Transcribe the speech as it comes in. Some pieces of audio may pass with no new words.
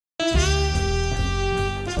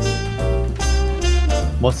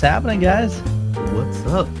What's happening, guys? What's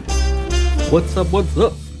up? What's up? What's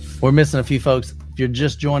up? We're missing a few folks. If you're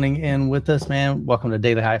just joining in with us, man, welcome to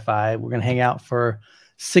Daily High Five. We're going to hang out for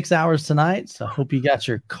 6 hours tonight. So I hope you got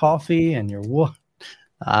your coffee and your what.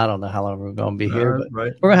 I don't know how long we're going to be here,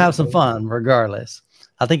 but we're going to have some fun regardless.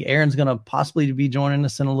 I think Aaron's going to possibly be joining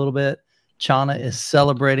us in a little bit. Chana is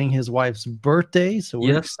celebrating his wife's birthday, so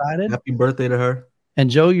we're excited. Happy birthday to her.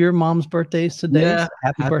 And Joe, your mom's birthday is today. Yeah, so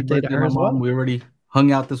happy birthday to her as well. We already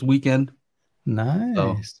hung out this weekend. Nice.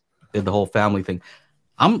 So did the whole family thing.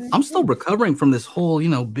 I'm still recovering from this whole,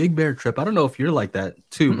 Big Bear trip. I don't know if you're like that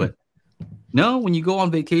too, but no, when you go on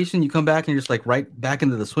vacation, you come back and you're just like right back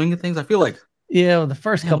into the swing of things. I feel like the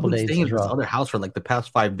first couple days staying is at rough. this other house for like the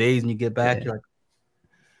past 5 days, and you get back, you're like,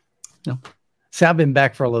 no. See, I've been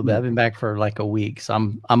back for a little bit. I've been back for like a week, so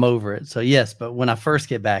I'm over it. So yes, but when I first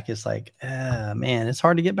get back, it's like, man, it's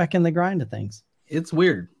hard to get back in the grind of things. It's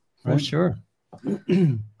weird. For sure.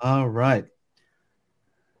 All right.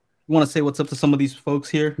 You want to say what's up to some of these folks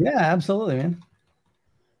here? Yeah, absolutely, man.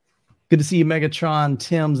 Good to see you, Megatron.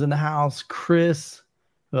 Tim's in the house. Chris.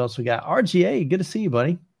 Who else we got? RGA. Good to see you,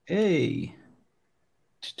 buddy. Hey.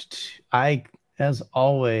 Ike, as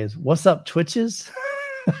always. What's up, Twitches?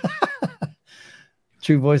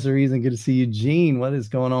 True Voice of Reason. Good to see you, Gene. What is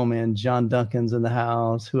going on, man? John Duncan's in the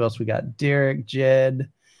house. Who else we got? Derek, Jed.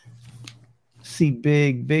 See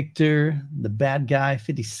Big, Victor, the bad guy,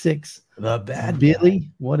 56. The bad Billy. guy.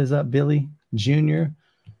 What is up, Billy? Junior.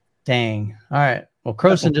 Dang. All right. Well,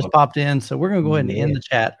 Croson just popped in, so we're going to go ahead and end the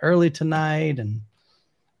chat early tonight. And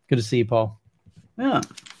good to see you, Paul. Yeah.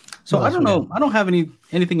 So I don't know. I don't have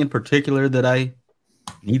anything in particular that I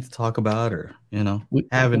need to talk about or,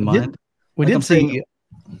 have in mind. We did see.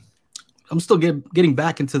 I'm still getting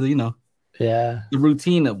back into the, the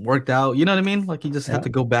routine that worked out. You know what I mean? Like you just have to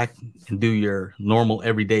go back and do your normal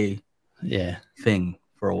everyday thing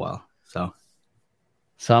for a while. So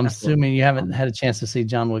I'm assuming you haven't had a chance to see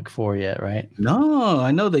John Wick 4 yet, right? No,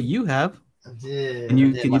 I know that you have. I did. Can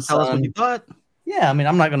you tell us what you thought? Yeah, I mean,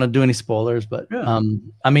 I'm not going to do any spoilers, but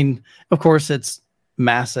I mean, of course, it's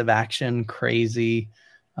massive action, crazy,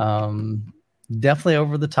 definitely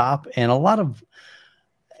over the top, and a lot of.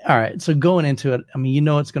 All right, so going into it, I mean,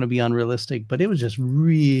 it's going to be unrealistic, but it was just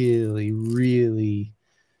really, really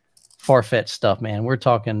far-fetched stuff, man. We're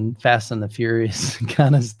talking Fast and the Furious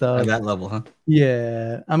kind of stuff. At that level, huh?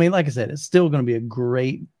 Yeah. I mean, like I said, it's still going to be a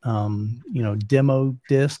great, demo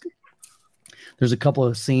disc. There's a couple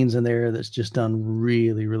of scenes in there that's just done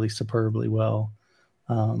really, really superbly well.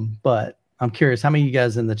 But I'm curious, how many of you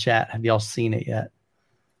guys in the chat, have y'all seen it yet?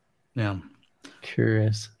 Yeah.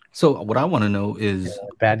 Curious. So what I want to know is,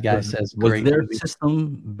 bad guy says, was their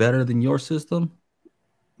system better than your system?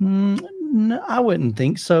 No, I wouldn't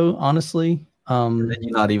think so, honestly. Did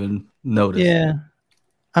you not even notice? Yeah.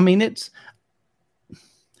 I mean,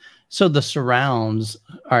 so the surrounds.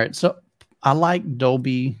 All right. So I like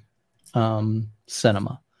Dolby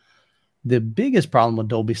Cinema. The biggest problem with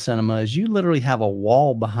Dolby Cinema is you literally have a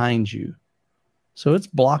wall behind you. So it's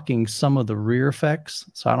blocking some of the rear effects.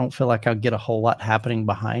 So I don't feel like I'll get a whole lot happening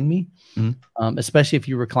behind me, especially if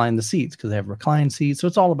you recline the seats, because they have reclined seats. So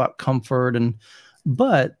it's all about comfort.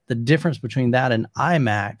 But the difference between that and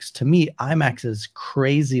IMAX, to me, IMAX is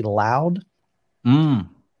crazy loud.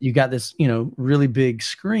 You got this, really big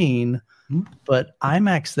screen, but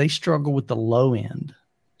IMAX, they struggle with the low end.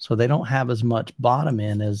 So they don't have as much bottom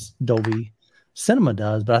end as Dolby Cinema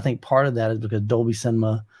does. But I think part of that is because Dolby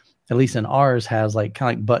Cinema, at least in ours, has like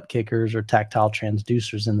kind of like butt kickers or tactile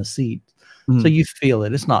transducers in the seat. So you feel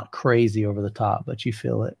it. It's not crazy over the top, but you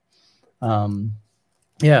feel it.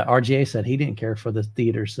 Yeah, RGA said he didn't care for the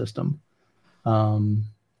theater system.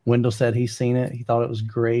 Wendell said he's seen it. He thought it was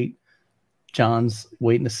great. John's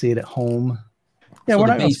waiting to see it at home. Yeah, so we're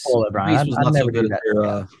not going to spoil it, Brian. I'd never do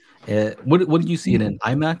that. What did you see it in?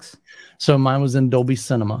 IMAX? So mine was in Dolby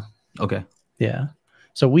Cinema. Okay. Yeah.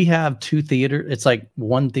 So we have two theaters. It's like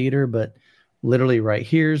one theater, but literally right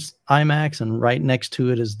here's IMAX, and right next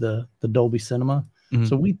to it is the Dolby Cinema.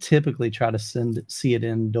 So we typically try to see it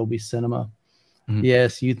in Dolby Cinema.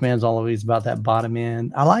 Yes, Youth Man's always about that bottom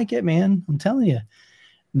end. I like it, man. I'm telling you.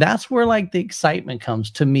 That's where like the excitement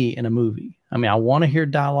comes to me in a movie. I mean, I want to hear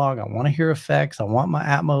dialogue. I want to hear effects. I want my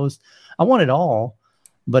Atmos. I want it all.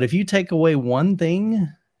 But if you take away one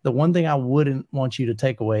thing, the one thing I wouldn't want you to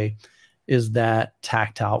take away is that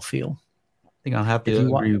tactile feel. I think I'll have to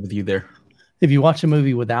agree with you there. If you watch a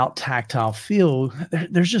movie without tactile feel,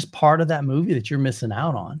 there's just part of that movie that you're missing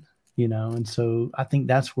out on. And so I think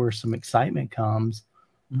that's where some excitement comes.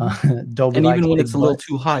 Dolby, and even when it's a little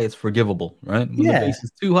too high, it's forgivable, right? When the bass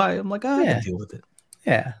is too high, I'm like, I can deal with it.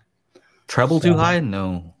 Yeah. Treble So, too high?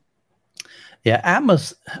 No. yeah,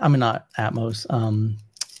 Atmos. I mean, not Atmos.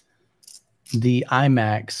 The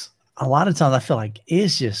IMAX. A lot of times, I feel like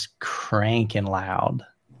it's just cranking loud,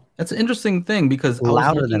 That's an interesting thing because I was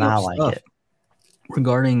louder than looking I up like stuff it.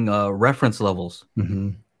 regarding reference levels.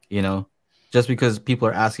 Mm-hmm. You know, just because people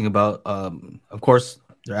are asking about, of course,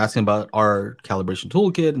 they're asking about our calibration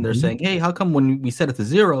toolkit, and they're saying, "Hey, how come when we set it to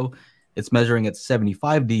 0, it's measuring at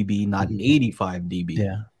 75 dB, not Mm-hmm. 85 dB?"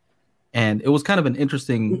 Yeah. And it was kind of an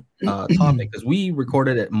interesting topic because we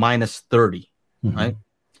recorded at minus 30, Mm-hmm. right?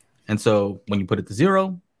 And so when you put it to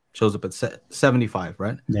 0, it shows up at 75,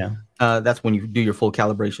 right? Yeah. That's when you do your full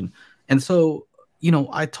calibration. And so,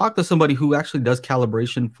 I talked to somebody who actually does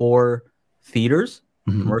calibration for theaters,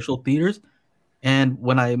 Mm-hmm. commercial theaters. And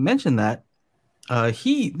when I mentioned that,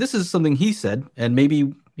 this is something he said, and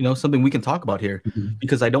maybe, something we can talk about here Mm-hmm.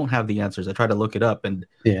 because I don't have the answers. I tried to look it up and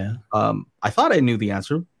Yeah. I thought I knew the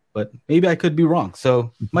answer, but maybe I could be wrong.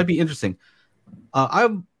 So it might be interesting.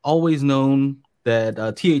 I've always known that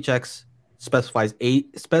THX specifies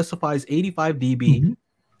 85 dB Mm-hmm.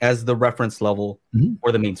 as the reference level Mm-hmm.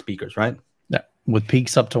 for the main speakers, right? Yeah. With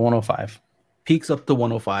peaks up to 105. Peaks up to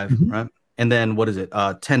 105, right? And then what is it?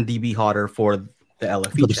 10 dB hotter for the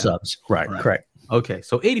LFE For the channel. subs. Right. Right. Correct. Okay,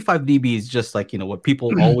 so 85 dB is just like, what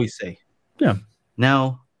people always say. Yeah.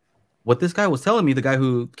 Now, what this guy was telling me, the guy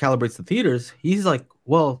who calibrates the theaters, he's like,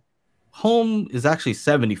 well, home is actually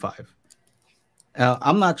 75.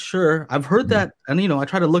 I'm not sure. I've heard that, and I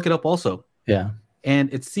try to look it up also. Yeah.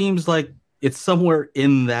 And it seems like it's somewhere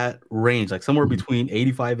in that range, like somewhere between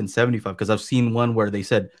 85 and 75, because I've seen one where they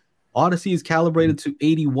said Odyssey is calibrated to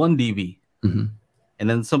 81 dB. Mm-hmm. And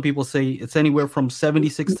then some people say it's anywhere from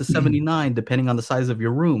 76 to 79, depending on the size of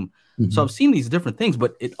your room. Mm-hmm. So I've seen these different things,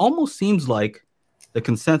 but it almost seems like the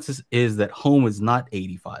consensus is that home is not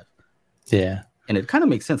 85. Yeah. And it kind of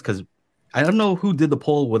makes sense because I don't know who did the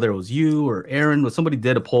poll, whether it was you or Aaron, but somebody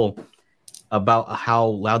did a poll about how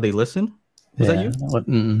loud they listen. Was that you?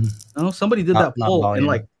 No, somebody did that poll, and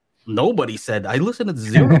like nobody said I listen at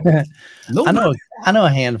 0. Nobody. I know a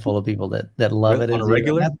handful of people that love it on a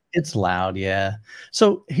regular. It's loud, yeah.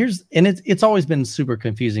 So it's always been super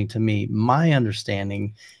confusing to me. My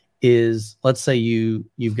understanding is, let's say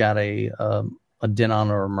you've got a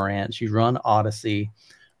Denon or a Marantz, you run Odyssey.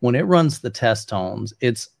 When it runs the test tones,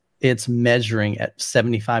 it's measuring at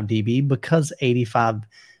 75 dB because 85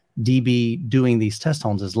 dB doing these test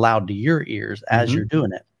tones is loud to your ears as you're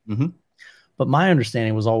doing it. Mm-hmm. But my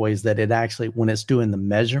understanding was always that it actually, when it's doing the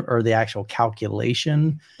measure or the actual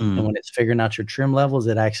calculation, and when it's figuring out your trim levels,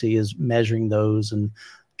 it actually is measuring those and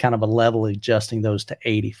kind of a level adjusting those to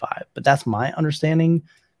 85. But that's my understanding.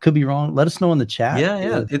 Could be wrong. Let us know in the chat.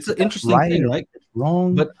 Yeah. It's an interesting thing, right?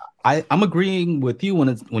 Wrong. But I'm agreeing with you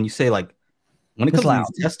when you say, like, when it comes to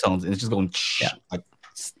these test tones, and it's just going like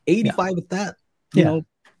 85 with that, you know,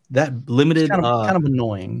 that limited, it's kind of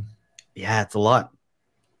annoying. Yeah, it's a lot,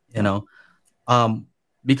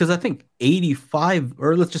 because I think 85,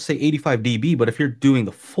 or let's just say 85 dB, but if you're doing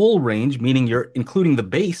the full range, meaning you're including the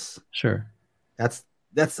bass, sure, that's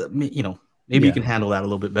maybe you can handle that a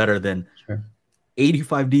little bit better than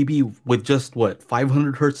 85 dB with just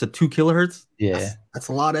 500 hertz to 2 kilohertz. Yeah, that's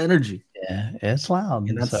a lot of energy. Yeah, it's loud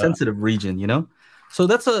in that sensitive region, So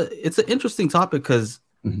it's an interesting topic because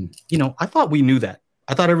I thought we knew that.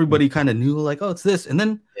 I thought everybody kind of knew, like, oh, it's this, and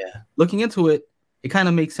then looking into it, it kind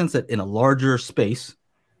of makes sense that in a larger space,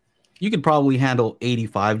 you could probably handle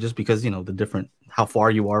 85 just because the different how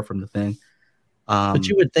far you are from the thing. But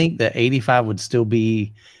you would think that 85 would still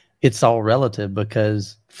be. It's all relative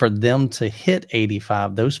because for them to hit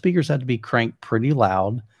 85, those speakers have to be cranked pretty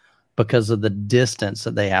loud because of the distance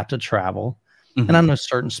that they have to travel. And I know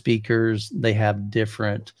certain speakers, they have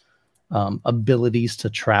different abilities to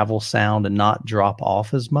travel sound and not drop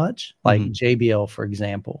off as much. Like JBL, for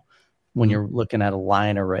example, when you're looking at a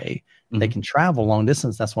line array, they can travel long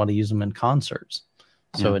distance. That's why they use them in concerts.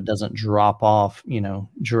 So it doesn't drop off,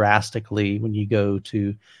 drastically when you go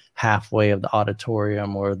to halfway of the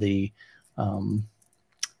auditorium or the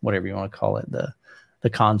whatever you want to call it, the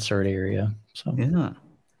concert area. So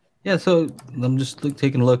so I'm just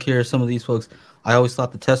taking a look here. Some of these folks, I always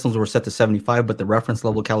thought the test tones were set to 75, but the reference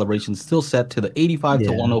level calibration is still set to the 85 to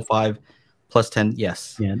 105 plus 10.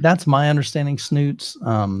 Yes. Yeah, that's my understanding, Snoots.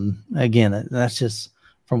 Again, that's just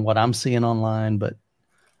from what I'm seeing online, but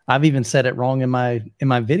I've even said it wrong in my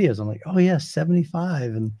videos. I'm like, oh yeah,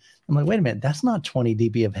 75. And I'm like, wait a minute, that's not 20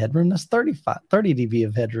 dB of headroom. That's 30 dB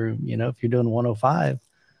of headroom, if you're doing 105.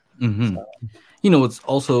 So. What's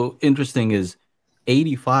also interesting is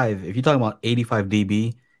 85. If you're talking about 85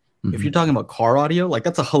 dB, If you're talking about car audio, like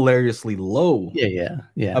that's a hilariously low yeah.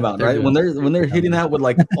 amount, right? When they're hitting that with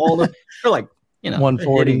like all the, they're like, they're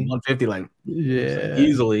 140, hitting 150 like yeah,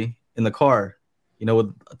 easily in the car,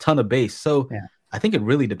 with a ton of bass. So yeah. I think it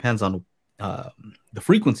really depends on the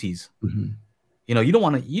frequencies. You don't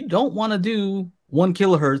want to do 1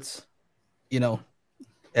 kilohertz,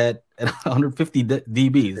 at 150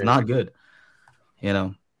 dB. It's not good,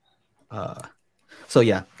 So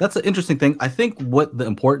yeah, that's an interesting thing. I think what the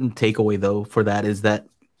important takeaway though for that is that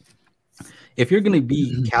if you're going to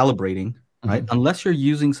be calibrating, right, unless you're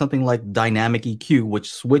using something like dynamic EQ,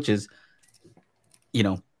 which switches, if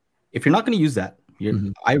you're not going to use that,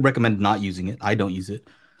 I recommend not using it. I don't use it.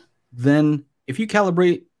 Then if you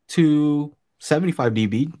calibrate to 75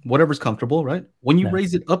 dB, whatever's comfortable, right? When you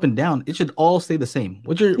raise it up and down, it should all stay the same.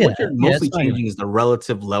 What you're mostly changing is the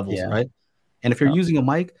relative levels, right? And if you're using a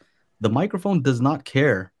mic, the microphone does not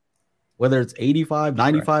care whether it's 85,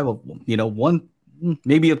 95, one,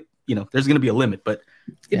 maybe, there's going to be a limit, but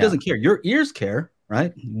it doesn't care. Your ears care,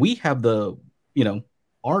 right? We have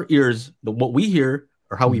our ears, what we hear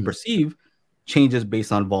or how we perceive changes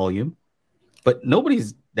based on volume, but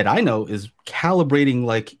nobody's that I know is calibrating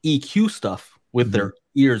like EQ stuff with their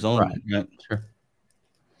ears only. Right? Sure.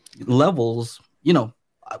 Levels,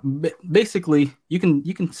 basically you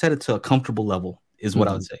can set it to a comfortable level is what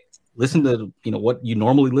I would say. Listen to, what you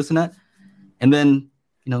normally listen at, and then,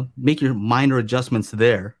 make your minor adjustments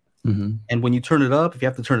there. And when you turn it up, if you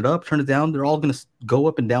have to turn it up, turn it down, they're all going to go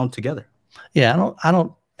up and down together. Yeah. I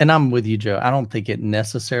don't, and I'm with you, Joe. I don't think it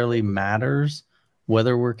necessarily matters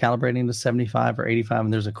whether we're calibrating to 75 or 85.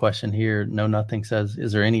 And there's a question here. No, nothing says,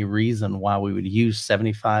 is there any reason why we would use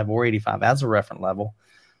 75 or 85 as a reference level?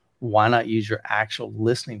 Why not use your actual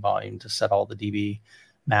listening volume to set all the dB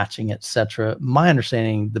matching, etc.? My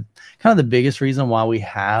understanding, the biggest reason why we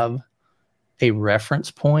have a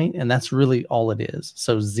reference point, and that's really all it is.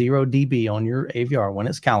 So 0 dB on your AVR when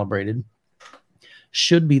it's calibrated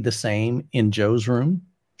should be the same in Joe's room,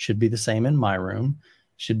 should be the same in my room,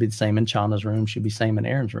 should be the same in Chana's room, should be the same in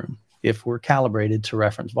Aaron's room if we're calibrated to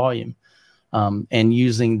reference volume. And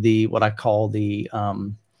using what I call the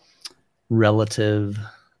relative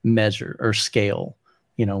measure or scale,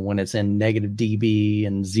 when it's in negative dB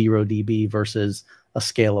and 0 dB versus a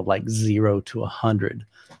scale of like 0 to 100.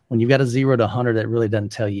 When you've got a 0 to 100, that really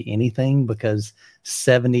doesn't tell you anything, because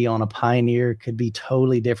 70 on a Pioneer could be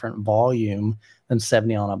totally different volume than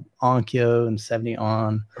 70 on a Onkyo and 70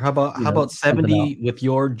 on. Or how about 70 with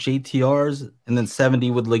your JTRs and then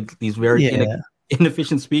 70 with like these very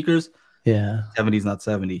inefficient speakers? Yeah. 70 is not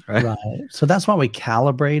 70, right? Right. So that's why we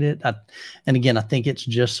calibrate it. And again, I think it's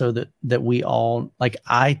just so that we all, like,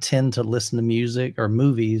 I tend to listen to music or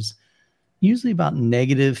movies usually about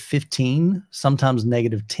negative 15, sometimes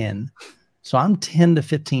negative 10. So I'm 10 to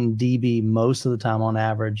 15 dB most of the time on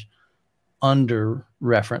average under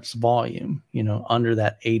reference volume, under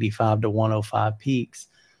that 85 to 105 peaks.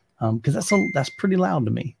 Because that's pretty loud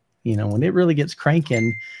to me. When it really gets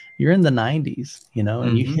cranking, you're in the 90s,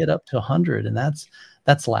 and you hit up to 100, and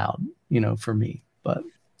that's loud, for me. But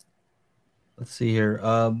let's see here.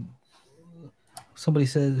 Somebody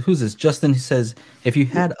says, who's this? Justin says, if you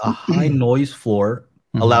had a high noise floor,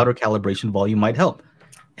 a louder calibration volume might help.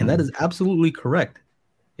 And that is absolutely correct.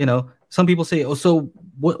 Some people say, oh, so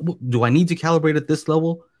what do I need to calibrate at this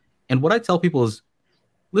level? And what I tell people is,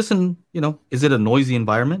 listen, is it a noisy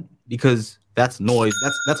environment? Because that's noise.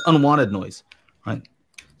 That's unwanted noise, right?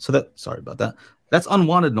 So sorry about that. That's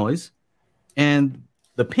unwanted noise. And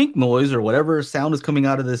the pink noise or whatever sound is coming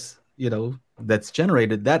out of this, that's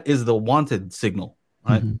generated, that is the wanted signal,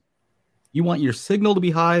 right? You want your signal to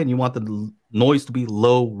be high and you want the noise to be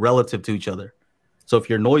low relative to each other. So if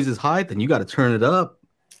your noise is high, then you got to turn it up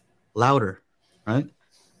louder, right?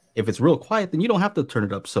 If it's real quiet, then you don't have to turn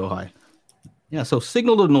it up so high. Yeah, so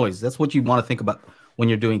signal to noise, that's what you want to think about when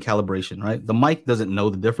you're doing calibration, right? The mic doesn't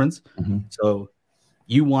know the difference. So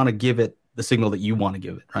you want to give it the signal that you want to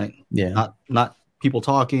give it, right? Yeah. Not people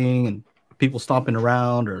talking and people stomping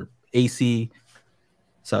around or AC.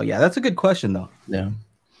 So yeah, that's a good question though. Yeah.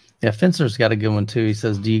 Fencer's got a good one too. He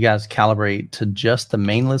says, do you guys calibrate to just the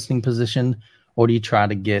main listening position, or do you try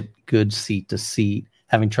to get good seat to seat,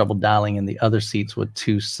 having trouble dialing in the other seats with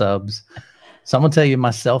 2 subs? So I'm gonna tell you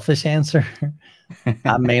my selfish answer.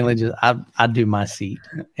 I mainly just I do my seat.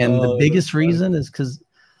 And the biggest reason is because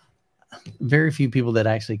very few people that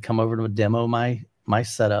actually come over to demo my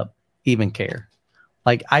setup even care.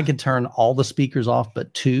 Like, I could turn all the speakers off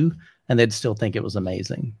but 2, and they'd still think it was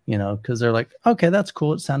amazing, because they're like, okay, that's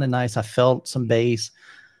cool. It sounded nice. I felt some bass.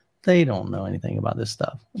 They don't know anything about this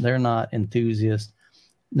stuff. They're not enthusiasts.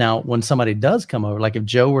 Now, when somebody does come over, like if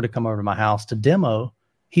Joe were to come over to my house to demo,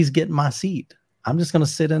 he's getting my seat. I'm just going to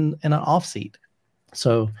sit in an off seat.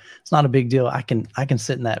 So it's not a big deal. I can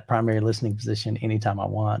sit in that primary listening position anytime I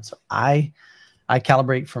want. So I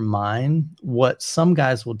calibrate for mine. What some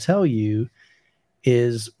guys will tell you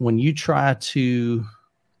is when you try to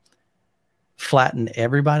flatten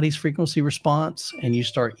everybody's frequency response and you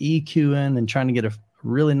start EQing and trying to get a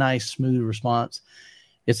really nice smooth response,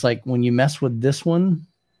 it's like when you mess with this one,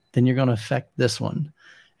 then you're going to affect this one.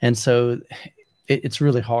 And so it's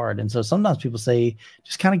really hard. And so sometimes people say,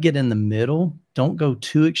 just kind of get in the middle. Don't go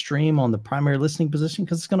too extreme on the primary listening position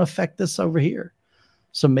because it's going to affect this over here.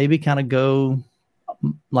 So maybe kind of go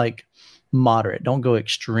like moderate. Don't go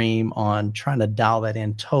extreme on trying to dial that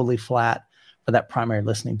in totally flat for that primary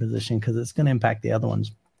listening position because it's going to impact the other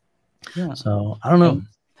ones. Yeah. So I don't know.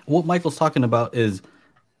 What Michael's talking about is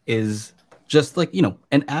just like,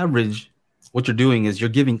 an average. What you're doing is you're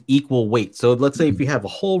giving equal weight. So let's say if you have a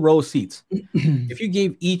whole row of seats, if you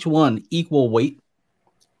gave each one equal weight,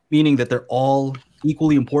 meaning that they're all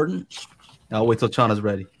equally important. I'll wait till Chana's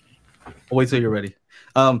ready. I'll wait till you're ready.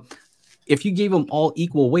 If you gave them all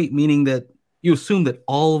equal weight, meaning that you assume that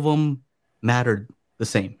all of them mattered the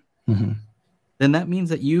same, then that means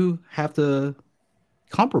that you have to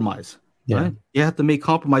compromise. Yeah. Right? You have to make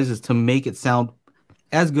compromises to make it sound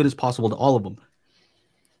as good as possible to all of them.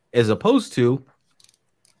 As opposed to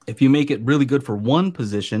if you make it really good for one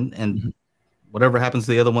position and whatever happens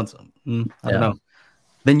to the other ones, I don't know,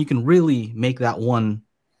 then you can really make that one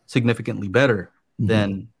significantly better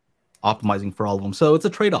than optimizing for all of them. So it's a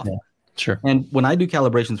trade-off. Yeah, sure. And when I do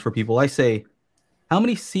calibrations for people, I say, how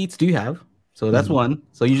many seats do you have? So that's one.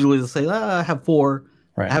 So usually they'll say, I have 4,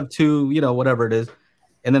 right. I have 2, whatever it is.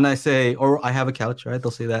 And then I say, or I have a couch, right?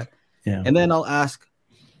 They'll say that. Yeah. And then I'll ask,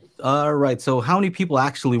 all right, so how many people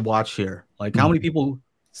actually watch here? Like how many people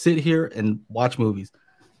sit here and watch movies?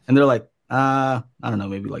 And they're like, I don't know,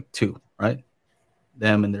 maybe like 2, right?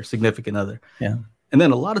 Them and their significant other. Yeah. And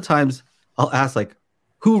then a lot of times I'll ask like,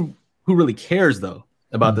 who really cares though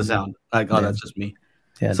about the sound? Like, that's just me.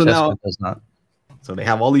 Yeah. So Jessica now does not. So they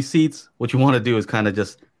have all these seats. What you want to do is kind of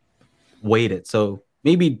just weight it. So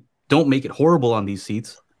maybe don't make it horrible on these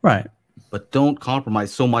seats. Right. But don't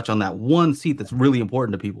compromise so much on that one seat that's really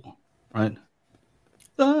important to people, right?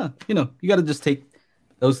 You got to just take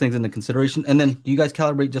those things into consideration. And then do you guys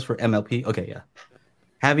calibrate just for MLP? Okay, yeah.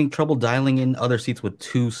 Having trouble dialing in other seats with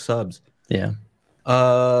 2 subs. Yeah.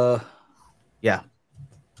 Yeah.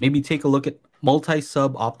 Maybe take a look at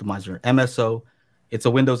Multi-Sub Optimizer, MSO. It's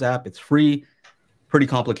a Windows app. It's free. Pretty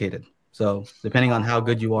complicated. So depending on how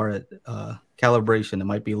good you are at calibration, it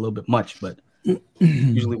might be a little bit much, but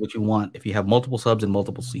usually what you want if you have multiple subs and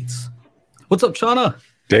multiple seats. What's up, Shauna?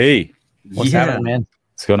 Hey, what's happening, man?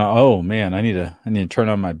 It's gonna. Oh man, I need to turn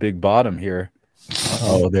on my big bottom here.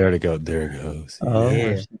 Oh, there it goes. Oh,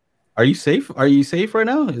 yeah. Are you safe? Are you safe right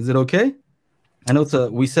now? Is it okay? I know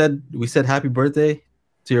we said happy birthday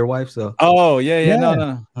to your wife. So. Oh yeah.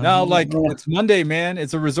 No. Like it's Monday, man.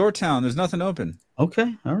 It's a resort town. There's nothing open.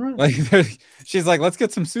 Okay, all right. Like she's like, let's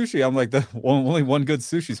get some sushi. I'm like, only one good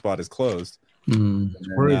sushi spot is closed. I've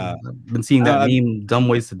been seeing that meme, "Dumb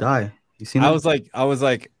Ways to Die." You seen that? I was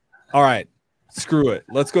like, all right, screw it.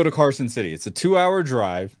 Let's go to Carson City. It's a 2-hour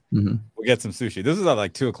drive. We'll get some sushi. This is at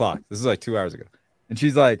like 2:00. This is like 2 hours ago. And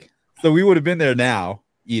she's like, so we would have been there now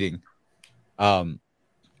eating. And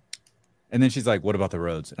then she's like, what about the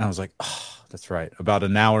roads? And I was like, oh, that's right. About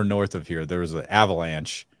an hour north of here, there was an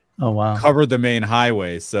avalanche. Oh, wow. Covered the main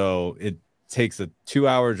highway. So it takes a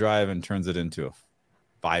 2-hour drive and turns it into a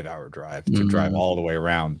 5-hour drive to drive all the way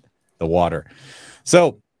around the water.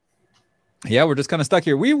 So yeah, we're just kind of stuck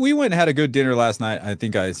here. We went and had a good dinner last night. I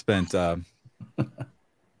think I spent as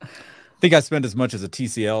much as a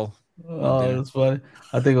TCL. Oh, that's funny.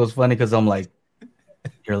 I think it was funny because I'm like,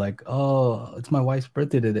 you're like, oh, it's my wife's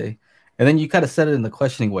birthday today. And then you kind of said it in the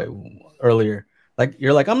questioning way earlier. Like,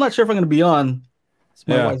 you're like, I'm not sure if I'm going to be on. It's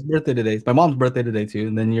my wife's birthday today. It's my mom's birthday today, too.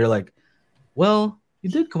 And then you're like, well, you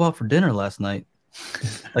did go out for dinner last night.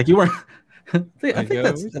 Like, you weren't. I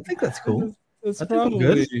think that's cool. That's probably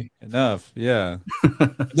good enough. Yeah.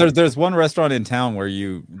 There's one restaurant in town where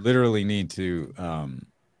you literally need to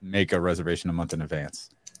make a reservation a month in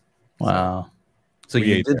advance. Wow. So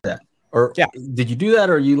you did that. Or did you do that,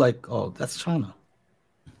 or are you like, oh, that's China?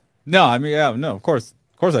 No, I mean, no, of course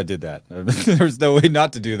I did that. There's no way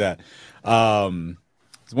not to do that.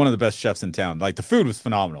 It's one of the best chefs in town. Like, the food was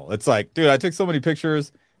phenomenal. It's like, dude, I took so many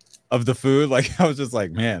pictures of the food. Like, I was just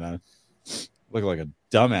like, man, I look like a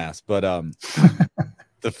dumbass. But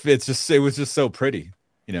it was just so pretty,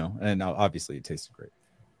 and obviously it tasted great.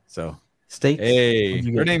 So Steaks. Hey,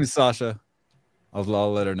 her name is Sasha. I'll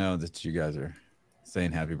let her know that you guys are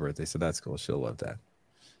saying happy birthday, so that's cool. She'll love that.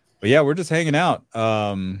 But yeah, we're just hanging out.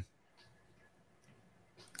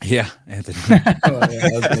 Yeah, Anthony.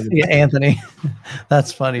 Yeah, Anthony.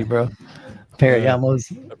 That's funny, bro. Parayamos.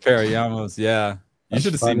 Parayamos, yeah. You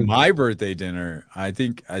should have seen my birthday dinner. I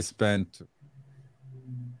think I spent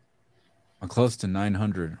close to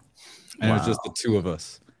 900. And it was just the two of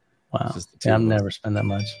us. Wow. Yeah, I've never spent that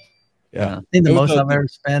much. Yeah. I think the most I've ever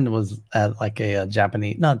spent was at like a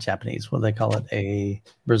Japanese, not Japanese, what do they call it? A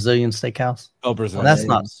Brazilian steakhouse. Oh, Brazilian. Well, that's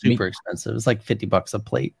not super expensive. It's like $50 a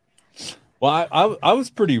plate. Well, I was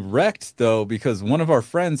pretty wrecked though, because one of our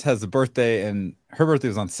friends has a birthday and her birthday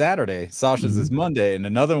was on Saturday. Sasha's is Monday, and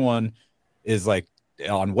another one is like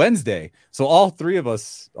on Wednesday. So all three of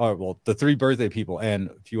us are, well, the three birthday people and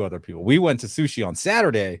a few other people, we went to sushi on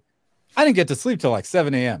Saturday. I didn't get to sleep till like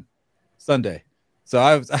 7 a.m. Sunday. So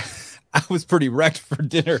I was pretty wrecked for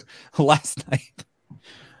dinner last night.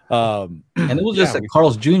 And it was just at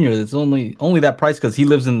Carl's Jr. It's only that price because he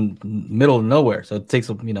lives in the middle of nowhere. So it takes,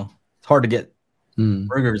 it's hard to get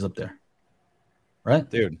burgers up there. Right?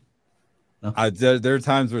 Dude. No? There are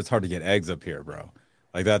times where it's hard to get eggs up here, bro.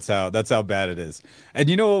 Like that's how bad it is. And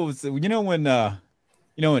when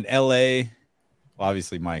in LA, well,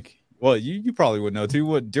 obviously Mike, well, you probably would know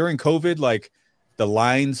too, during COVID, like the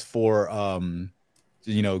lines for going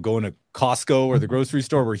to Costco or the grocery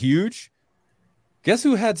store were huge. Guess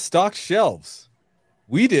who had stocked shelves?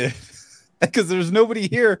 We did. Because there's nobody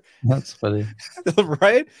here. That's funny.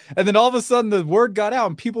 Right? And then all of a sudden the word got out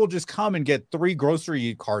and people just come and get 3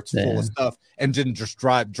 grocery carts full of stuff and didn't just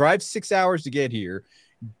drive 6 hours to get here,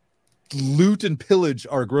 loot and pillage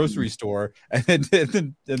our grocery store, and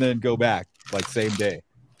then go back like same day.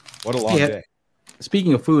 What a long day.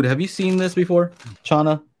 Speaking of food, have you seen this before,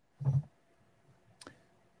 Chana?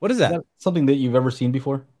 What is that? Something that you've ever seen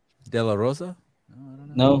before? De La Rosa? No, I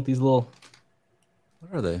don't know. No, these little.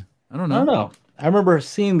 What are they? I don't know. I remember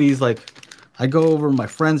seeing these. Like, I go over to my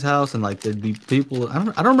friend's house and like there'd be people. I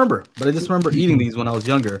don't remember, but I just remember eating these when I was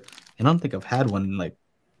younger, and I don't think I've had one in like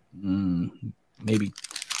maybe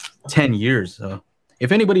 10 years. So,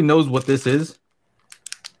 if anybody knows what this is,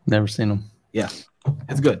 never seen them. Yeah,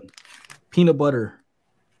 it's good. Peanut butter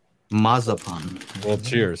mazapan. Well,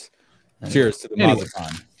 cheers. Cheers to the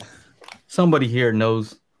mazapan. Somebody here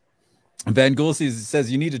knows. Van Gulsi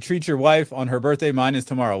says you need to treat your wife on her birthday. Mine is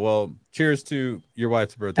tomorrow. Well, cheers to your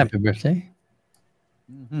wife's birthday. Happy birthday.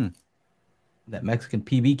 That Mexican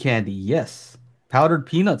PB candy. Yes. Powdered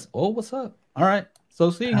peanuts. Oh, what's up? All right.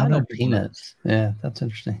 So see, powdered peanuts. Yeah, that's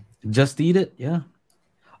interesting. Just eat it. Yeah.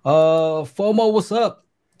 FOMO, what's up?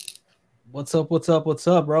 What's up,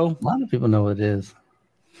 bro? A lot of people know what it is.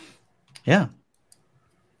 Yeah.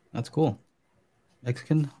 That's cool.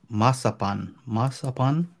 Mexican mazapan.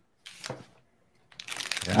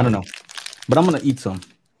 Yeah. I don't know, but I'm gonna eat some.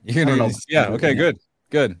 You're gonna eat, yeah. Okay. Good.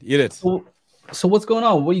 Eat it. So what's going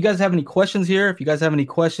on? Well, you guys have any questions here? If you guys have any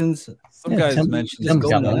questions, some guys mentioned just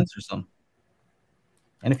go and answer some.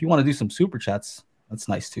 And if you want to do some super chats, that's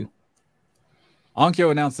nice too.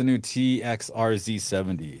 Onkyo announced the new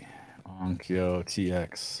TXRZ70. Onkyo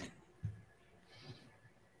TX.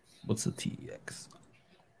 What's the TX?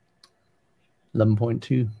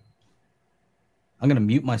 11.2. I'm gonna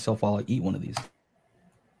mute myself while I eat one of these.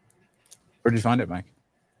 Where'd you find it, Mike?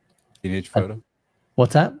 Teenage photo.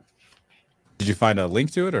 What's that? Did you find a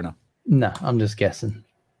link to it or no? No, I'm just guessing.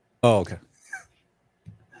 Oh, okay.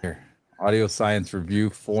 Here, Audio Science Review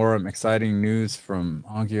Forum. Exciting news from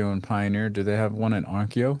Onkyo and Pioneer. Do they have one at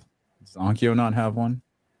Onkyo? Does Onkyo not have one?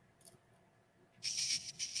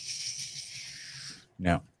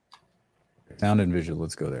 No. Sound and visual.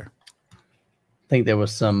 Let's go there. I think there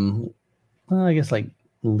was some, well, I guess like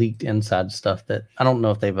leaked inside stuff that I don't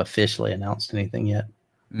know if they've officially announced anything yet.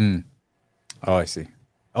 Oh, I see.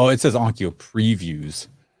 Oh, it says Onkyo previews.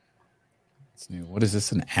 It's new. What is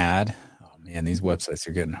this? An ad? Oh man, these websites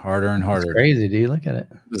are getting harder and harder. It's crazy, dude. Look at it.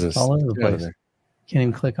 It's all over the place. Can't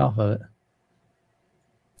even click off of it.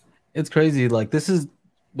 It's crazy. Like this is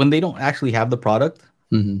when they don't actually have the product.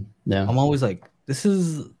 Yeah. I'm always like, this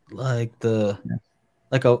is like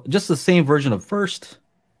just the same version of First.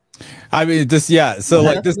 I mean, so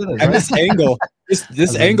like this and this angle,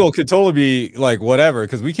 this angle could totally be like whatever,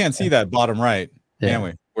 because we can't see that bottom right, can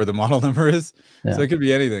we? Where the model number is. So it could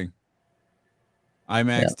be anything.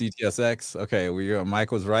 IMAX DTSX. Okay,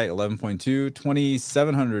 Mike was right. 11.2,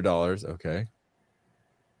 $2,700. Okay.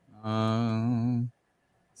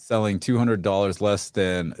 Selling $200 less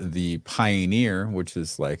than the Pioneer, which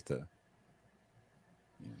is like the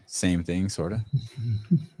same thing, sort of.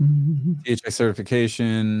 THX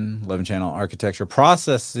certification, 11 channel architecture,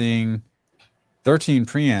 processing, 13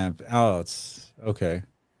 preamp outs. Okay.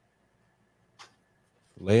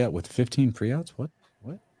 Layout with 15 preouts? What?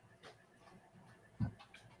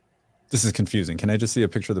 This is confusing. Can I just see a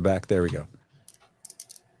picture of the back? There we go.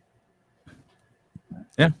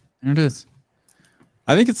 Yeah, there it is.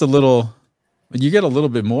 I think it's a little, you get a little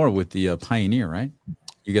bit more with the Pioneer, right?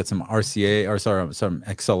 You get some RCA, or sorry, some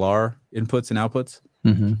XLR inputs and outputs.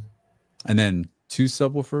 Mm-hmm. And then 2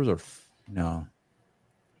 subwoofers, or no.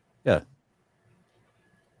 Yeah.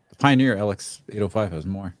 The Pioneer LX805 has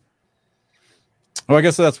more. Oh, I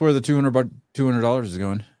guess that's where the $200 is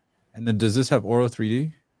going. And then does this have Oro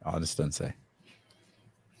 3D? Oh, this doesn't say.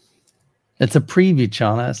 It's a preview,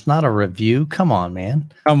 Chana. It's not a review. Come on,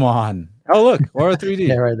 man. Come on. Oh, look, Oro 3D.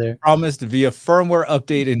 Yeah, right there. Promised via firmware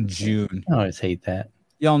update in June. I always hate that.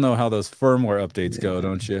 Y'all know how those firmware updates go,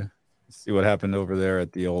 don't you? See what happened over there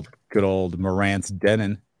at the good old Marantz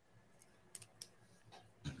Denon.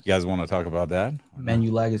 You guys want to talk about that?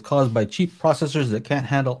 Menu lag is caused by cheap processors that can't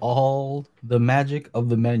handle all the magic of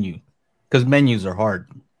the menu. Because menus are hard.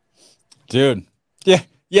 Dude. Yeah.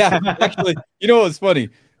 Actually, you know what's funny?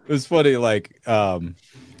 It was funny, like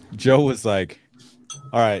Joe was like,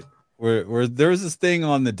 all right, there's this thing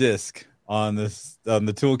on the disc, on the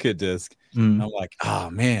toolkit disc. And I'm like, oh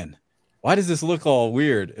man, why does this look all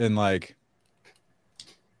weird? And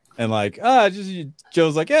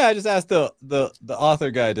Joe's like, yeah, I just asked the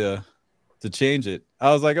author guy to change it.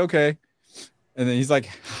 I was like, okay. And then he's like,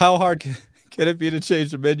 how hard can it be to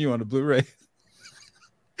change the menu on a Blu-ray?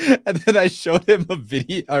 And then I showed him a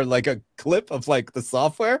video, or like a clip of like the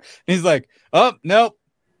software. And he's like, oh, nope,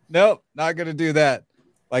 not gonna do that.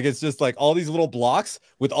 Like, it's just like all these little blocks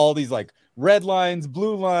with all these like red lines,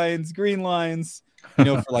 blue lines, green lines,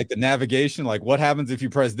 for like the navigation. Like, what happens if you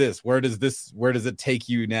press this? Where does it take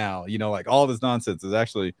you now? Like all this nonsense is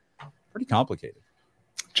actually pretty complicated.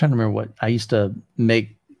 I'm trying to remember what I used to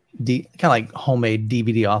make, kind of like homemade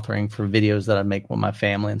DVD authoring for videos that I make with my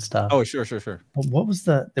family and stuff. Oh, sure. But what was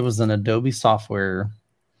there was an Adobe software,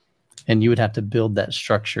 and you would have to build that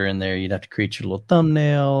structure in there. You'd have to create your little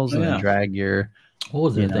thumbnails and then drag your. What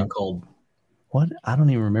was it called? What? I don't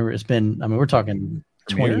even remember. It's been, we're talking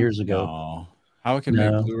 20 years ago. No. How it can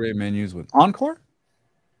make Blu-ray menus with Encore?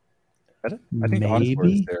 I think Encore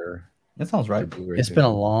is there. That sounds right. It's been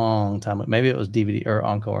a long time. Maybe it was DVD or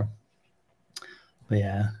Encore. But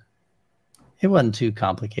yeah, it wasn't too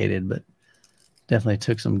complicated, but definitely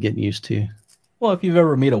took some getting used to. Well, if you've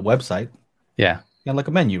ever made a website, yeah, like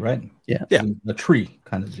a menu, right? Yeah, a tree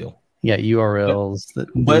kind of deal. Yeah, URLs that.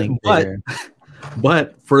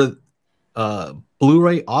 But for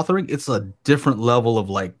Blu-ray authoring, it's a different level of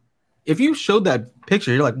like. If you showed that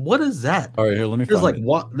picture, you're like, "What is that?" All right, here, let me.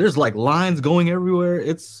 There's like lines going everywhere.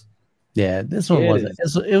 This one wasn't.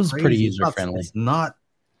 It was pretty user friendly. It's not.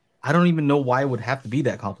 I don't even know why it would have to be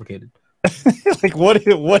that complicated. Like what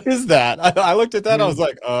is that? I looked at that. I was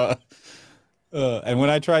like, and when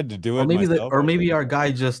I tried to do it, maybe our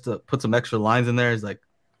guy just put some extra lines in there. He's like,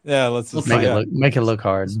 yeah, let's just make it look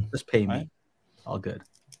hard. Just pay me. Right. All good.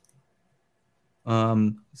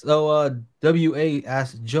 So WA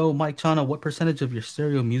asked Joe, Mike, Chana, what percentage of your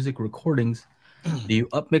stereo music recordings do you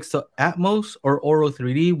upmix to Atmos or Oro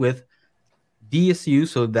 3D with DSU?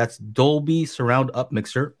 So that's Dolby Surround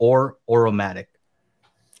Upmixer or Oromatic.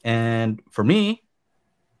 And for me,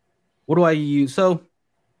 what do I use? So,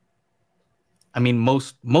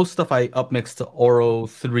 most stuff I upmix to Oro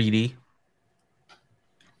 3D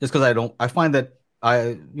just because I find that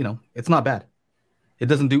it's not bad. It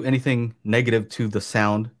doesn't do anything negative to the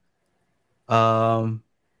sound.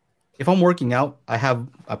 If I'm working out, I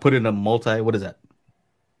put in a multi. What is that?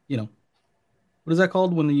 What is that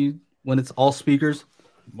called when it's all speakers?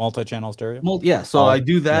 Multi-channel stereo. So I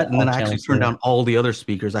do that, and then I actually turn down all the other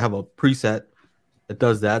speakers. I have a preset that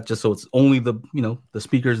does that, just so it's only the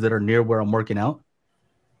speakers that are near where I'm working out.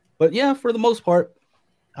 But yeah, for the most part,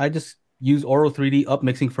 I just use Oro 3D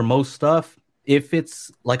upmixing for most stuff. If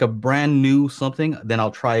it's like a brand new something, then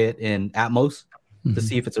I'll try it in Atmos to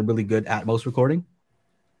see if it's a really good Atmos recording.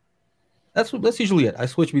 That's usually it. I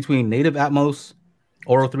switch between native Atmos,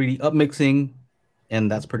 Oro 3D upmixing, and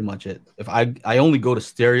that's pretty much it. If I only go to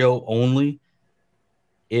stereo only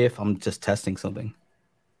if I'm just testing something.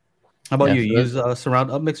 How about you? You use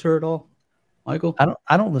Surround Upmixer at all, Michael?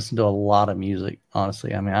 I don't listen to a lot of music,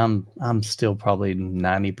 honestly. I'm still probably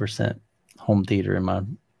 90% home theater in my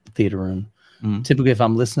theater room. Typically, if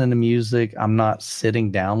I'm listening to music, I'm not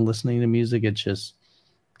sitting down listening to music. It's just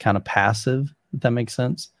kind of passive, if that makes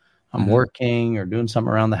sense. I'm working or doing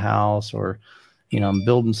something around the house, or I'm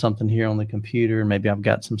building something here on the computer. Maybe I've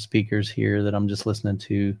got some speakers here that I'm just listening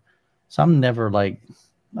to. So I'm never like,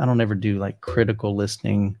 I don't ever do like critical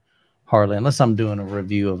listening hardly, unless I'm doing a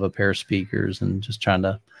review of a pair of speakers and just trying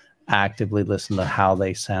to actively listen to how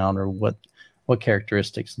they sound or what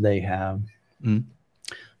characteristics they have. Mm.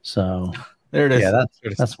 So there it is. Yeah,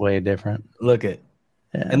 that's way different. Look at.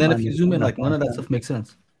 Yeah, and then if you zoom in, like none of that stuff makes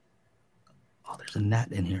sense. Oh, there's a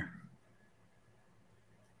gnat in here.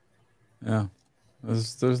 Yeah,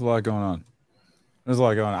 there's a lot going on. There's a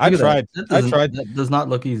lot going on. That does not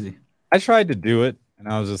look easy. I tried to do it, and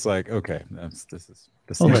I was just like, okay,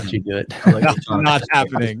 this I'll let you do it. Not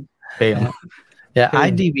happening. Yeah,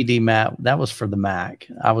 iDVD Matt. That was for the Mac.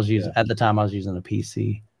 I was using at the time. I was using a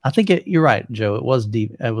PC. I think you're right, Joe. It was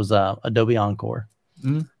Adobe Encore.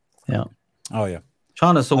 Mm-hmm. Yeah. Oh yeah.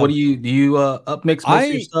 Shauna, so what do you upmix most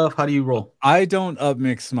of your stuff? How do you roll? I don't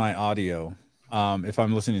upmix my audio. If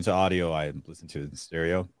I'm listening to audio, I listen to it in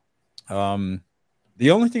stereo. The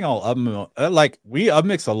only thing I'll we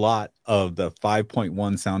upmix a lot of the 5.1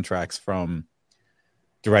 soundtracks from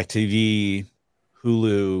DirecTV,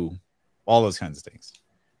 Hulu, all those kinds of things.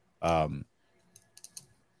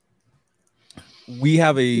 We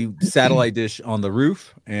have a satellite dish on the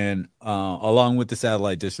roof, and along with the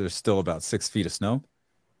satellite dish, there's still about 6 feet of snow.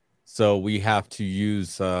 So we have to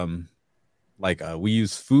use we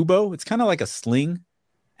use Fubo. It's kind of like a Sling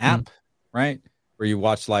app, right? Where you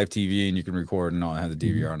watch live TV and you can record and all that, has a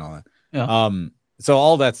DVR and all that. Yeah. So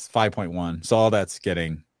all that's 5.1. So all that's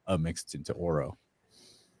getting mixed into Oro.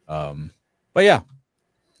 But yeah,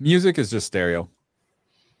 music is just stereo.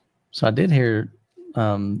 So I did hear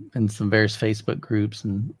in some various Facebook groups,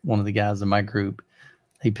 and one of the guys in my group,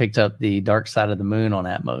 he picked up the Dark Side of the Moon on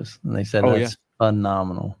Atmos, and they said that's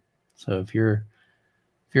phenomenal. So if you're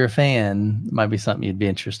a fan, it might be something you'd be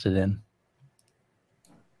interested in.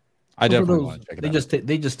 I definitely want to check it out.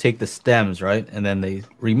 They just take the stems, right, and then they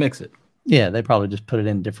remix it. Yeah, they probably just put it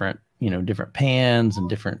in different pans and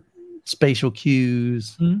different spatial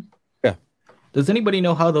cues. Mm-hmm. Yeah. Does anybody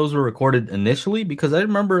know how those were recorded initially? Because I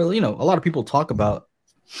remember, a lot of people talk about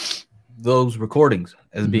those recordings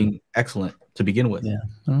as being excellent to begin with. Yeah.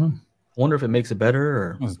 I wonder if it makes it better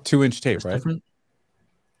or it was 2-inch tape, right? Different?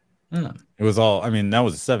 Yeah. It was all, that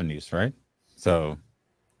was the 70s, right? So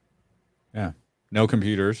yeah. No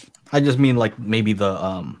computers. I just mean like maybe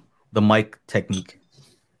the mic technique.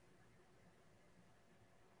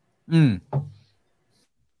 Yeah.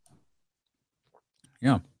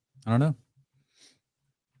 I don't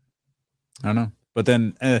know. But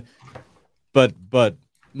then but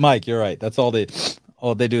Mike, you're right. That's all they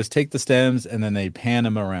do is take the stems and then they pan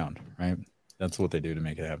them around, right? That's what they do to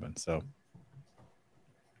make it happen. So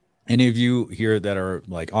any of you here that are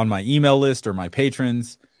like on my email list or my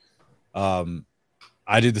patrons,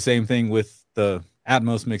 I did the same thing with the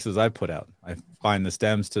Atmos mixes I put out. I find the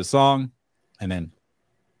stems to song and then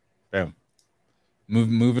boom.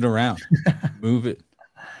 Move it around. Move it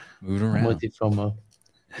around. I'm with you, FOMO.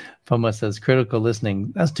 FOMO says critical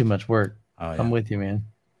listening. That's too much work. Oh, yeah. I'm with you, man.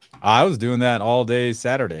 I was doing that all day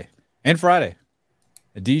Saturday and Friday.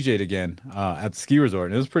 I DJ'd again at the ski resort,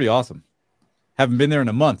 and it was pretty awesome. Haven't been there in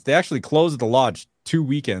a month. They actually closed the lodge 2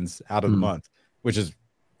 weekends out of the month, which is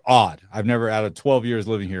odd. I've never, out of 12 years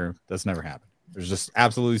living here, that's never happened. There's just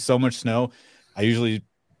absolutely so much snow. I usually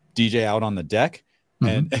DJ out on the deck,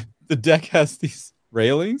 and the deck has these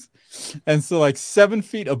railings, and so like 7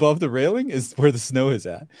 feet above the railing is where the snow is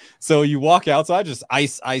at. So you walk outside, just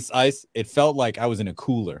ice. It felt like I was in a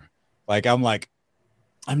cooler. Like I'm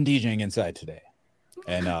DJing inside today,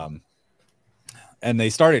 and they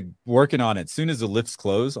started working on it as soon as the lifts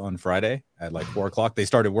closed on Friday at like 4:00. They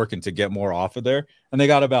started working to get more off of there, and they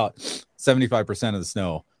got about 75% of the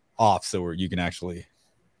snow off, so where you can actually,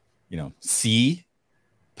 see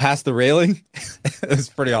past the railing. It was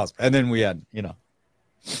pretty awesome. And then we had,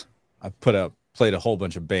 I played a whole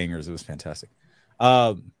bunch of bangers. It was fantastic.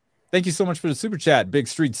 Thank you so much for the super chat, Big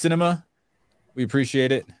Street Cinema. We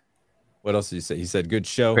appreciate it. What else did you say? He said, "Good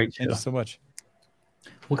show." Great show. Thank you so much.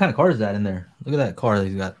 What kind of car is that in there? Look at that car that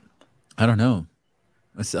he's got. I don't know.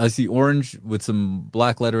 I see orange with some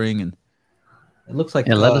black lettering, and it looks like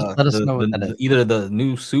let us know what that is. Either the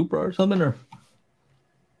new Supra or something, or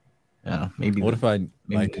maybe. What if I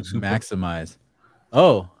maximize?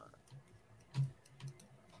 Oh,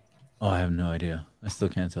 I have no idea. I still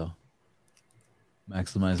can't tell.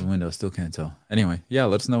 Maximize the window, still can't tell. Anyway, yeah,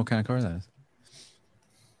 let us know what kind of car that is.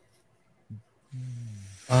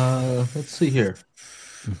 Let's see here.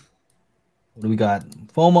 What do we got?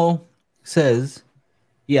 FOMO says,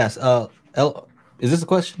 yes. Is this a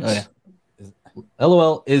question? Oh yeah.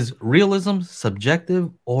 LOL, is realism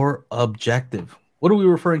subjective or objective? What are we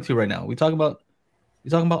referring to right now? We talking about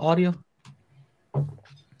audio?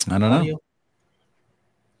 I don't know.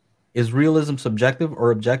 Is realism subjective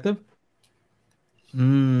or objective?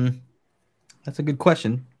 That's a good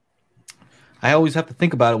question. I always have to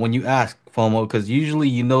think about it when you ask, FOMO, because usually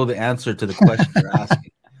you know the answer to the question you're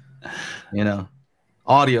asking. You know,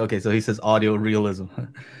 audio. Okay, so he says audio realism.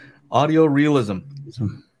 Audio realism.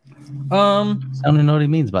 I don't know what he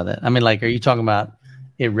means by that. I mean, like, are you talking about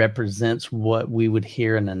it represents what we would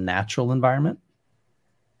hear in a natural environment?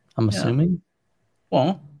 I'm assuming.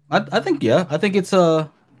 Well, I think I think it's I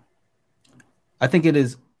think it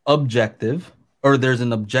is objective, or there's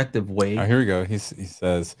an objective way. Oh, here we go. He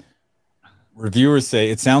says, reviewers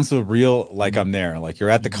say it sounds so real, like I'm there, like you're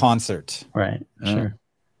at the concert. Right. Sure.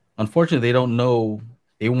 Unfortunately, they don't know.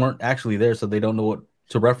 They weren't actually there, so they don't know what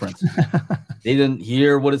to reference. They didn't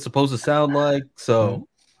hear what it's supposed to sound like. So,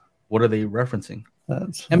 what are they referencing?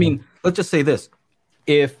 I mean, let's just say this: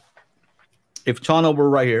 if Chana were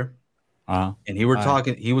right here, and he was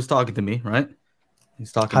talking to me, right?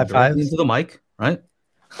 He's talking into the mic, right?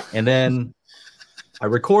 And then I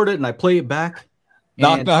record it and I play it back.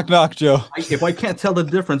 Knock, Joe. If I can't tell the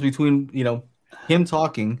difference between him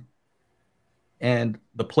talking and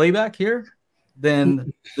the playback here,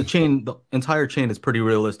 then the entire chain is pretty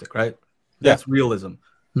realistic, right? That's realism.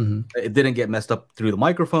 Mm-hmm. It didn't get messed up through the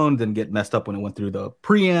microphone, didn't get messed up when it went through the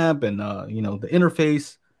preamp and the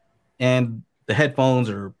interface, and the headphones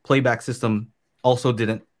or playback system also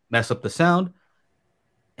didn't mess up the sound,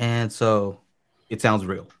 and so it sounds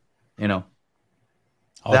real.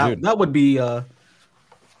 That would be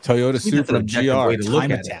Toyota Supra GR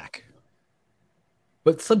Time Attack.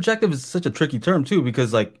 But subjective is such a tricky term too,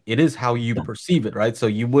 because like it is how you perceive it, right? So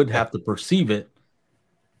you would have to perceive it.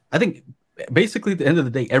 I think basically at the end of the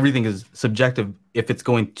day, everything is subjective if it's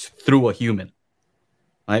going through a human,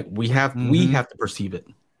 right? We have to perceive it.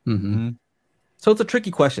 Mm-hmm. So it's a tricky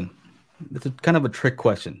question. It's kind of a trick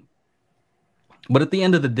question. But at the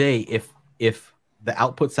end of the day, if the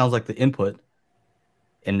output sounds like the input,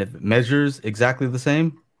 and if it measures exactly the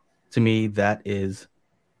same, to me that is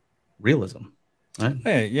realism. Right?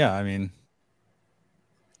 Hey, yeah, I mean,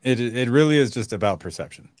 it really is just about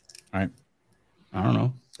perception, right? I don't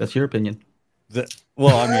know. That's your opinion.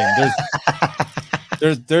 Well, I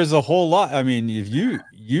mean, there's a whole lot. I mean, if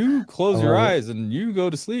you close your eyes and you go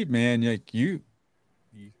to sleep, man, like you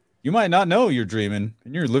might not know you're dreaming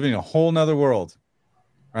and you're living a whole nother world,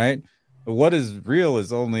 right? But what is real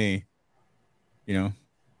is only,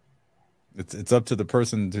 it's up to the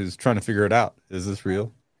person who's trying to figure it out. Is this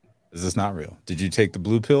real? Is this not real? Did you take the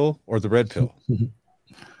blue pill or the red pill?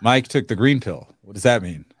 Mike took the green pill. What does that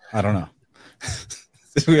mean? I don't know.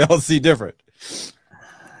 We all see different.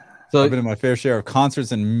 So I've been in my fair share of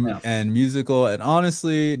concerts and musical, and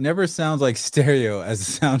honestly, it never sounds like stereo as the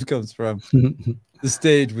sound comes from the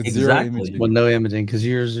stage with zero imaging. Well, no imaging, because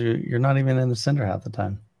you're not even in the center half the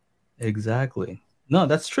time. Exactly. No,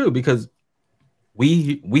 that's true, because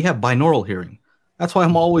we have binaural hearing. That's why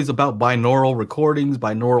I'm always about binaural recordings,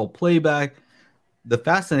 binaural playback. The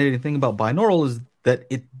fascinating thing about binaural is that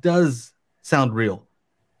it does sound real.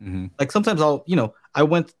 Mm-hmm. Like sometimes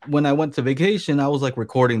when I went to vacation, I was like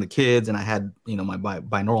recording the kids and I had, my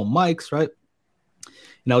binaural mics, right?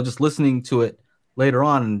 And I was just listening to it later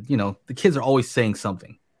on. And, the kids are always saying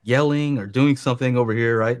something, yelling or doing something over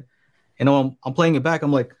here, right? And when I'm playing it back,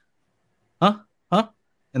 I'm like, huh?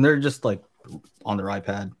 And they're just like on their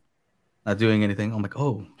iPad, not doing anything. I'm like,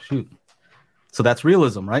 oh, shoot. So that's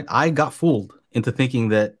realism, right? I got fooled into thinking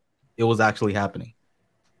that it was actually happening.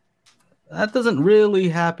 That doesn't really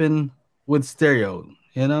happen with stereo,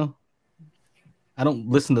 I don't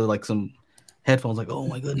listen to like some headphones like, oh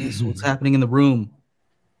my goodness, what's happening in the room?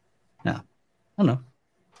 Yeah, I don't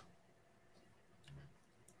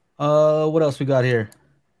know. What else we got here?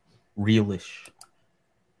 Realish.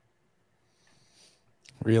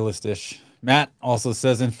 Realistish. Matt also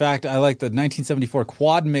says, in fact, I like the 1974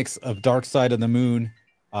 quad mix of Dark Side of the Moon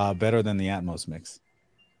better than the Atmos mix.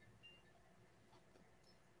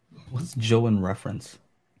 What's Joe in reference?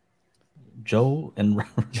 Joe and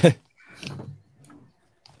reference.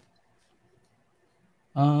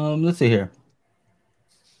 Let's see here.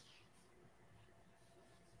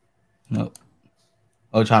 Nope.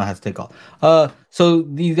 Oh, China has to take off. So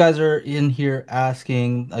these guys are in here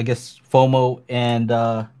asking, I guess, FOMO and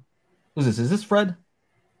who's this? Is this Fred? I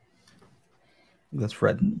think that's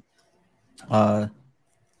Fred.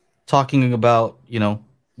 Talking about,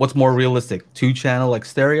 what's more realistic, 2-channel like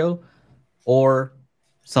stereo, or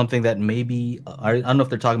something that maybe I don't know if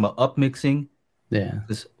they're talking about upmixing. Yeah.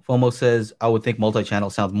 This FOMO says, I would think multi-channel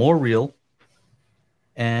sounds more real.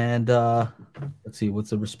 And let's see, what's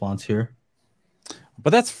the response here? But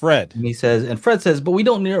that's Fred. And he says, and Fred says, but we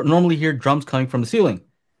don't normally hear drums coming from the ceiling.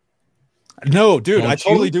 No, dude, Don't I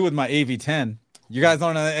totally you? do with my AV10. You guys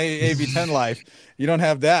aren't an AV10 life. You don't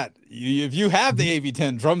have that. If you have the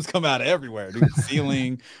AV10, drums come out of everywhere, dude.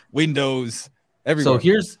 Ceiling, windows, everywhere.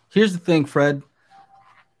 So here's the thing, Fred.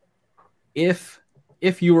 If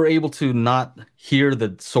you were able to not hear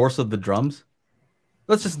the source of the drums,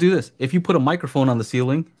 let's just do this. If you put a microphone on the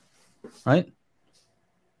ceiling, right?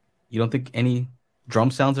 You don't think any drum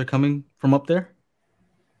sounds are coming from up there?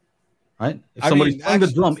 Right? If somebody's playing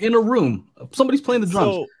the drum in a room, somebody's playing the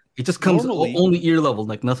drums, so it just comes only ear level,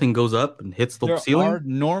 like nothing goes up and hits the ceiling. There are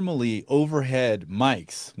normally overhead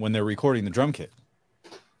mics when they're recording the drum kit.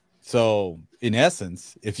 So in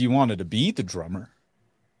essence, if you wanted to be the drummer,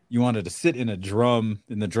 you wanted to sit in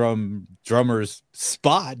the drummer's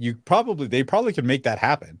spot, they probably could make that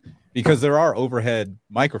happen because there are overhead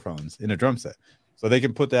microphones in a drum set. So they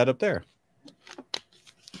can put that up there.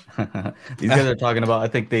 These guys are talking about, I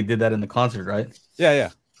think they did that in the concert, right? Yeah.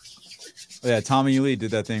 Tommy Lee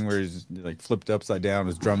did that thing where he's like flipped upside down,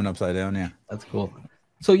 was drumming upside down. Yeah, that's cool.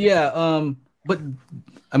 So yeah, but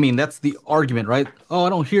I mean that's the argument, right? Oh, I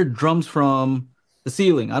don't hear drums from the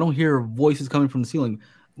ceiling. I don't hear voices coming from the ceiling.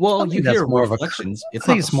 Well, you hear more reflections. I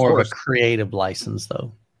think it's more of a creative license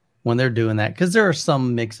though when they're doing that, because there are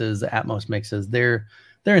some mixes, Atmos mixes, they're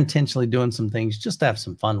intentionally doing some things just to have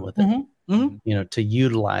some fun with it. You know, to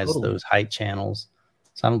utilize those height channels.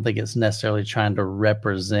 So I don't think it's necessarily trying to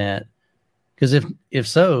represent, because if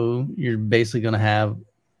so, you're basically going to have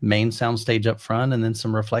main sound stage up front and then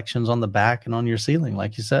some reflections on the back and on your ceiling,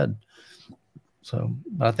 like you said. So,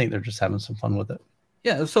 but I think they're just having some fun with it.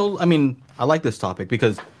 Yeah. So, I mean, I like this topic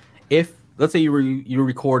because if, let's say you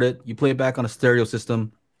record it, you play it back on a stereo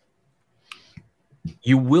system,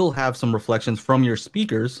 you will have some reflections from your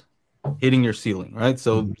speakers hitting your ceiling, right?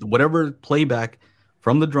 So whatever playback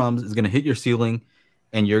from the drums is going to hit your ceiling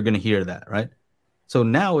and you're going to hear that, right? So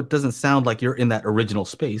now it doesn't sound like you're in that original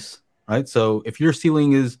space, right? So if your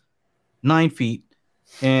ceiling is 9 feet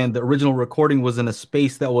and the original recording was in a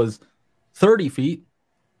space that was 30 feet,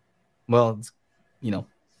 well, it's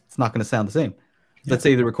not going to sound the same. Yeah. Let's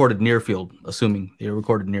say they recorded near field, assuming they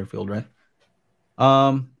recorded near field, right?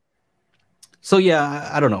 So yeah,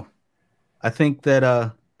 I don't know. I think that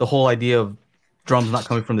the whole idea of drums not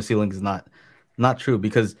coming from the ceiling is not true,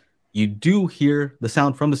 because you do hear the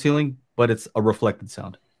sound from the ceiling, but it's a reflected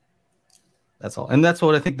sound. That's all. And that's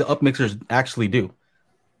what I think the upmixers actually do.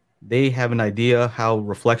 They have an idea how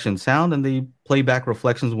reflections sound and they play back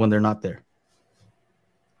reflections when they're not there.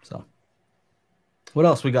 So what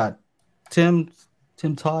else we got? Tim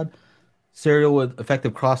Todd, stereo with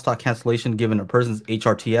effective crosstalk cancellation given a person's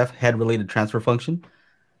HRTF, head-related transfer function,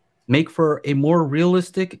 make for a more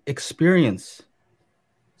realistic experience.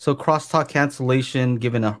 So crosstalk cancellation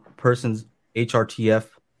given a person's HRTF,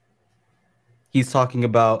 he's talking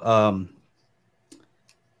about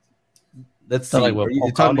let's see, like what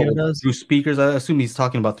you're talking about through speakers. I assume he's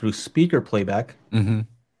talking about through speaker playback.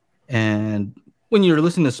 And when you're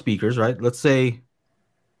listening to speakers, right, let's say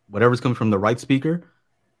whatever's coming from the right speaker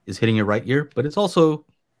is hitting your right ear, but it's also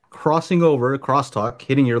crossing over crosstalk,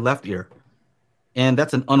 hitting your left ear. And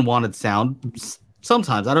that's an unwanted sound.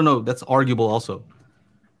 Sometimes, I don't know, that's arguable also.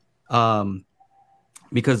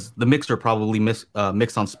 Because the mixer probably mixed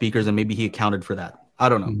on speakers and maybe he accounted for that. I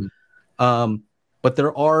don't know. But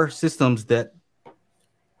there are systems that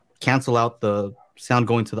cancel out the sound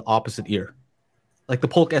going to the opposite ear. Like the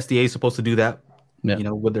Polk SDA is supposed to do that,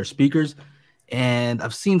 with their speakers. And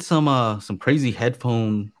I've seen some crazy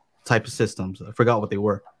headphone type of systems. I forgot what they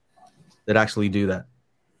were that actually do that.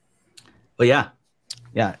 But yeah.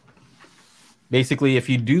 Basically, if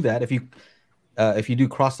you do that, if you do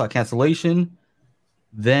crosstalk cancellation,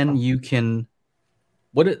 then you can.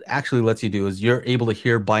 What it actually lets you do is you're able to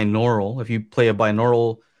hear binaural. If you play a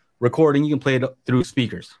binaural recording, you can play it through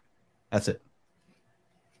speakers. That's it.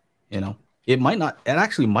 It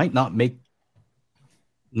actually might not make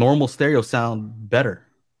normal stereo sound better,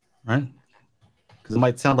 right? Because it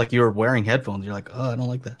might sound like you're wearing headphones. You're like, oh, I don't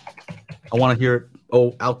like that. I want to hear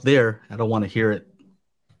it out there. I don't want to hear it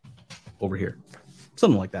over here.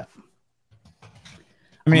 Something like that.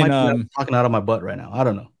 I mean, I'm talking out of my butt right now. I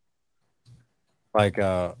don't know. Like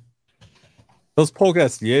those Polk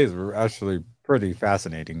SDAs were actually pretty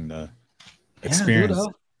fascinating to experience.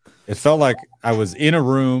 Dude, it felt like I was in a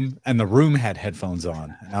room and the room had headphones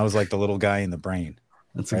on, and I was like the little guy in the brain.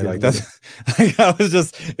 That's right?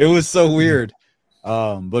 It was so weird,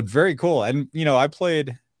 but very cool. And I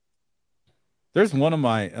played. There's one of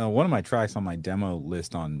my tracks on my demo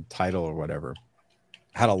list on Tidal or whatever.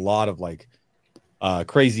 had a lot of like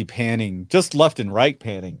crazy panning, just left and right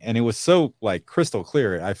panning, and it was so like crystal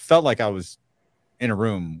clear. I felt like I was in a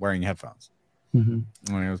room wearing headphones. Mm-hmm.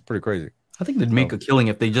 I mean, it was pretty crazy. I think they'd make a killing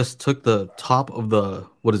if they just took the top of the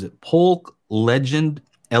Polk Legend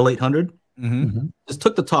L800. Mm-hmm. Just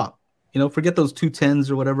took the top. Forget those 210s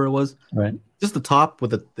or whatever it was. Right. Just the top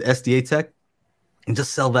with the SDA tech, and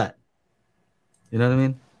just sell that. You know what I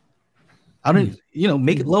mean? I don't.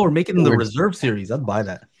 Make it lower. Make it in the reserve series. I'd buy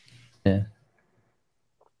that. Yeah.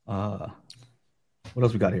 What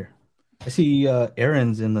else we got here? I see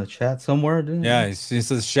Aaron's in the chat somewhere. Yeah, he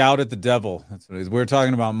says, "Shout at the devil." That's what it is. We're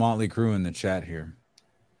talking about Motley Crue in the chat here.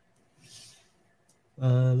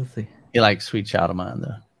 Let's see. You like Sweet Child of Mine,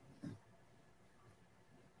 though.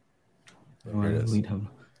 Lead him.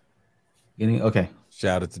 Okay.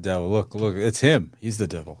 Shout at the devil. Look, it's him. He's the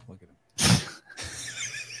devil. Look at him.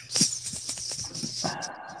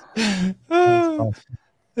 Awesome.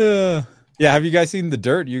 Yeah. Have you guys seen The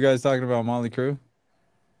Dirt? You guys talking about Motley Crue?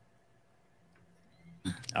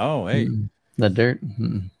 Oh, hey. The Dirt.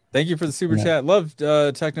 Thank you for the super chat. Loved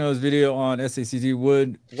Techno's video on SACD.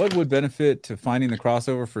 What would benefit to finding the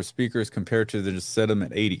crossover for speakers compared to the just set them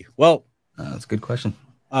at 80? Well, that's a good question.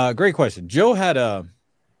 Great question. Joe had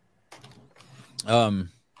Joe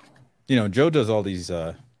does all these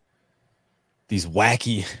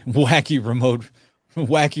wacky remote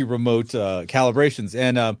calibrations,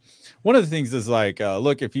 and one of the things is like,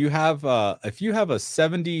 look, if you have a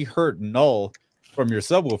 70 hertz null from your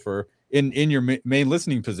subwoofer in your main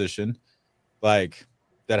listening position, like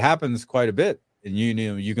that happens quite a bit, and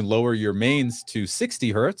you can lower your mains to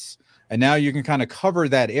 60 hertz, and now you can kind of cover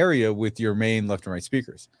that area with your main left and right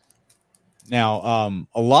speakers. Now,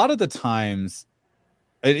 a lot of the times,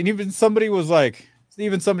 and even somebody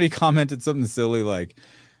commented something silly like,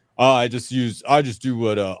 I just do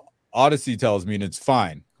what Odyssey tells me and it's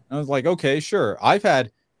fine. And I was like, okay, sure. I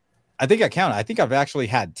think I've actually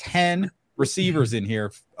had 10 receivers in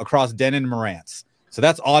here across Denon and Marantz. So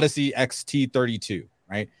that's Odyssey XT32,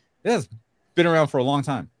 right? It has been around for a long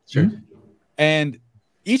time. Sure. And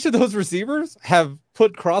each of those receivers have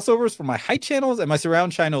put crossovers for my height channels and my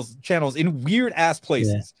surround channels in weird ass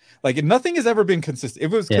places. Yeah. Like nothing has ever been consistent.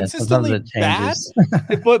 It was consistently bad,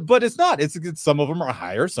 but it's not. It's some of them are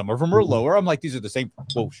higher, some of them are lower. I'm like, these are the same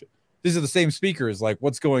bullshit. These are the same speakers. Like,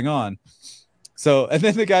 what's going on? So, and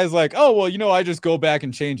then the guy's like, oh, well, I just go back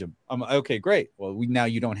and change them. I'm like, okay, great. Well, now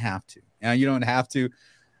you don't have to. Now you don't have to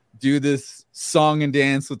do this song and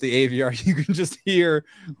dance with the AVR. You can just hear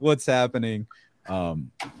what's happening.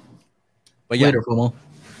 But yeah, later, FOMO.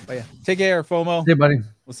 But yeah, take care, FOMO. Hey, buddy.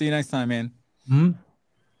 We'll see you next time, man.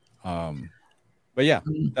 But yeah,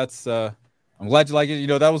 that's I'm glad you like it.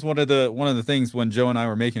 That was one of the things when Joe and I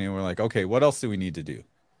were making it. We're like, okay, what else do we need to do?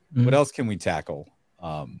 What else can we tackle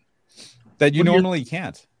that you normally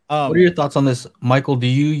can't? What are your thoughts on this, Michael? Do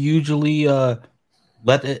you usually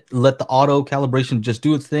let the auto calibration just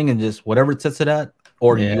do its thing and just whatever it sets it at,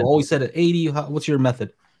 or do you always set it at 80? What's your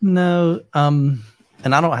method? No, and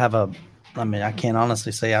I don't have I can't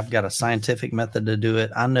honestly say I've got a scientific method to do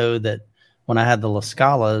it. I know that when I had the La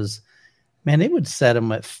Scalas, man, it would set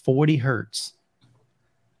them at 40 hertz.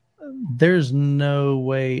 There's no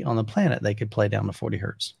way on the planet they could play down to 40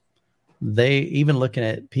 hertz. They, even looking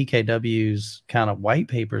at PKW's kind of white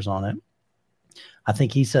papers on it, I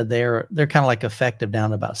think he said they're kind of like effective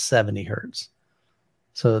down to about 70 hertz.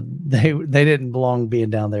 So they didn't belong being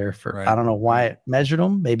down there for, right. I don't know why it measured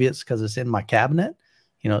them. Maybe it's because it's in my cabinet.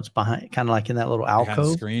 It's behind, kind of like in that little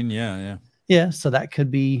alcove screen. Yeah. So that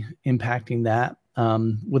could be impacting that.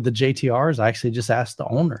 With the JTRs, I actually just asked the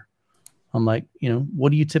owner. I'm like,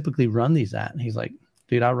 what do you typically run these at? And he's like,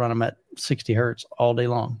 dude, I run them at 60 hertz all day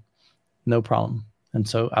long. No problem. And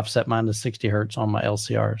so I've set mine to 60 hertz on my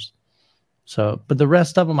LCRs. So, but the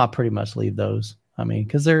rest of them, I pretty much leave those.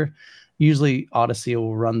 Because they're usually Odyssey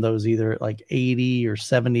will run those either at like 80 or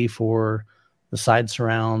 70 for the side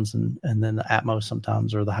surrounds, and then the Atmos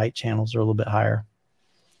sometimes, or the height channels are a little bit higher.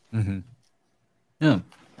 Mm-hmm.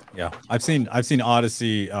 Yeah. I've seen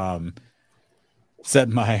Odyssey set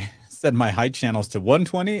my height channels to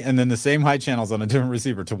 120, and then the same height channels on a different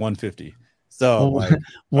receiver to 150. So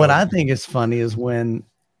what I think is funny is when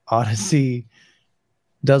Odyssey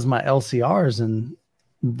does my LCRs and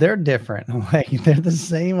they're different. Like they're the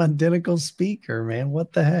same identical speaker, man.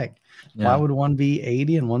 What the heck? Yeah. Why would one be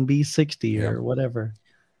 80 and one be 60 or whatever?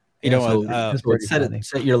 Set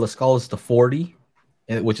your La Scalas to 40,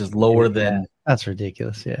 which is lower than. That's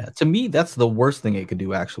ridiculous. Yeah. To me, that's the worst thing it could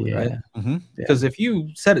do, actually, right? Mm-hmm. Because if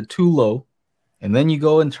you set it too low and then you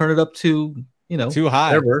go and turn it up to, too high,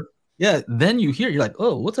 whatever, Yeah, then you hear, you're like,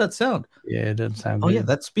 oh, what's that sound? Yeah, it doesn't sound Oh good. yeah,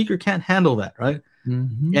 that speaker can't handle that, right?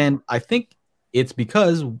 Mm-hmm. And I think it's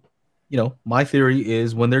because, my theory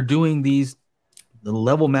is when they're doing the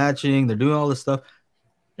level matching, they're doing all this stuff,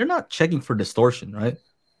 they're not checking for distortion, right?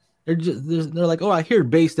 They're like, oh, I hear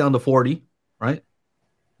bass down to 40, right?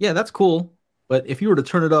 Yeah, that's cool. But if you were to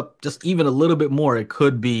turn it up just even a little bit more, it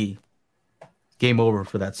could be game over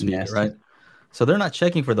for that speaker, Nasty. right? So they're not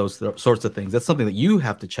checking for those sorts of things. That's something that you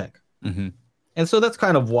have to check. Mm-hmm. And so that's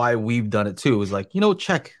kind of why we've done it too, is like,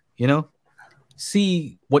 check,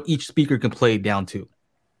 see what each speaker can play down to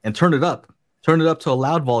and turn it up to a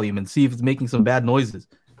loud volume and see if it's making some bad noises.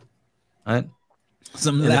 Right?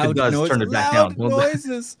 Some and loud if it does, noise, turn it back loud down.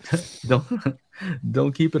 noises.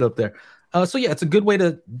 Don't keep it up there. So yeah, it's a good way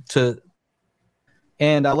to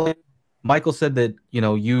and I like Michael said that,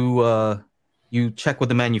 you check with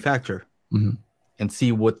the manufacturer and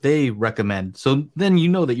see what they recommend. So then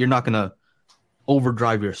that you're not gonna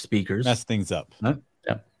overdrive your speakers. Mess things up. Right?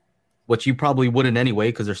 Yeah. Which you probably wouldn't anyway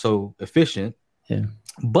because they're so efficient. Yeah.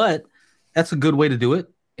 But that's a good way to do it.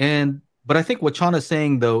 But I think what Chana's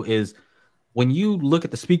saying though is when you look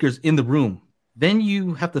at the speakers in the room, then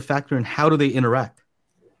you have to factor in how do they interact.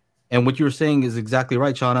 And what you were saying is exactly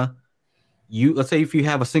right, Chana. Let's say if you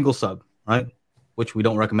have a single sub, right? Which we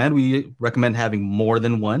don't recommend. We recommend having more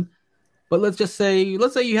than one. But let's say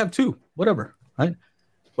you have two, whatever, right?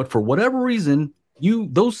 But for whatever reason,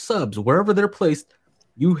 those subs, wherever they're placed,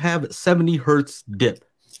 you have 70 hertz dip,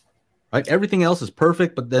 right? Everything else is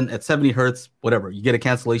perfect, but then at 70 hertz, whatever, you get a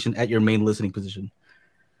cancellation at your main listening position.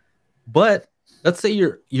 But let's say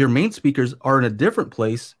your main speakers are in a different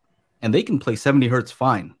place and they can play 70 hertz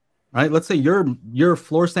fine, right? Let's say your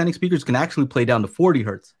floor standing speakers can actually play down to 40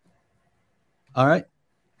 hertz. All right.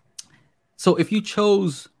 So if you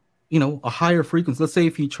chose, a higher frequency, let's say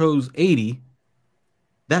if you chose 80,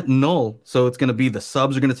 that null, so it's going to be the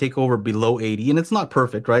subs are going to take over below 80, and it's not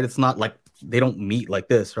perfect, right? It's not like they don't meet like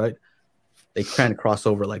this, right? They kind of cross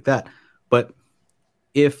over like that. But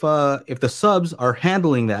if the subs are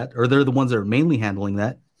handling that, or they're the ones that are mainly handling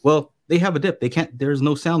that, well, they have a dip. There's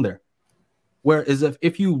no sound there. Whereas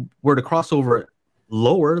if you were to cross over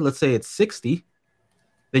lower, let's say it's 60,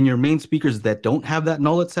 then your main speakers that don't have that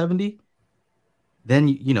null at 70,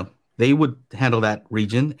 then they would handle that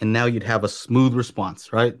region, and now you'd have a smooth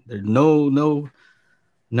response, right? There's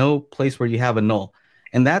no place where you have a null.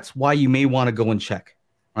 And that's why you may want to go and check,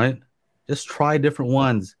 right? Just try different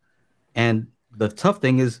ones. And the tough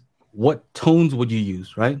thing is, what tones would you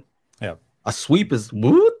use, right? Yeah. A sweep is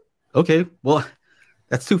whoop. Okay, well,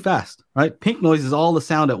 that's too fast, right? Pink noise is all the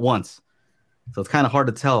sound at once. So it's kind of hard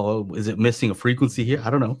to tell. Oh, is it missing a frequency here? I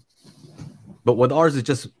don't know. But with ours, it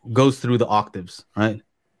just goes through the octaves, right?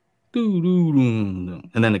 And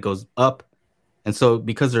then it goes up. And so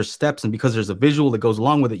because there's steps and because there's a visual that goes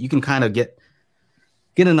along with it, you can kind of get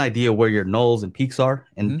an idea where your nulls and peaks are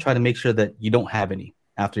and try to make sure that you don't have any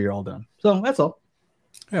after you're all done. So that's all.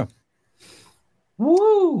 Yeah.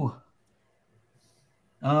 Woo!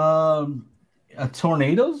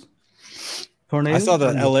 Tornadoes? I saw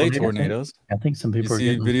the LA tornadoes. I think some people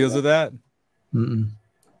see videos of that.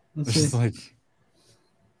 Let's it's see. like,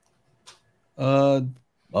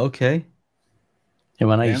 okay. And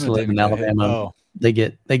when I used to live in Alabama,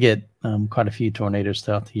 hit. they get quite a few tornadoes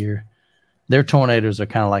throughout the year. Their tornadoes are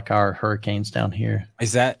kind of like our hurricanes down here.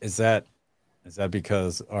 Is that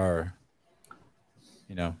because our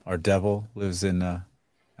devil lives in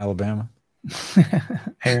Alabama?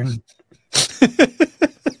 Aaron.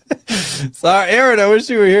 Sorry, Aaron, I wish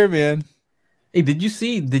you were here, man. Hey, did you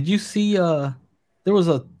see there was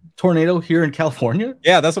a tornado here in California?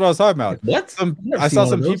 Yeah, that's what I was talking about. What? I saw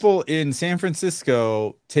some people in San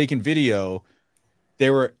Francisco taking video.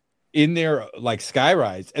 They were in their like sky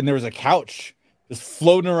rides, and there was a couch just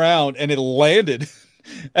floating around, and it landed.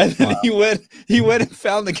 And then he went and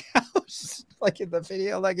found the couch, like in the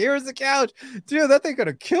video. Like, here's the couch, dude. That thing could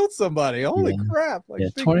have killed somebody. Holy crap! Like,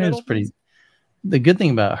 tornadoes pretty. The good thing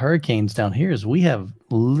about hurricanes down here is we have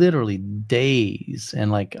literally days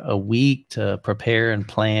and like a week to prepare and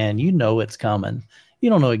plan. It's coming. You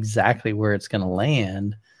don't know exactly where it's going to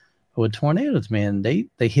land. But with tornadoes, man, they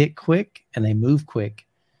hit quick and they move quick,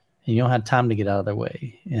 and you don't have time to get out of their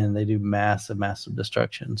way. And they do massive, massive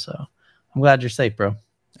destruction. So I'm glad you're safe, bro.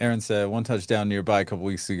 Aaron said one touchdown nearby a couple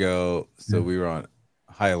weeks ago. So we were on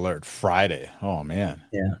high alert Friday. Oh, man.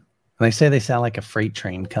 Yeah. And they say they sound like a freight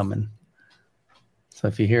train coming. So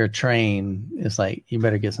if you hear a train, it's like you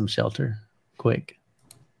better get some shelter quick.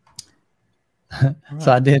 Right.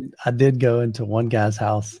 So I did go into one guy's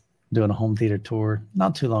house doing a home theater tour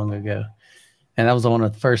not too long ago. And that was one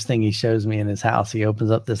of the first thing he shows me in his house. He opens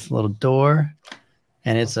up this little door,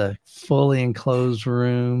 and it's a fully enclosed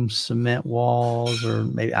room, cement walls, or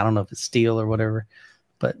maybe, I don't know if it's steel or whatever,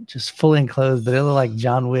 but just fully enclosed. But it looked like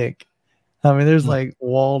John Wick. I mean, there's like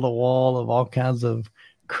wall to wall of all kinds of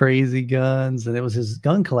crazy guns, and it was his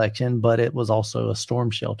gun collection, but it was also a storm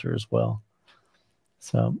shelter as well.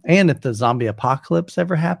 So, and if the zombie apocalypse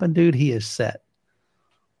ever happened, dude, he is set.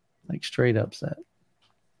 Like straight up set.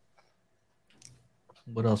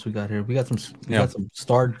 What else we got here? We got some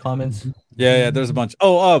starred comments. Yeah, there's a bunch.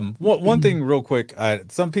 Oh, one thing real quick.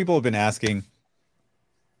 Some people have been asking,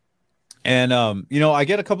 and I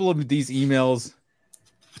get a couple of these emails,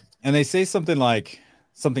 and they say something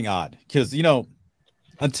odd, because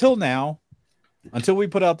until now, until we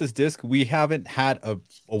put out this disc, we haven't had a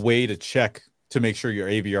way to check to make sure your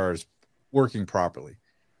AVR is working properly.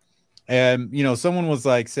 And someone was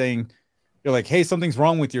like saying, you're like, hey, something's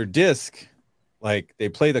wrong with your disc. Like, they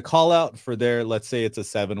play the call out for their, let's say it's a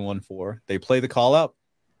 714. They play the call out,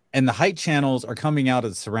 and the height channels are coming out of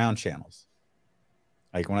the surround channels.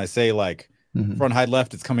 Like when I say front high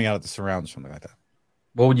left, it's coming out of the surrounds, something like that.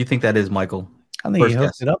 What would you think that is, Michael? I think you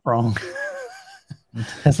hooked it up wrong.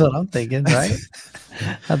 That's what I'm thinking, right?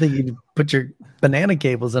 I think you put your banana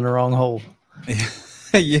cables in the wrong hole.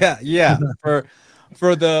 yeah.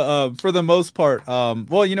 For the most part,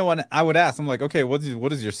 when I would ask, I'm like, okay, what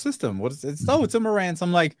is your system? It's a Marantz.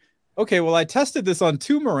 I'm like, okay, well, I tested this on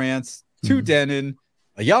 2 Marantz, 2 Denon,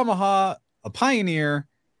 a Yamaha, a Pioneer,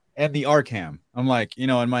 and the Arcam. I'm like,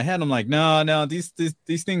 in my head, I'm like, no, these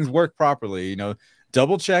things work properly.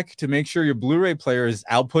 Double check to make sure your Blu-ray player is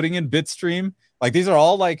outputting in bitstream. Like, these are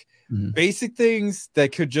all basic things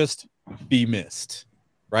that could just be missed,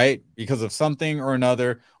 right? Because of something or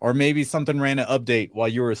another, or maybe something ran an update while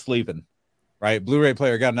you were sleeping, right? Blu-ray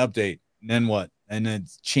player got an update, and then what? And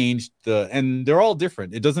it's changed and they're all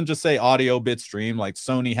different. It doesn't just say audio bitstream, like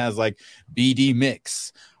Sony has BD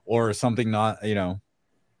mix or something, not,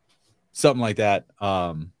 something like that.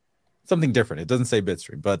 Something different. It doesn't say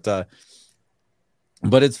bitstream,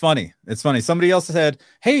 but it's funny. It's funny. Somebody else said,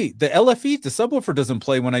 hey, the LFE, the subwoofer doesn't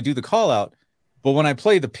play when I do the call out, but when I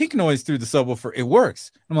play the peak noise through the subwoofer, it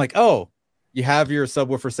works. I'm like, oh, you have your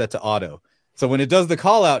subwoofer set to auto. So when it does the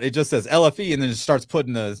call out, it just says LFE, and then it starts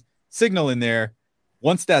putting the signal in there.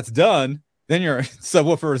 Once that's done, then your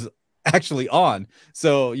subwoofer is actually on.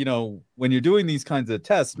 So, when you're doing these kinds of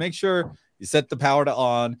tests, make sure you set the power to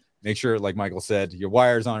on, make sure, like Michael said, your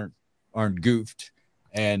wires aren't goofed,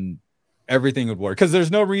 and everything would work. Because there's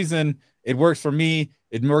no reason it works for me,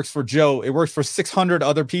 it works for Joe, it works for 600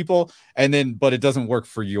 other people, but it doesn't work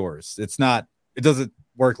for yours. It doesn't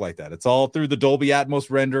work like that. It's all through the Dolby Atmos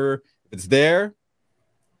renderer. If it's there,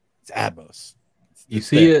 it's Atmos. You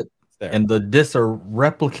see it, and the discs are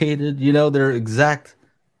replicated. They're exact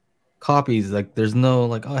copies. Like, there's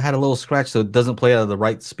no I had a little scratch, so it doesn't play out of the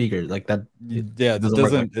right speaker. Like that. Yeah,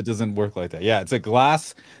 it doesn't work like that. Yeah, it's a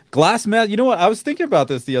glass mat. You know what? I was thinking about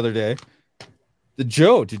this the other day.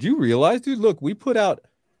 Joe, did you realize, dude? Look, we put out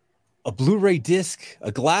a Blu-ray disc,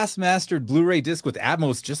 a glass mastered Blu-ray disc with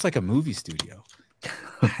Atmos, just like a movie studio.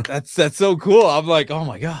 That's so cool. I'm like, oh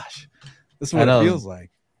my gosh, this is what it feels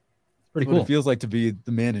like. Pretty cool. What it feels like to be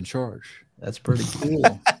the man in charge. That's pretty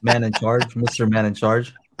cool. Man in charge, Mr. Man in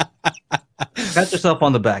charge. Pat yourself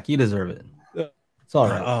on the back. You deserve it. It's all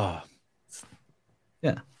right.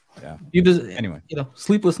 Yeah. Anyway,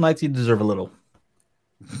 sleepless nights. You deserve a little.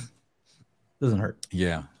 Doesn't hurt.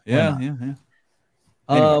 Yeah. Anyway.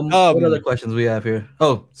 What other questions we have here?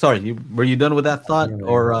 Oh, sorry. Were you done with that thought?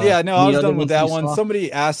 Or I was done with that one.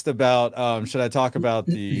 Somebody asked about should I talk about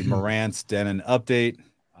the Marantz Denon update?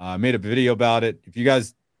 I made a video about it. If you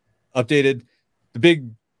guys updated the big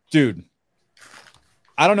dude,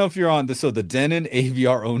 I don't know if you're on the Denon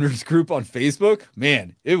AVR owners group on Facebook.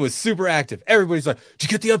 Man, it was super active. Everybody's like,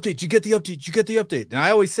 did you get the update? Did you get the update? Did you get the update? And I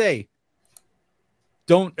always say,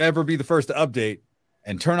 don't ever be the first to update,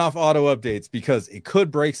 and turn off auto updates, because it could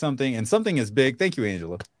break something, and something is big. Thank you,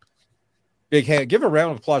 Angela. Big hand. Give a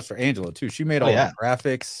round of applause for Angela too. She made all the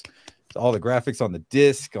graphics on the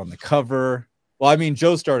disc, on the cover. Well, I mean,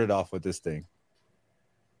 Joe started off with this thing.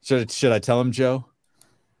 Should I tell him, Joe?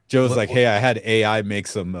 Joe's hey, I had AI make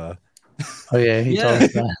some. Oh yeah, he told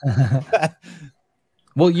us that.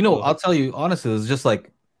 Well, I'll tell you honestly, it was just I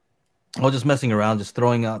was just messing around, just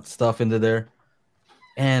throwing out stuff into there,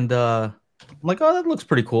 and I'm like, oh, that looks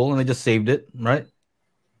pretty cool, and I just saved it, right?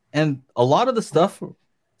 And a lot of the stuff,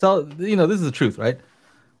 this is the truth, right?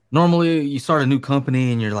 Normally, you start a new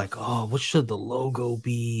company, and you're like, oh, what should the logo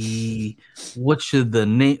be? What should the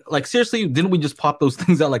name? Like, seriously, didn't we just pop those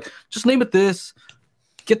things out? Like, just name it this.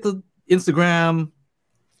 Get the Instagram.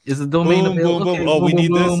 Is the domain boom, available? boom, boom. Okay, Oh, boom, we boom,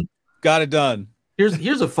 need boom. this. Got it done.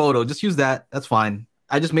 Here's a photo. Just use that. That's fine.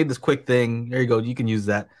 I just made this quick thing. There you go. You can use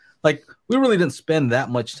that. Like, we really didn't spend that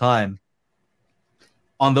much time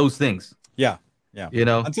on those things. Yeah. You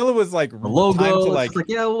know, Until it was like the logo. time to It's like,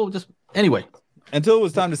 yeah, well, just anyway. Until it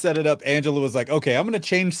was time to set it up, Angela was like, "Okay, I'm gonna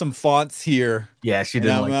change some fonts here." Yeah, she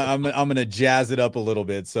didn't like. I'm gonna jazz it up a little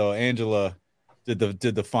bit. So Angela did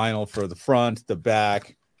the final for the front, the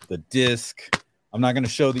back, the disc. I'm not gonna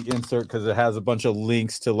show the insert because it has a bunch of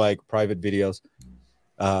links to like private videos.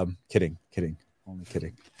 Kidding, only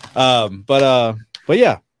kidding. But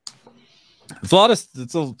yeah, it's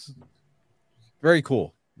very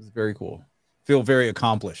cool. It's very cool. Feel very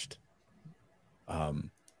accomplished.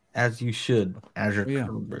 As you should, Azure.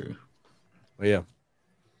 Yeah.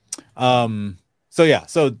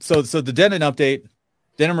 So the Denon update,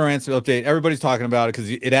 Denon Marantz update, everybody's talking about it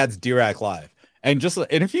because it adds Dirac Live. And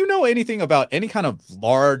if you know anything about any kind of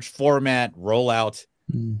large format rollout,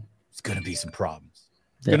 it's gonna be some problems.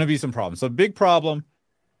 So big problem,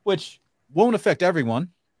 which won't affect everyone.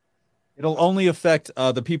 It'll only affect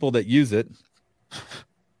the people that use it.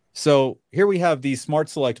 So here we have these smart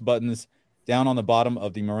select buttons down on the bottom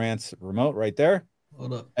of the Marantz remote right there.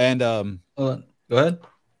 Hold up. And hold on. Go ahead.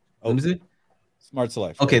 Let me see. Smart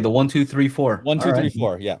select. Okay, the 1, 2, 3, 4. 1, 2, 3,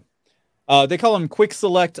 4. Yeah. They call them quick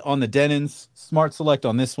select on the Denons, smart select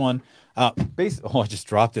on this one. I just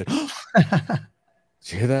dropped it. Did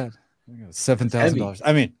you hear that? $7,000.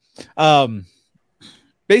 I mean,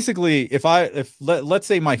 basically, let's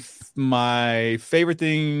say my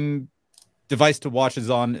favorite device to watch is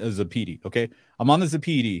a Zapedi. Okay, I'm on the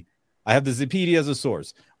Zapedi. I have the Zapedi as a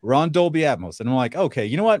source. We're on Dolby Atmos, and I'm like, okay,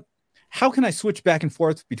 you know what? How can I switch back and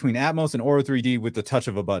forth between Atmos and Auro 3D with the touch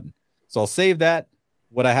of a button? So I'll save that,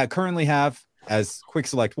 what I currently have as quick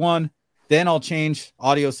select 1. Then I'll change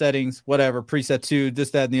audio settings, whatever, preset 2, this,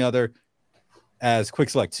 that, and the other as quick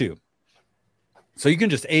select 2. So you can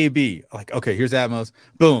just A/B, like, okay, here's Atmos,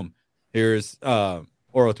 boom, here's Auro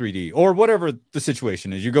 3D, or whatever the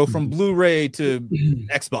situation is. You go from Blu-ray to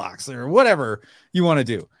Xbox or whatever you want to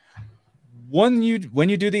do. When you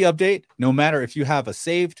do the update, no matter if you have a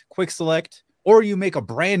saved quick select or you make a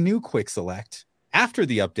brand new quick select after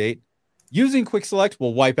the update, using quick select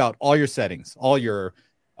will wipe out all your settings, all your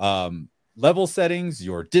level settings,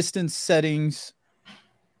 your distance settings,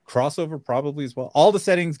 crossover probably as well. All the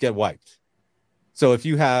settings get wiped. So if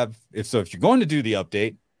you're going to do the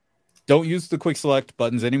update, don't use the quick select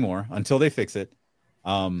buttons anymore until they fix it.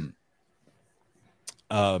 Yeah,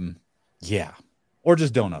 or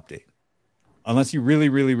just don't update. Unless you really,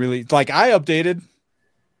 really, really like, I updated,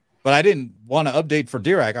 but I didn't want to update for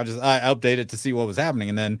Dirac. I updated to see what was happening.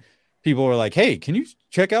 And then people were like, hey, can you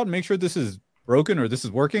check out and make sure this is broken or this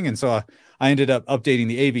is working? And so I ended up updating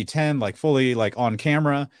the AV10, like fully, like on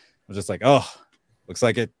camera. I was just like, oh, looks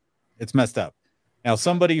like it's messed up. Now,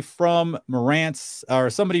 somebody from Marantz,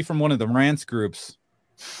 or somebody from one of the Marantz groups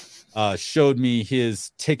showed me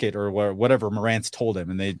his ticket or whatever Marantz told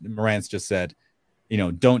him. And Marantz just said,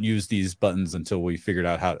 don't use these buttons until we figured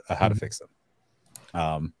out how to fix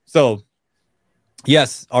them. So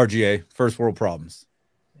yes, RGA, first world problems.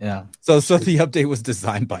 Yeah. So the update was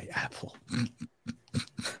designed by Apple.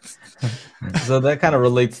 So that kind of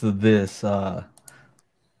relates to this.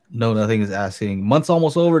 No, nothing is asking. Month's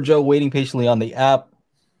almost over, Joe. Waiting patiently on the app.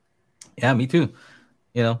 Yeah, me too.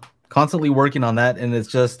 Constantly working on that. And it's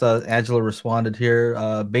just Angela responded here.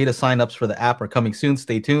 Beta signups for the app are coming soon.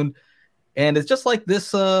 Stay tuned. And it's just like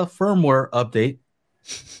this firmware update.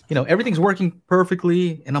 Everything's working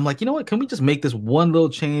perfectly. And I'm like, you know what? Can we just make this one little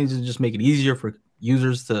change and just make it easier for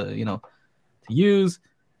users to use?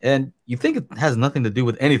 And you think it has nothing to do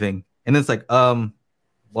with anything. And it's like,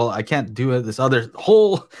 well, I can't do this other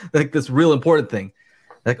whole, like, this real important thing.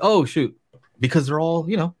 Like, oh, shoot. Because they're all,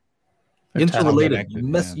 interrelated.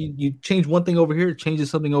 You change one thing over here, it changes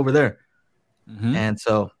something over there. Mm-hmm. And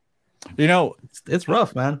so, it's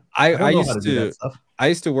rough, man. I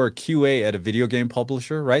used to work QA at a video game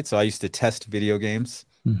publisher, right? So I used to test video games.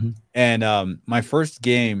 Mm-hmm. And my first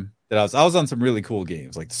game that I was on some really cool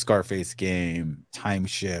games, like the Scarface game, Time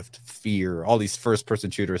Shift, Fear, all these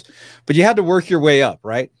first-person shooters. But you had to work your way up,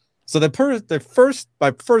 right? So my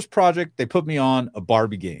first project, they put me on a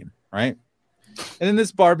Barbie game, right? And in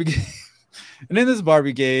this Barbie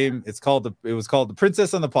game, it was called The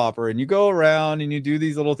Princess and the Pauper, and you go around and you do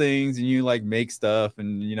these little things and you like make stuff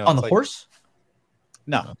and on the horse.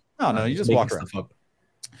 No, you just walk around.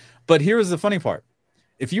 But here's the funny part: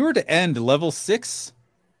 if you were to end level 6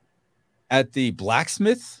 at the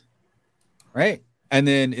blacksmith, right, and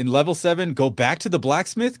then in level 7 go back to the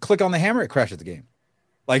blacksmith, click on the hammer, it crashes the game.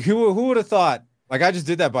 Like who would have thought? Like I just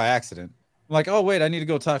did that by accident. I'm like, oh wait, I need to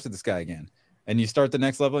go talk to this guy again. And you start the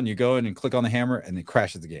next level and you go in and click on the hammer and it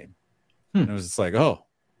crashes the game. And it was just like, oh,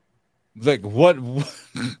 like what?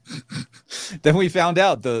 Then we found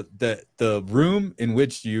out the room in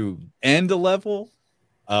which you end a level.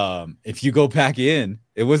 If you go back in,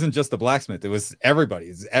 it wasn't just the blacksmith, it was everybody,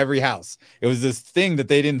 it's every house. It was this thing that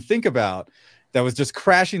they didn't think about that was just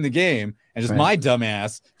crashing the game, and just my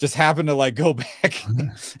dumbass just happened to like go back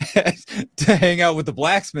to hang out with the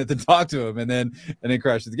blacksmith and talk to him, and then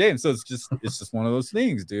crashes the game. So it's just one of those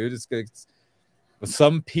things, dude. It's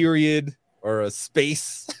some period or a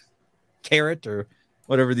space caret or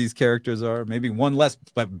whatever these characters are, maybe one less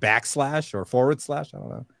but backslash or forward slash, I don't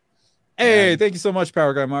know. Hey, thank you so much,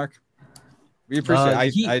 Power Guy Mark. We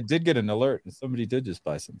appreciate it. I did get an alert, and somebody did just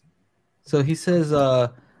buy something. So he says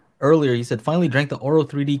earlier, he said, finally drank the Oro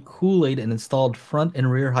 3D Kool-Aid and installed front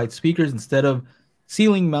and rear height speakers instead of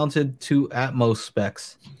ceiling mounted to Atmos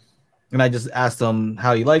specs. And I just asked him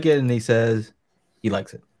how you like it, and he says he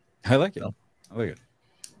likes it. I like it. I like it.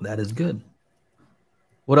 That is good.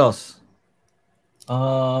 What else?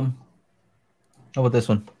 How about this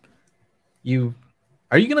one?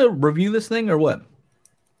 Are you gonna review this thing or what?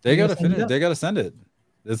 They gotta finish. They gotta send it.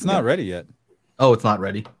 It's not ready yet. Oh, it's not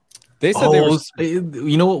ready. They said they were.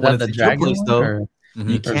 You know what? When it's your place, though,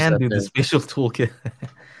 you can do the spatial toolkit.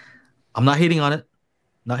 I'm not hating on it.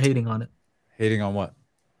 Not hating on it. Hating on what?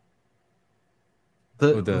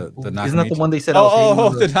 The isn't that the one they said?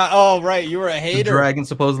 Right. You were a hater. The dragon,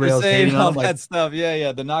 supposedly. I was hating all on that stuff.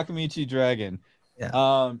 Yeah. The Nakamichi dragon.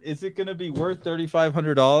 Yeah. Is it gonna be worth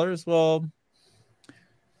 $3,500? Well,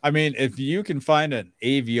 I mean, if you can find an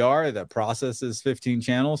AVR that processes 15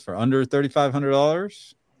 channels for under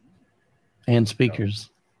 $3,500, and speakers,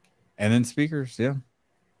 and then speakers, yeah,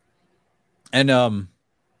 and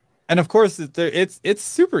of course it's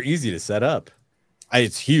super easy to set up.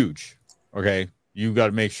 It's huge. Okay, you got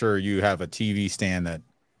to make sure you have a TV stand that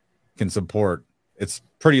can support. It's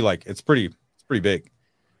pretty big,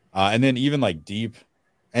 and then even like deep,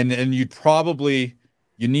 and you'd probably.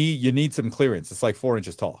 You need some clearance. It's like 4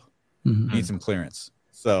 inches tall. Mm-hmm. You need some clearance.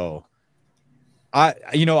 So I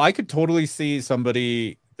could totally see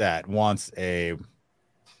somebody that wants a.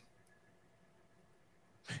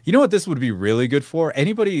 You know what this would be really good for?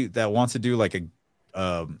 Anybody that wants to do like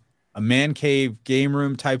a man cave game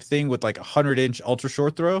room type thing with like 100-inch ultra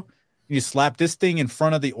short throw. You slap this thing in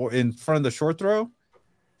front of the short throw.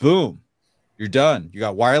 Boom, you're done. You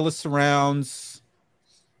got wireless surrounds.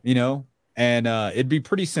 And it'd be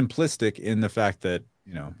pretty simplistic in the fact that,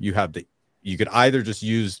 you could either just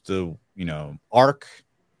use the, arc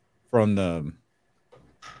from the,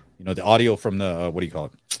 the audio from the, what do you call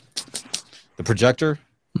it? The projector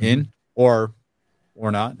in or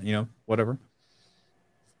not, whatever.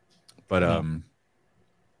 But,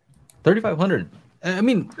 3,500. I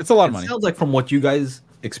mean, it's a lot of money. It sounds like from what you guys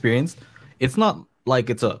experienced, it's not like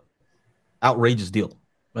it's a outrageous deal.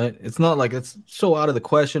 Right? It's not like it's so out of the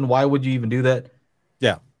question. Why would you even do that?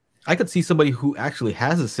 Yeah. I could see somebody who actually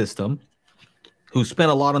has a system who spent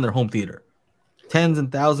a lot on their home theater. Tens and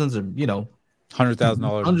thousands or, $100,000.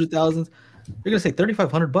 $100,000. They're going to say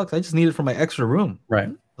 $3,500. I just need it for my extra room. Right.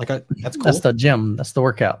 Like that's cool. That's the gym. That's the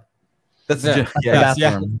workout. That's the gym. Yeah. The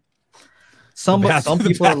bathroom. Some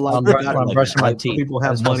people are like I'm brushing my teeth. People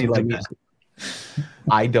have money like that.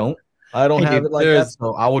 I don't have it like that.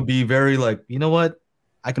 So I would be very like, you know what?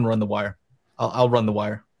 I can run the wire. I'll run the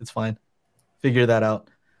wire. It's fine. Figure that out.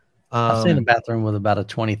 I've seen a bathroom with about a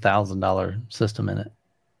 $20,000 system in it.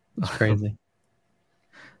 It's crazy.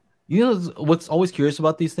 What's always curious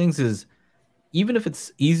about these things is even if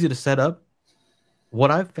it's easy to set up,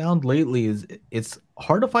 what I've found lately is it's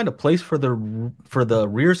hard to find a place for the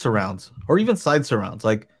rear surrounds or even side surrounds.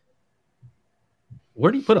 Like,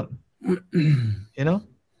 where do you put them?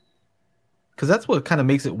 Because that's what kind of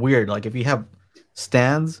makes it weird. Like if you have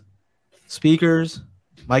stands, speakers,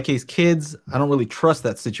 in my case, kids, I don't really trust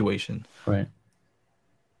that situation. Right.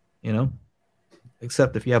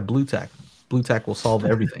 Except if you have blue tack. Blue tack will solve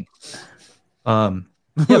everything. But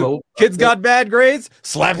kids got bad grades,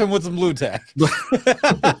 slap him with some blue tack.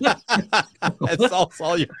 That solves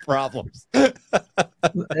all your problems.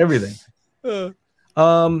 Everything.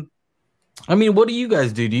 I mean, what do you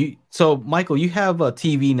guys do? So Michael, you have a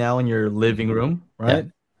TV now in your living room, right?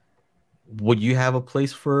 Yeah. Would you have a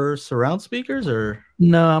place for surround speakers or?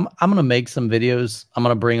 No, I'm going to make some videos. I'm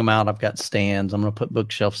going to bring them out. I've got stands. I'm going to put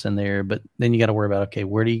bookshelves in there, but then you got to worry about, okay,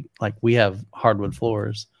 where do you, like we have hardwood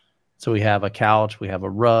floors. So we have a couch, we have a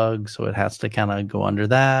rug. So it has to kind of go under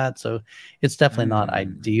that. So it's definitely not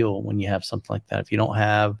ideal when you have something like that. If you don't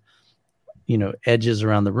have, edges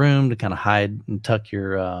around the room to kind of hide and tuck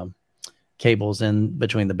your cables in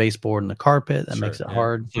between the baseboard and the carpet. That makes it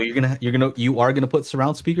hard. So you are gonna put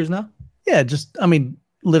surround speakers now? Yeah,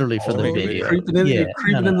 literally for the video. You're creeping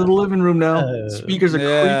into the living room now. Speakers are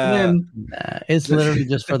creeping in. Nah, it's literally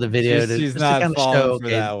just for the video. She's not to falling show, for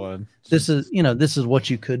that one. This is what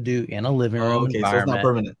you could do in a living room environment. So it's not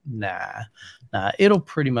permanent. Nah, it'll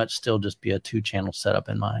pretty much still just be a 2-channel setup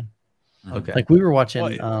in mine. Okay. Like we were watching,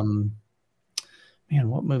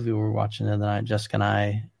 what movie were we watching the other night, Jessica and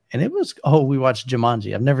I, and it was, we watched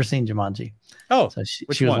Jumanji. I've never seen Jumanji. Oh, so she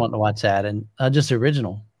was wanting to watch that, and just the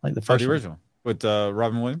original, like the first original with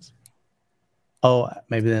Robin Williams. Oh,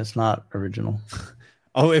 maybe that's not original.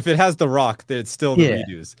 Oh, if it has The Rock, then it's still the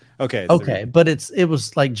redos. Okay. Okay, but it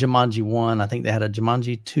was like Jumanji 1. I think they had a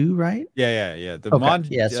Jumanji 2, right? Yeah.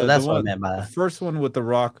 So that's what I meant by that. The first one with The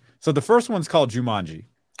Rock. So the first one's called Jumanji.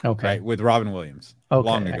 Okay. Right, with Robin Williams.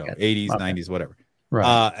 Long ago. 80s, 90s, whatever.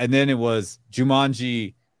 Right. And then it was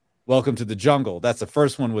Jumanji Welcome to the Jungle. That's the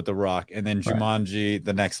first one with The Rock. And then Jumanji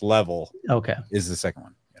The Next Level is the second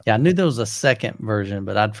one. Yeah, I knew there was a second version,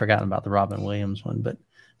 but I'd forgotten about the Robin Williams one. But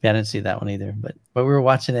I didn't see that one either. But we were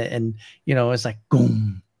watching it, and it's like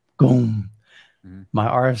boom, boom. Mm-hmm. My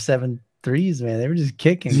RF-7 threes, man, they were just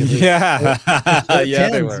kicking. Yeah,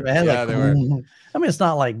 they were. Man. Yeah, they were. I mean, it's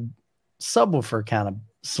not like subwoofer kind of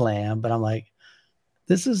slam, but I'm like,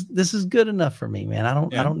 this is good enough for me, man. I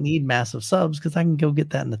don't need massive subs because I can go get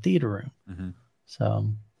that in the theater room. Mm-hmm.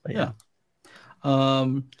 So, but yeah.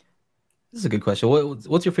 This is a good question.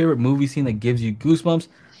 What's your favorite movie scene that gives you goosebumps?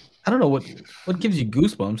 I don't know what gives you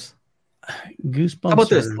goosebumps. Goosebumps. How about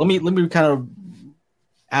this? Let me kind of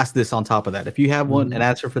ask this on top of that. If you have an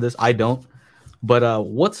answer for this, I don't. But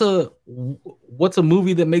what's a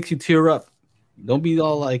movie that makes you tear up? Don't be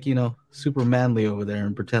all like super manly over there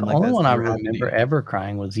and pretend like. The only one I remember ever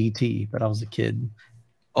crying was E.T., but I was a kid.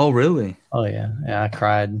 Oh really? Oh yeah, I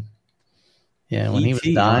cried. Yeah, when he was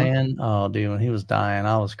dying. Huh? Oh dude, when he was dying,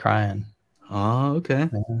 I was crying. Oh okay.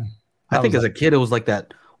 Yeah. I think as a kid it was like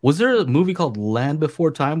that. Was there a movie called Land Before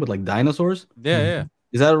Time with like dinosaurs? Yeah.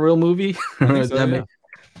 Is that a real movie? I think so, yeah.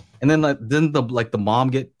 And then didn't the mom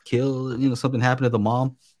get killed? Something happened to the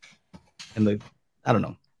mom. And I don't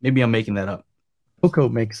know. Maybe I'm making that up. Coco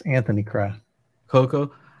makes Anthony cry.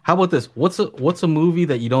 Coco. How about this? What's a movie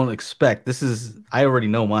that you don't expect? I already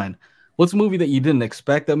know mine. What's a movie that you didn't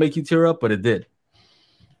expect that make you tear up, but it did?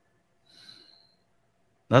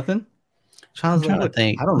 Nothing. I'm trying to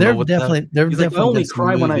think. I don't know. I only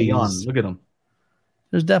cry when I yawn. Look at him.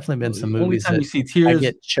 There's definitely been some movies that you see tears, I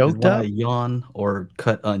get choked up, I yawn, or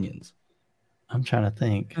cut onions. I'm trying to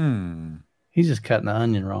think. He's just cutting the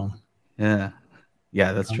onion wrong. Yeah,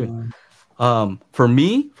 that's true. For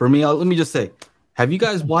me, let me just say, have you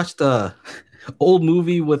guys watched the old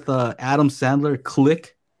movie with Adam Sandler,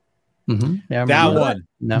 Click? Mm-hmm. Yeah, that one.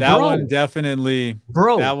 No. That one definitely.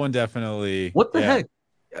 Bro, that one definitely. What the heck?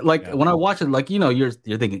 Like when I watch it, like you're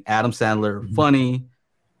thinking Adam Sandler, funny,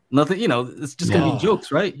 nothing. It's just gonna be jokes,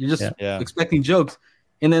 right? You're just expecting jokes,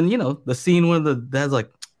 and then the scene where the dad's like,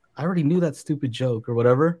 "I already knew that stupid joke" or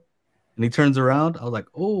whatever, and he turns around. I was like,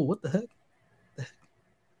 "Oh, what the heck?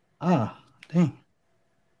 Ah, dang!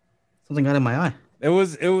 Something got in my eye." It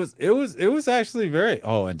was actually very.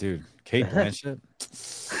 Oh, and dude, Kate Blanchett.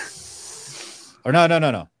 Or no,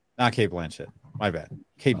 not Kate Blanchett. My bad.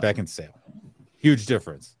 Kate Beckinsale. Huge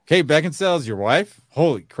difference. Kate Beckinsale is your wife?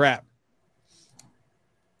 Holy crap.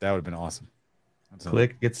 That would have been awesome.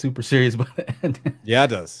 Click gets super serious by the end. Yeah, it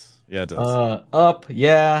does. Up,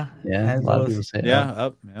 yeah. Yeah, a lot of people say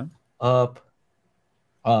Up, yeah.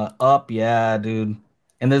 Up, yeah, dude.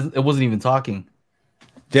 And it wasn't even talking.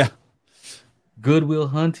 Yeah. Good Will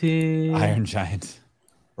Hunting. Iron Giant.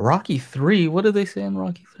 Rocky 3. What did they say in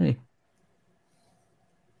Rocky 3?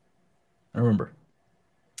 I remember.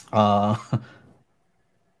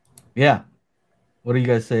 Yeah. What are you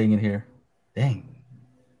guys saying in here? Dang.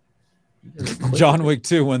 John Wick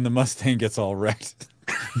 2 when the Mustang gets all wrecked.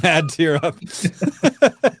 Mad tear up.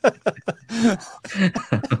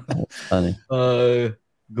 Funny.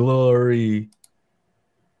 Glory.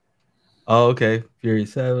 Oh, okay. Fury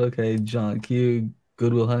 7. Okay. John Q.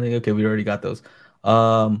 Good Will Hunting. Okay, we already got those.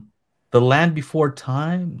 The Land Before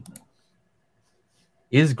Time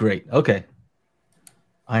is great. Okay.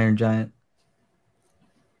 Iron Giant.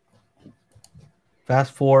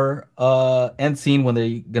 Fast forward, end scene when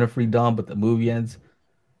they're gonna free Dom, but the movie ends.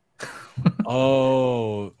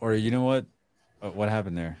 Or you know what? What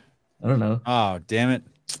happened there? I don't know. Oh, damn it!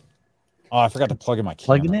 Oh, I forgot to plug in my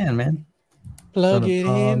camera. Plug it in, man. Plug it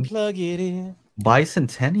in.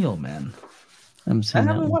 Bicentennial Man. I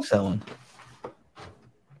haven't watched that one.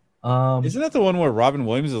 Isn't that the one where Robin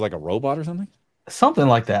Williams is like a robot or something? Something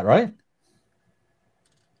like that, right?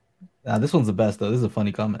 This one's the best though. This is a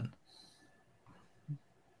funny comment.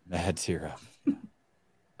 Mad tear up.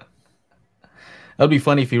 That'd be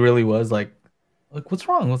funny if he really was like, what's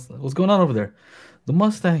wrong? What's going on over there? The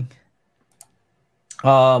Mustang.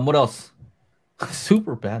 What else?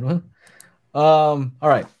 Super bad one. All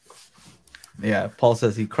right. Yeah, Paul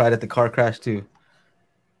says he cried at the car crash too.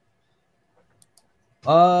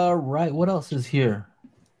 All right, what else is here?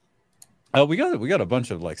 Oh, we got a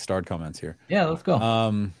bunch of like starred comments here. Yeah, let's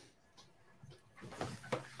go.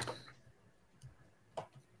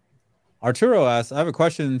 Arturo asks, I have a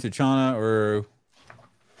question to Chana or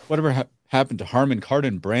whatever happened to Harman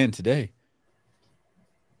Kardon brand today.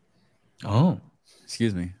 Oh,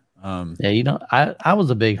 excuse me. Yeah, I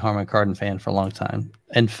was a big Harman Kardon fan for a long time.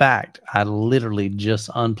 In fact, I literally just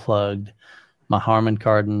unplugged my Harman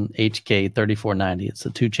Kardon HK 3490. It's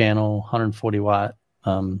a 2-channel, 140-watt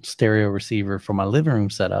stereo receiver for my living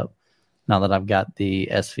room setup. Now that I've got the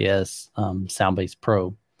SVS Soundbase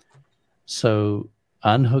Pro, so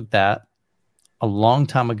I unhooked that a long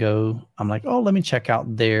time ago. I'm like, oh, let me check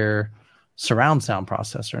out their surround sound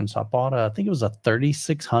processor, and so I bought I think it was a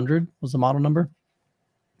 3600 was the model number.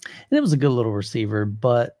 And it was a good little receiver,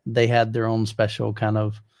 but they had their own special kind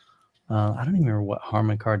of, I don't even remember what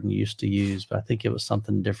Harman Kardon used to use, but I think it was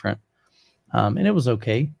something different. And it was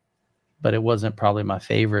okay, but it wasn't probably my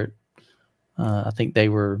favorite. I think they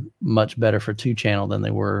were much better for 2-channel than they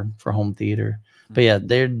were for home theater. But yeah,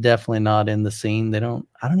 they're definitely not in the scene. I don't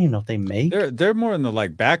even know if they make. They're more in the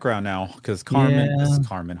like background now because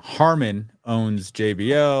Harman owns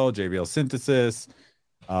JBL Synthesis.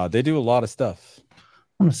 They do a lot of stuff.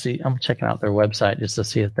 I'm checking out their website just to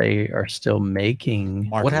see if they are still making.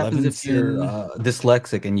 What happens if you're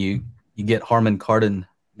dyslexic and you get Harman Kardon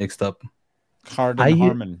mixed up?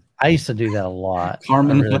 Harman. I used to do that a lot.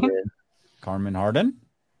 Carmen Harden?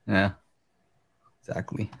 Yeah,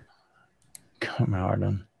 exactly. Carmen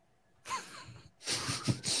Harden.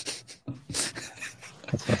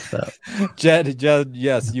 That's messed up. Jed,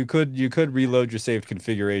 yes, you could reload your saved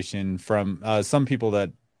configuration from some people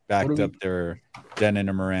that backed up their Denon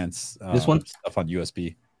and Marantz this one stuff on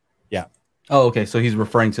USB. Yeah. Oh, okay. So he's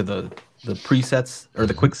referring to the presets or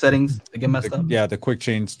the quick settings that get messed up. Yeah, the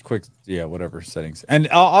whatever settings. And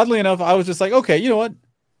oddly enough, I was just like, okay, you know what?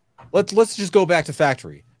 Let's just go back to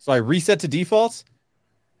factory. So I reset to defaults,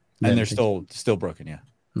 and they're still broken. Yeah.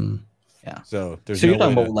 Yeah. So you're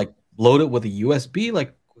talking about like load it with a USB,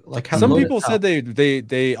 like how some people said they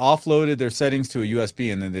offloaded their settings to a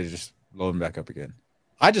USB and then they just load them back up again.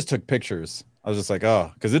 I just took pictures. I was just like,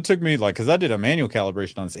 oh, because it took me because I did a manual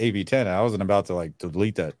calibration on this AV10 and I wasn't about to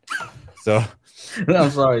delete that. So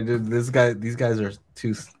I'm sorry, dude. These guys are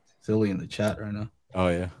too silly in the chat right now. Oh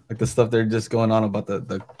yeah, like the stuff they're just going on about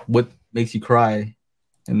the what makes you cry,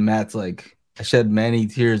 and Matt's like, I shed many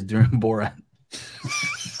tears during Borat.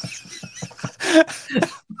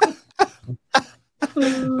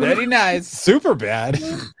 Very nice. Super bad.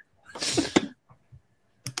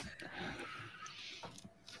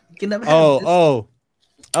 Oh,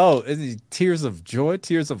 is it tears of joy,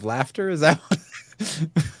 tears of laughter? Is that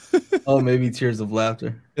Oh, maybe tears of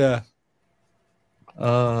laughter. Yeah.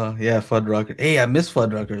 Yeah, Fuddruckers. Hey, I miss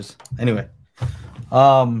Fuddruckers. Anyway.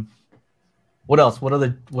 What else? What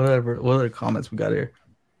other comments we got here?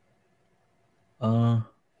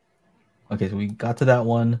 Okay, so we got to that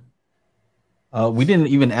one. We didn't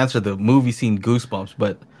even answer the movie scene Goosebumps,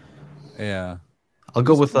 but yeah. I'll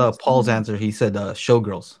go with Paul's answer. He said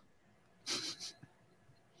Showgirls.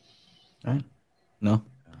 Right? No.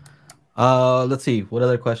 Let's see. What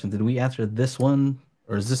other question? Did we answer this one?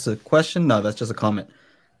 Or is this a question? No, that's just a comment.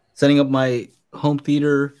 Setting up my home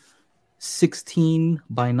theater 16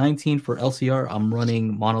 by 19 for LCR. I'm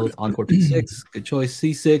running Monolith Encore P6. Good choice.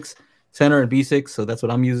 C6, center, and B6. So that's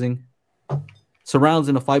what I'm using. Surrounds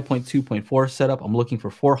in a 5.2.4 setup. I'm looking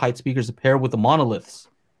for 4 height speakers to pair with the monoliths.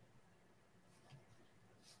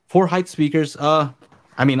 4 height speakers. I'm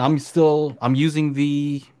using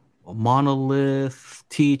the Monolith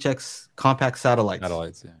THX compact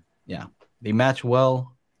satellites. Yeah. They match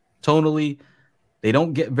well tonally. They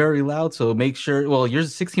don't get very loud, so make sure. Well, yours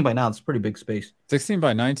is 16 by 9. It's a pretty big space. 16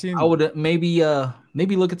 by 19. I would maybe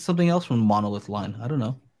look at something else from the Monolith line. I don't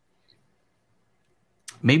know.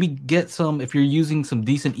 Maybe get some. If you're using some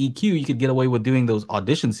decent EQ, you could get away with doing those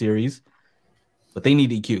audition series, but they need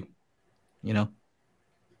EQ. You know.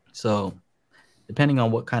 So, depending on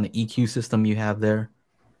what kind of EQ system you have there,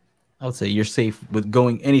 I would say you're safe with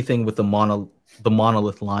going anything with the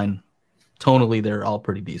Monolith line. Tonally, they're all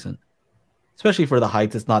pretty decent. especially for the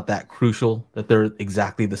heights. It's not that crucial that they're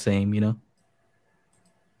exactly the same, you know.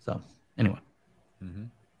 So anyway,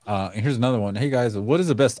 And here's another one. Hey guys, what is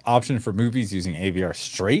the best option for movies using AVR?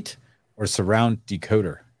 Straight or surround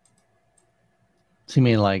decoder? So you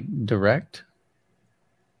mean like direct?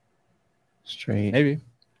 Straight. Maybe.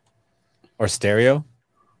 Or stereo?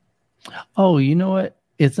 Oh, you know what?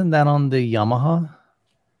 Isn't that on the Yamaha?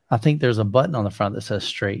 I think there's a button on the front that says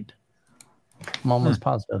straight. I'm almost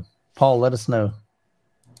positive. Paul, let us know.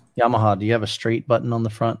 Yamaha, do you have a straight button on the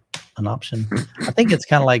front? An option? I think it's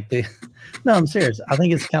kind of like the. No, I'm serious. I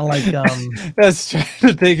think it's kind of like. That's trying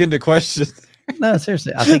to take into question. No,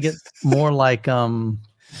 seriously. I think it's more like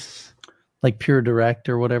pure direct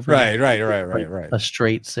or whatever. Right. A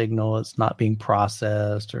straight signal. It's not being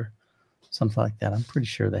processed or something like that. I'm pretty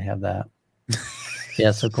sure they have that.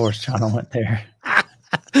 Yes, of course, John went there.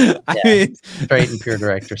 I mean, straight and pure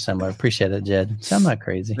direct are similar. Appreciate it, Jed. So I'm not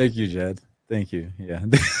crazy. Thank you, Jed. Thank you. Yeah.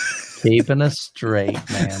 Keeping us straight,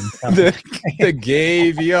 man. the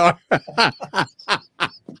gay VR.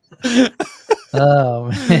 Oh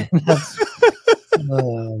man.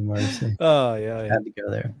 Oh mercy. Oh yeah. I had to go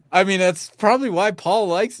there. I mean, that's probably why Paul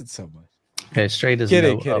likes it so much. Okay, straight is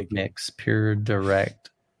Kidding. Upmix, pure direct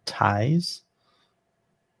ties.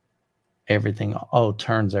 Everything. Oh,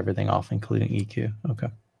 turns everything off, including EQ. Okay.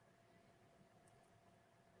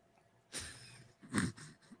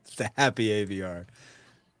 It's the happy AVR.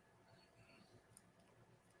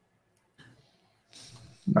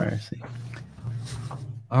 Mercy.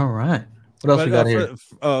 all right. What else we got here?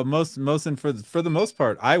 For the most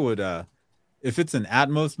part, I would if it's an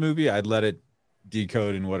Atmos movie, I'd let it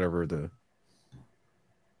decode in whatever the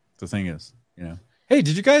thing is. You know. Hey,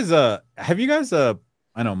 did you guys have you guys I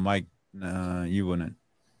know Mike you wouldn't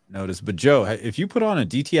notice, but Joe, if you put on a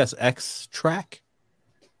DTS-X track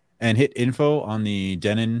and hit info on the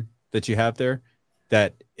Denon that you have there,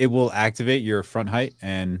 that it will activate your front height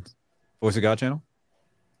and Voice of God channel.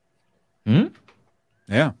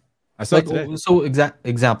 Yeah, I saw it today. So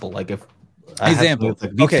example, like if example,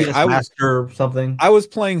 like okay, I was Master something. I was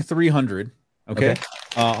playing 300, okay.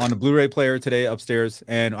 On a Blu-ray player today upstairs,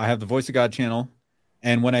 and I have the Voice of God channel.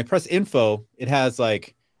 And when I press info, it has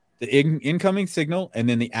like the incoming signal and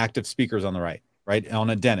then the active speakers on the right on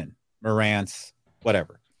a Denon, Marantz,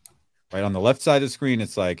 whatever. Right on the left side of the screen,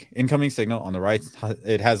 it's like incoming signal. On the right,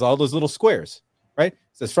 it has all those little squares, right? It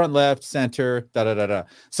says front, left, center, da.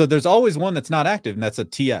 So there's always one that's not active, and that's a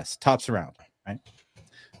TS, top surround, right?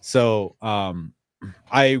 So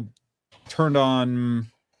I turned on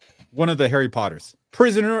one of the Harry Potters,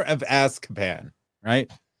 Prisoner of Azkaban,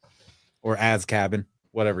 right? Or Azkaban,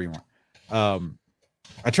 whatever you want.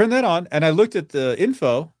 I turned that on and I looked at the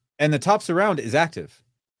info and the top surround is active.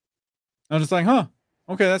 I was just like, huh,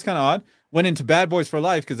 okay, that's kind of odd. Went into Bad Boys for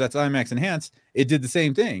Life because that's IMAX enhanced. It did the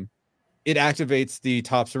same thing. It activates the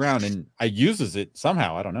top surround and I uses it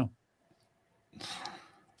somehow. I don't know.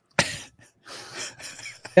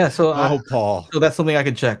 Yeah, so Paul. So that's something I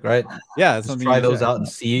can check, right? Yeah, that's something. Try those out and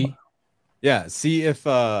see. Yeah, see if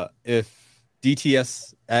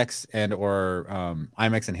DTS-X and or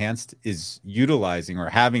IMAX Enhanced is utilizing or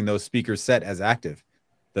having those speakers set as active,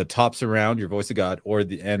 the top surround, your Voice of God, or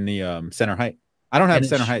the center height. I don't have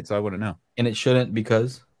center height, so I wouldn't know. And it shouldn't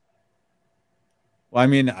because. Well, I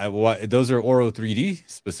mean, those are Oro 3D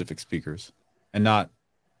specific speakers, and not,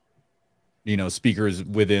 speakers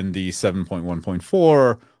within the 7.1.4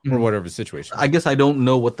 or whatever situation. I guess I don't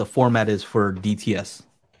know what the format is for DTS.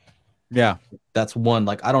 Yeah, that's one.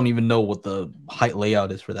 Like, I don't even know what the height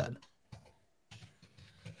layout is for that.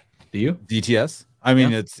 Do you? DTS? I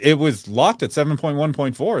mean, it was locked at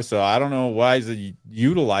 7.1.4, so I don't know why is it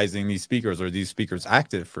utilizing these speakers or these speakers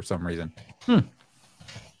active for some reason.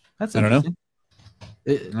 That's I don't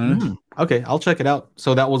know. Okay, I'll check it out.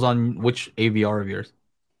 So that was on which AVR of yours?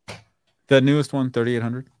 The newest one,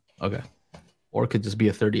 3800. Okay, or it could just be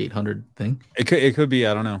a 3800 thing. It could be.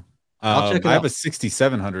 I don't know. I'll check it out. I have a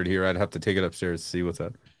 6700 here. I'd have to take it upstairs to see what's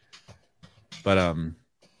up. But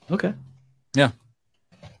okay, yeah.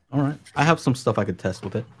 All right. I have some stuff I could test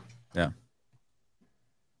with it. Yeah.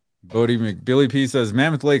 Billy P says,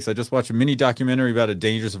 Mammoth Lakes, I just watched a mini documentary about a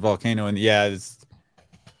dangerous volcano. And yeah,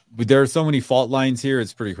 there are so many fault lines here.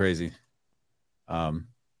 It's pretty crazy.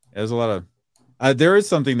 There's a lot of... there is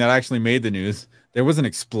something that actually made the news. There was an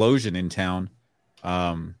explosion in town.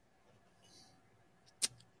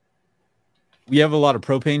 We have a lot of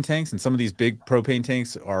propane tanks, and some of these big propane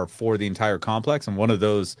tanks are for the entire complex. And one of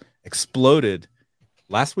those exploded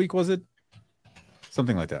last week, was it?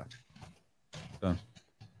 Something like that. So,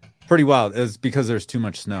 pretty wild. It's because there's too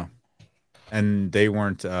much snow. And they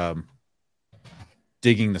weren't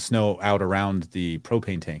digging the snow out around the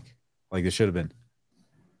propane tank like it should have been.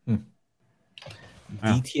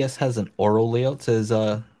 DTS has an Oro layout, says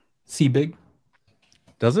C Big.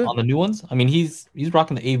 Does it? On the new ones? I mean, he's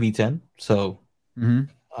rocking the AV10, so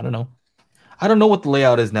I don't know. I don't know what the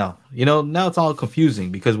layout is now. You know, now it's all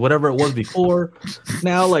confusing because whatever it was before,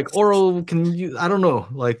 now like Oro can use, I don't know,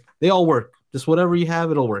 like they all work. Just whatever you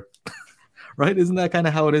have, it'll work. Right? Isn't that kind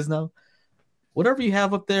of how it is now? Whatever you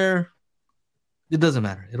have up there, it doesn't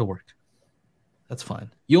matter. It'll work. That's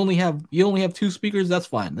fine. You only have 2 speakers, that's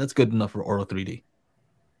fine. That's good enough for Oro 3D.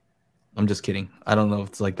 I'm just kidding. I don't know if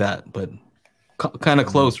it's like that, but kind of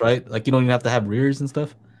close, right? Like you don't even have to have rears and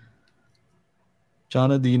stuff.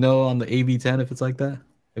 Jonna, do you know on the AV10 if it's like that?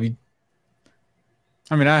 Have you?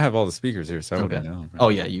 I mean, I have all the speakers here, so I Okay. wouldn't know. Oh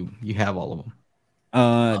yeah, you have all of them.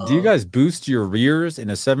 Do you guys boost your rears in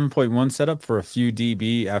a 7.1 setup for a few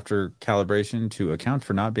dB after calibration to account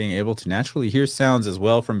for not being able to naturally hear sounds as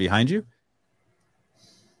well from behind you?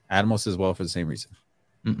 Atmos as well for the same reason.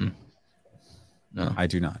 No, I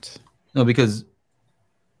do not. No, because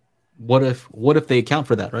what if they account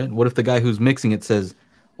for that, right? What if the guy who's mixing it says,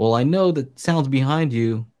 well, I know that sounds behind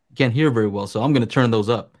you can't hear very well, so I'm going to turn those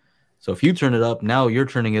up. So if you turn it up, now you're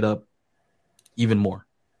turning it up even more.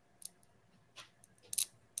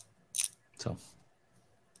 So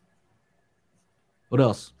what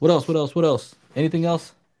else? Anything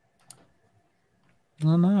else? I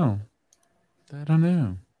don't know.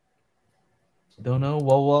 Don't know.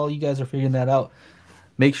 Well, while you guys are figuring that out,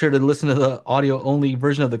 make sure to listen to the audio-only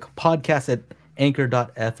version of the podcast at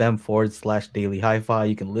anchor.fm/daily hi-fi.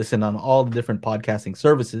 You can listen on all the different podcasting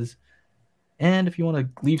services. And if you want to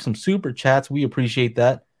leave some super chats, we appreciate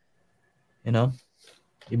that. You know,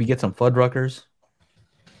 maybe get some Fuddruckers.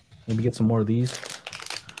 Maybe get some more of these.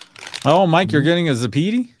 Oh, Mike, you're getting a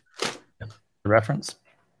Zapiti? Reference.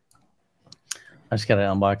 I just got to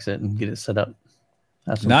unbox it and get it set up.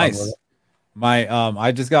 That's nice. My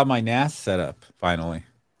I just got my NAS set up finally.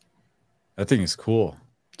 That thing is cool.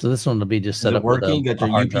 So this one will be just set up working. With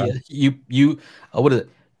got your UPS. What is it?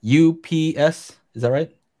 UPS? Is that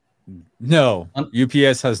right? No,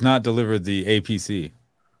 UPS has not delivered the APC.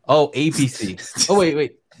 Oh, APC. Oh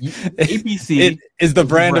wait. APC it is the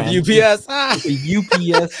brand of UPS.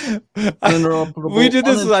 UPS. We did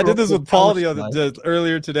this. I did this with Paul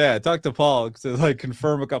earlier today. I talked to Paul to like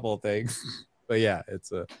confirm a couple of things. But yeah,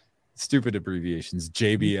 it's a stupid abbreviations: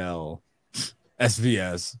 JBL,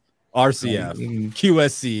 SVS, RCF,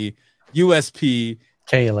 QSC, USP,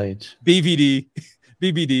 KLH, BVD,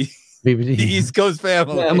 BBD. BBD. The East Coast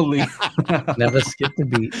family. Never skip the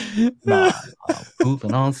beat. Nah,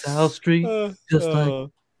 moving on South Street, just like.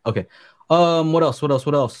 Okay. What else?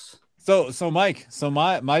 So Mike,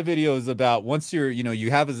 my video is about once you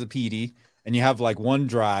have as a PD and you have like one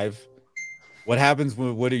drive. What happens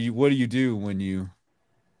when what do you do when you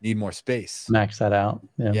need more space? Max that out.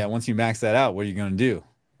 Yeah. Once you max that out, what are you going to do?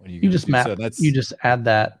 You just map. So you just add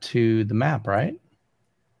that to the map, right?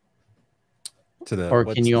 Or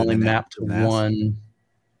can you only map to one?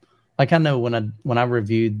 Like I know when I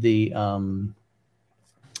reviewed the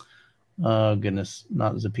goodness,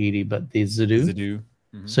 not Zapiti, but the Zadu.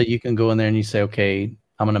 So you can go in there and you say, okay,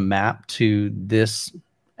 I'm going to map to this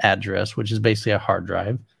address, which is basically a hard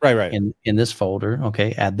drive. Right. In this folder.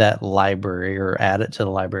 Okay. Add that library or add it to the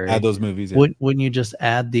library. Add those movies. Yeah. Wouldn't you just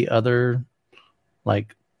add the other,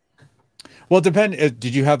 like? Well, it depends.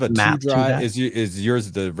 Did you have a 2 drive? Is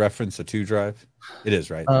yours the reference a 2 drive? It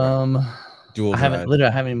is, right? Dual drive. I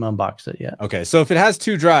haven't even unboxed it yet. Okay. So if it has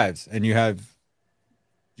 2 drives and your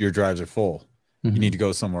drives are full, you need to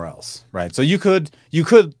go somewhere else, right? So you could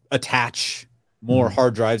attach more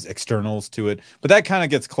hard drives, externals to it, but that kind of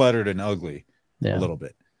gets cluttered and ugly a little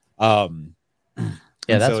bit. Yeah,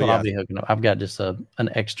 that's what I'll be hooking up. I've got just an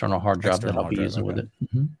external hard drive that I'll be using with it.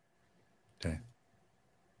 Okay.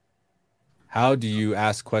 How do you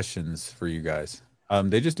ask questions for you guys?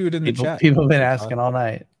 They just do it in the chat. People have been asking all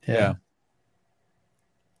night. Yeah.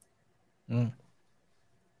 Yeah,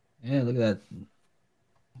 look at that.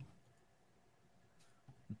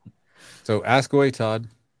 So ask away, Todd.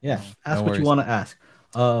 Yeah, ask what you want to ask.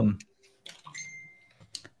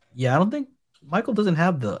 Yeah, I don't think Michael doesn't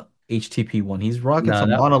have the HTTP one. He's rocking some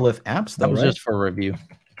monolith apps, though. That was just for review.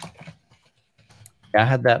 Yeah, I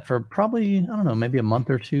had that for probably, I don't know, maybe a month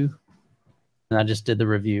or 2. And I just did the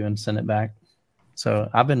review and sent it back. So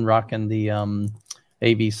I've been rocking the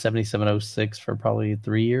AV7706 for probably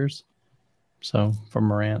 3 years. So from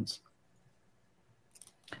Marantz.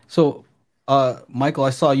 So, Michael,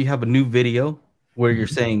 I saw you have a new video where you're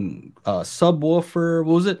saying subwoofer.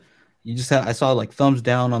 What was it? You just had, I saw like thumbs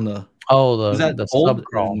down on the. The sub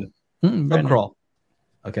crawl. Sub crawl.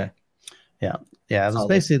 Okay. Yeah. It was Solid.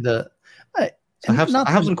 basically I have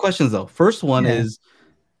some questions though. First one is,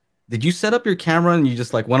 did you set up your camera and you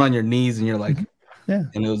just like went on your knees and you're like,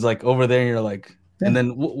 and it was like over there and you're like, and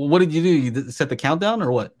then what did you do? You set the countdown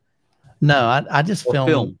or what? No, I just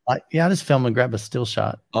film. I just film and grab a still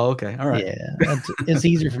shot. Oh, okay, all right. Yeah, it's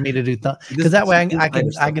easier for me to do because that way I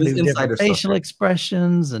can do different facial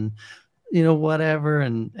expressions and whatever,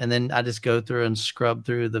 and then I just go through and scrub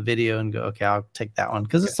through the video and go, okay, I'll take that one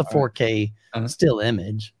because it's a 4K still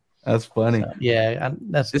image. That's funny. So,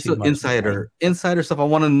 that's too much insider stuff. I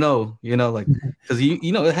want to know, like because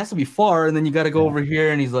it has to be far, and then you got to go over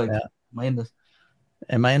here, and he's like,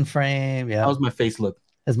 am I in frame? Yeah. How's my face look?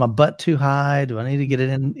 Is my butt too high? Do I need to get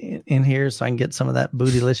it in here so I can get some of that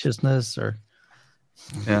bootyliciousness? Or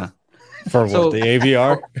for what, the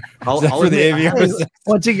AVR? I'll for the AVR.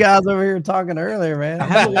 What you guys over here talking earlier, man? I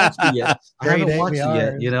haven't watched it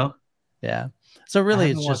yet. Yeah. So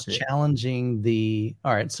really, it's just challenging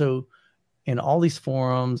all right. So in all these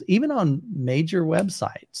forums, even on major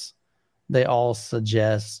websites, they all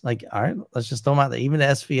suggest like, all right, let's just throw them out there. Even the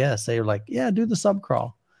SVS, they're like, yeah, do the sub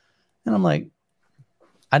crawl. And I'm like,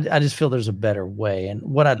 I just feel there's a better way. And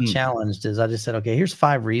what I challenged is I just said, okay, here's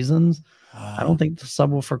 5 reasons. I don't think the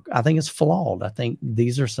subwoofer, I think it's flawed. I think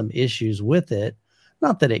these are some issues with it.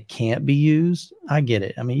 Not that it can't be used. I get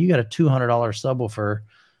it. I mean, you got a $200 subwoofer.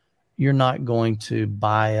 You're not going to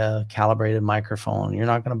buy a calibrated microphone. You're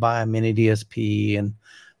not going to buy a mini DSP and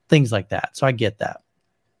things like that. So I get that.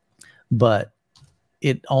 But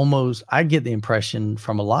I get the impression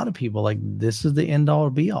from a lot of people, like this is the end all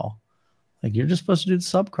be all. Like you're just supposed to do the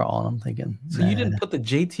sub crawl. And I'm thinking, so you didn't put the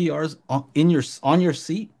JTRs on your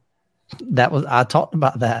seat? I talked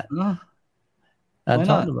about that. I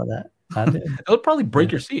talked about that. I did. It would probably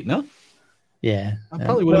break your seat, no? Yeah. That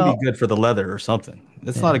probably wouldn't be good for the leather or something.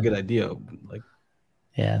 It's not a good idea. Like,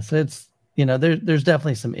 so it's, there's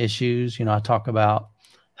definitely some issues. I talk about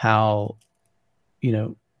how,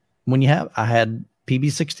 when I had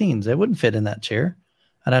PB16s, they wouldn't fit in that chair.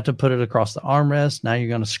 I'd have to put it across the armrest. Now you're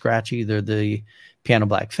going to scratch either the piano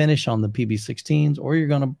black finish on the PB16s, or you're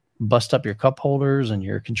going to bust up your cup holders and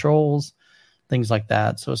your controls, things like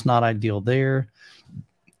that. So it's not ideal there.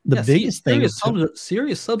 The biggest thing is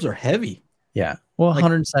serious subs are heavy. Yeah. Well,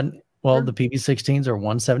 107. Well, the PB16s are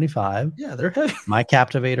 175. Yeah, they're heavy. My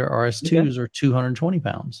Captivator RS2s are 220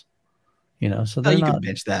 pounds. So you can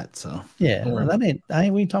bench that. So yeah, that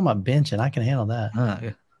ain't. We talking about benching. I can handle that.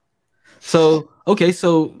 Yeah. So okay,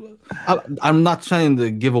 so I'm not trying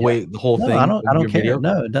to give away the whole thing. I don't care. Video.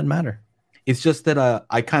 No, it doesn't matter. It's just that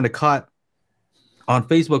I kind of caught on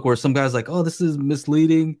Facebook where some guys like, oh, this is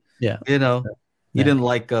misleading. Yeah. You didn't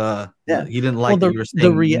like you didn't like what you were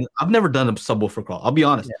saying. I've never done a subwoofer crawl. I'll be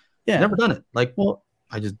honest. Yeah. Never done it. Like,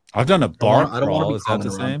 I've done a bar crawl. Is that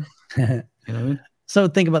the same? You know what I mean? So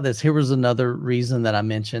think about this. Here was another reason that I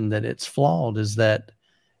mentioned that it's flawed is that,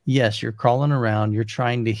 yes, you're crawling around. You're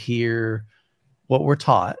trying to hear what we're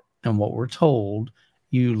taught and what we're told.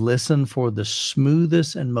 You listen for the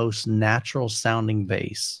smoothest and most natural sounding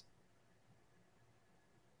bass.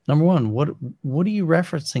 Number one, what are you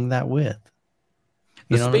referencing that with?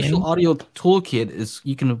 The Spatial Audio Toolkit is,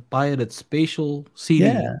 you can buy it at Spatial CD.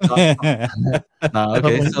 Yeah. Okay.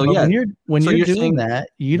 When you're doing that,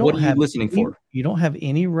 you don't have listening for. You don't have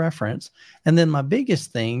any reference. And then my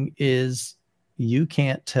biggest thing is you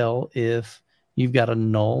can't tell if you've got a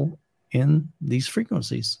null in these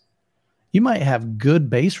frequencies. You might have good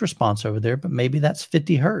bass response over there, but maybe that's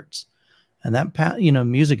 50 hertz. And that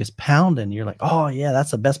music is pounding. You're like, oh yeah,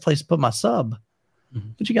 that's the best place to put my sub.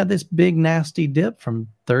 Mm-hmm. But you got this big nasty dip from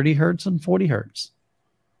 30 hertz and 40 hertz.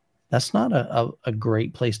 That's not a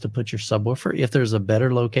great place to put your subwoofer if there's a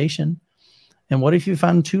better location. And what if you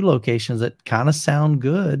find 2 locations that kind of sound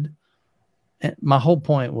good? And my whole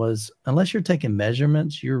point was, unless you're taking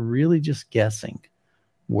measurements, you're really just guessing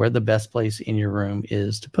where the best place in your room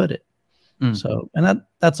is to put it. Mm. So, and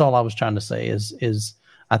that's all I was trying to say is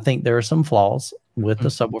I think there are some flaws with the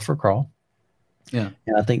subwoofer crawl. Yeah.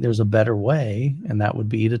 And I think there's a better way, and that would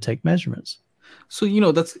be to take measurements. So,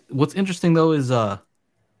 that's what's interesting though is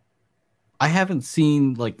I haven't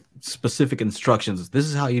seen like specific instructions. This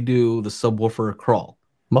is how you do the subwoofer crawl.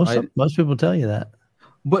 Most people tell you that.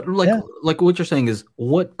 But like what you're saying is,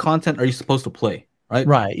 what content are you supposed to play? Right.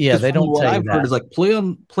 Right. Yeah. They don't tell you I've heard is like play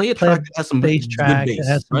a track that has some bass track. Bass, it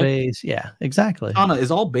has some bass. Yeah, exactly. Anna,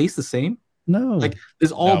 is all bass the same? No. Like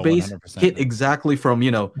is all bass 100%. hit exactly from,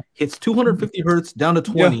 hits 250 hertz down to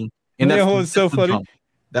 20. Yeah. And that's what's so funny.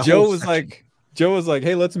 Joe was like,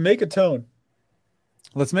 hey, let's make a tone.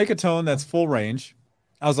 Let's make a tone that's full range.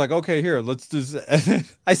 I was like, okay, here, let's do this. And then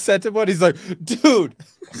I said to him, he's like, dude,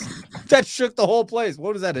 that shook the whole place.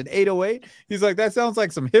 What was that, an 808? He's like, that sounds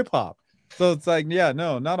like some hip hop. So it's like, yeah,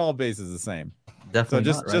 no, not all bass is the same.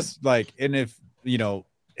 Definitely. So just like, and if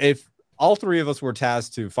if all three of us were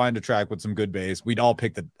tasked to find a track with some good bass, we'd all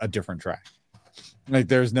pick a different track. Like,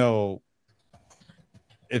 there's no,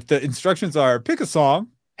 if the instructions are pick a song,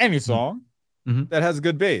 any song that has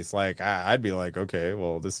good bass, like I'd be like, okay,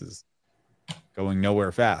 well, this is going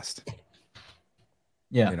nowhere fast.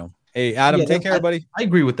 Yeah. Hey, Adam, take care, buddy. I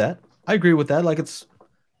agree with that. Like, it's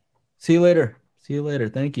see you later.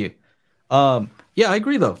 Thank you. Yeah, I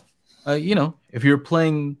agree though. If you're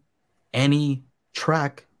playing any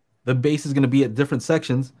track, the bass is going to be at different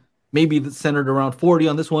sections. Maybe it's centered around 40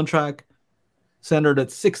 on this one track, centered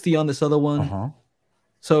at 60 on this other one.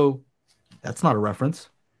 So that's not a reference,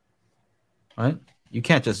 right? You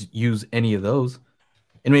can't just use any of those.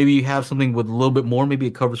 And maybe you have something with a little bit more. Maybe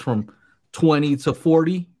it covers from 20 to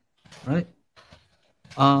 40, right?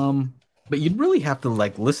 But you'd really have to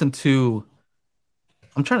like listen to.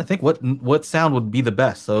 I'm trying to think what sound would be the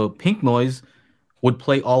best. So pink noise would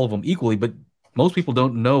play all of them equally, but most people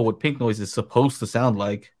don't know what pink noise is supposed to sound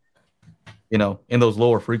like, in those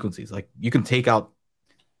lower frequencies. Like you can take out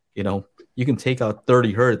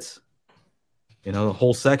 30 hertz, the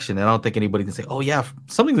whole section. And I don't think anybody can say, oh yeah,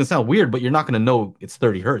 something's gonna sound weird, but you're not gonna know it's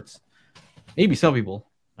 30 hertz. Maybe some people,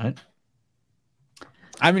 right?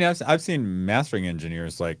 I mean, I've seen mastering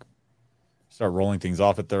engineers like start rolling things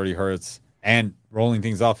off at 30 hertz and rolling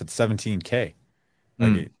things off at 17K.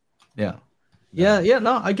 Like No,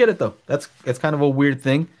 I get it though. It's kind of a weird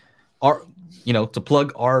thing. To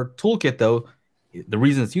plug our toolkit though, the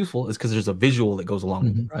reason it's useful is because there's a visual that goes along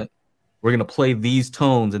with it, right? We're gonna play these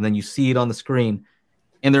tones, and then you see it on the screen,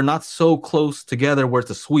 and they're not so close together where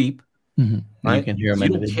it's a sweep, right? You can hear them.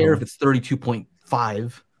 You don't care if it's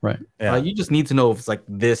 32.5, right? Yeah. You just need to know if it's like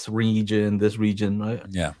this region, right?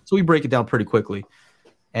 Yeah. So we break it down pretty quickly.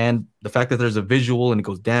 And the fact that there's a visual and it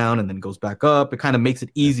goes down and then goes back up, it kind of makes it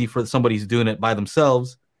easy for somebody who's doing it by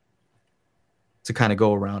themselves to kind of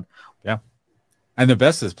go around. Yeah. And the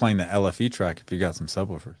best is playing the LFE track if you got some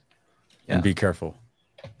subwoofers. Yeah. And be careful.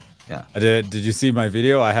 Yeah. Did you see my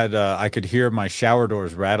video? I had I could hear my shower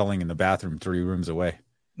doors rattling in the bathroom 3 rooms away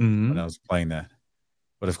when I was playing that.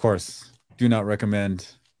 But of course, do not recommend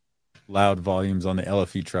loud volumes on the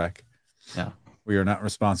LFE track. Yeah. We are not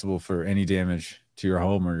responsible for any damage to your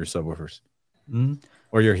home or your subwoofers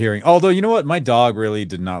or your hearing. Although, you know what? My dog really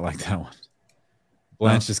did not like that one.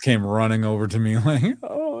 Blanche just came running over to me like,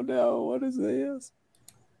 oh no, what is this?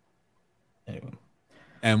 Anyway.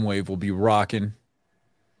 M-Wave will be rocking.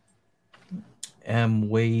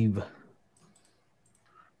 M-Wave.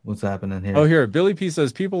 What's happening here? Oh, here. Billy P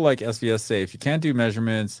says, people like SVS say, if you can't do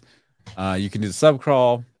measurements, you can do the sub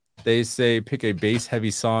crawl. They say, pick a bass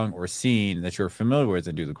heavy song or scene that you're familiar with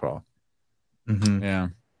and do the crawl. Yeah.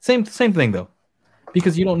 Same thing though,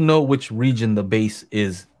 because you don't know which region the bass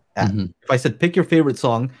is at. If I said pick your favorite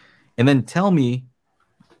song, and then tell me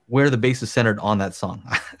where the bass is centered on that song,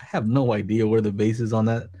 I have no idea where the bass is on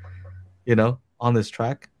that, on this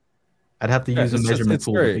track. I'd have to use a measurement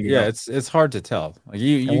tool. It's hard to tell. Like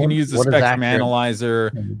you can use the spectrum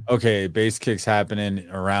analyzer. Okay, bass kicks happening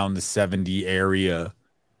around the 70 area,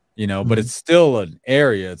 but it's still an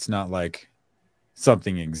area. It's not like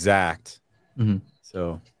something exact.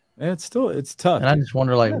 So it's tough. And I just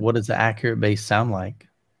wonder, like, what does the accurate bass sound like?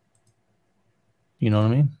 You know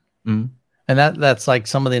what I mean? And that's like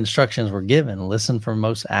some of the instructions we're given. Listen for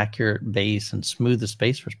most accurate bass and smoothest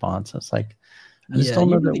bass response. It's like, I just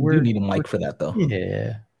don't know that we need a mic for that though.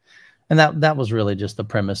 Yeah. And that was really just the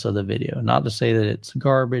premise of the video. Not to say that it's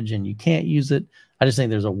garbage and you can't use it. I just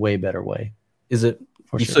think there's a way better way. Is it?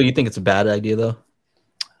 So you think it's a bad idea though?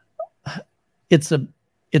 It's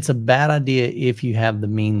a bad idea if you have the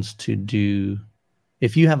means to do.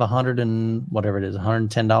 If you have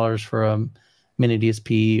 $110 for a mini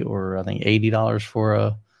DSP, or I think $80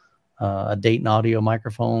 for a Dayton audio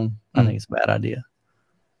microphone, I think it's a bad idea,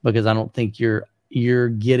 because I don't think you're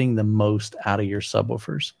getting the most out of your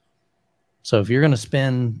subwoofers. So if you're going to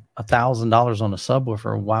spend $1,000 on a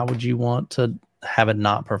subwoofer, why would you want to have it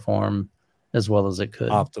not perform as well as it could?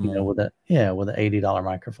 Optimal. With an $80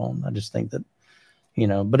 microphone. I just think that.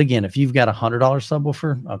 But again, if you've got a $100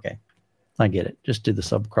 subwoofer, okay, I get it. Just do the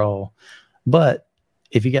sub crawl. But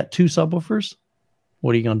if you got 2 subwoofers,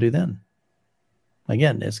 what are you going to do then?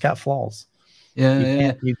 Again, it's got flaws.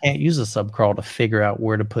 Yeah, you can't use a sub crawl to figure out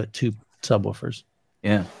where to put 2 subwoofers.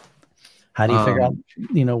 Yeah. How do you figure out,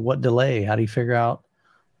 what delay? How do you figure out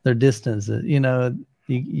their distance?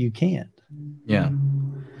 You can't. Yeah.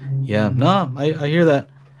 Yeah, no, I hear that.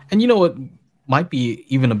 And you know what might be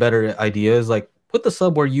even a better idea is like put the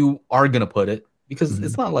sub where you are gonna put it, because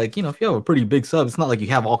it's not like, if you have a pretty big sub, it's not like you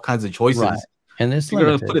have all kinds of choices. Right. And it's You're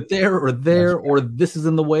limited. gonna put it there or there, or this is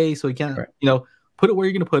in the way, so you can't, put it where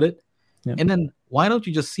you're gonna put it. Yep. And then why don't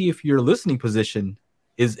you just see if your listening position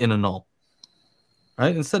is in a null,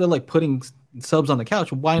 right? Instead of like putting subs on the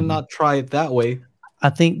couch, why not try it that way? I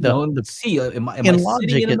think see, am I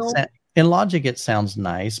Logic, in Logic, it sounds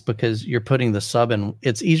nice because you're putting the sub in.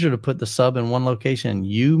 It's easier to put the sub in one location and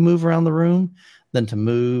you move around the room than to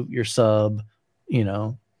move your sub,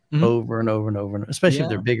 over and over and over, especially if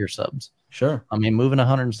they're bigger subs. Sure. I mean, moving a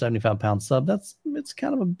 175-pound sub, it's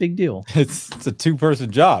kind of a big deal. It's a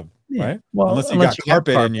 2-person job, right? Well, unless you got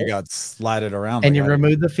carpet and you got slatted around, and you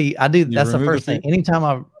remove the feet. I do. That's the first thing.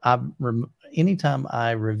 Anytime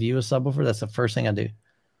I review a subwoofer, that's the first thing I do.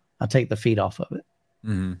 I take the feet off of it.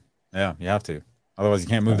 Mm-hmm. Yeah, you have to. Otherwise, you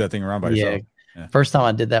can't move that thing around by yourself. Yeah. First time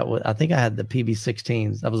I did that, I think I had the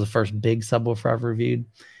PB16s. That was the first big subwoofer I've reviewed.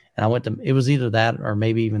 And I went to, it was either that or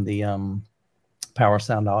maybe even the Power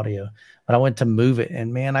Sound Audio. But I went to move it,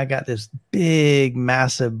 and man, I got this big,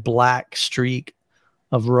 massive black streak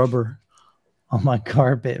of rubber on my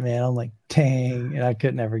carpet, man. I'm like, dang, and I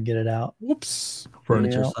couldn't ever get it out. Whoops.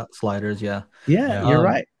 Furniture sliders, yeah. Yeah, you're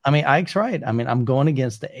right. I mean, Ike's right. I mean, I'm going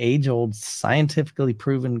against the age-old, scientifically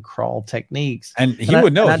proven crawl techniques. And he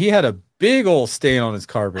would know. He had a big old stain on his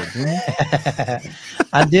carpet.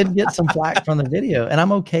 I did get some flack from the video, and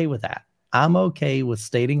I'm okay with that. I'm okay with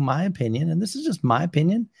stating my opinion, and this is just my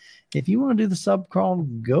opinion. If you want to do the sub crawl,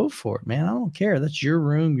 go for it, man. I don't care. That's your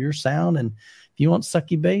room, your sound, and if you want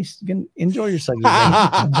sucky bass, you can enjoy your sucky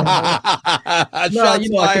bass. No,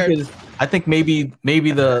 I think maybe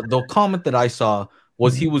the comment that I saw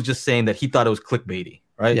was he was just saying that he thought it was clickbaity,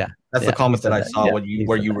 right? Yeah, that's the comment that I saw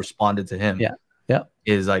where you responded to him. Yeah,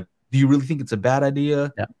 is like, do you really think it's a bad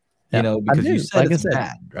idea? Yeah, because you said it's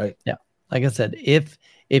bad, right? Yeah, like I said, if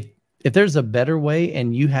there's a better way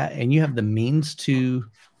and you have the means to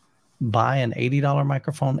buy an $80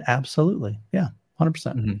 microphone, absolutely,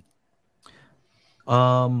 100%.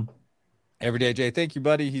 Everyday Jay, thank you,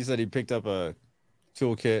 buddy. He said he picked up a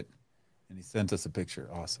toolkit and he sent us a picture.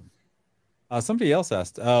 Awesome. Somebody else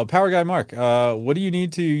asked, Power Guy Mark, what do you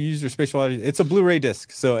need to use your spatial audio? It's a Blu-ray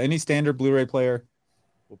disc, so any standard Blu-ray player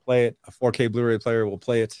will play it. A 4K Blu-ray player will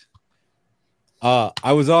play it.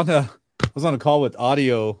 I was on a call with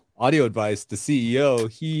Audio Advice, the CEO.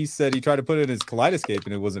 He said he tried to put it in his Kaleidoscape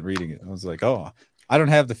and it wasn't reading it. I was like, oh, I don't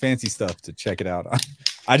have the fancy stuff to check it out.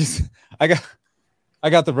 I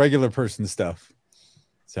got the regular person stuff.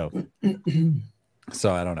 So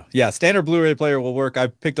I don't know. Yeah, standard Blu-ray player will work. I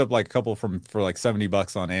picked up like a couple for like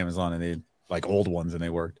 $70 on Amazon, and they like old ones and they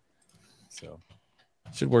worked. So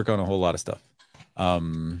should work on a whole lot of stuff.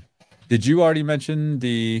 Did you already mention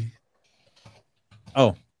the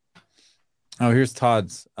here's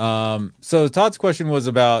Todd's. So Todd's question was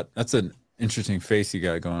about, that's an interesting face you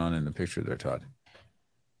got going on in the picture there, Todd.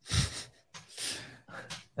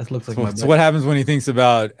 That looks like so what happens when he thinks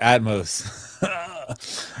about Atmos?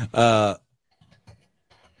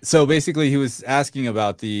 So basically he was asking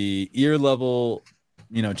about the ear level,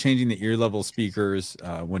 changing the ear level speakers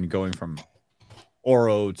when going from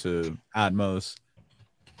Oro to Atmos.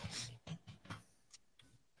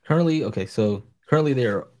 Currently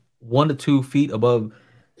they're 1 to 2 feet above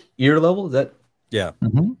ear level. Is that? Yeah.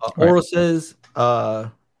 Oro says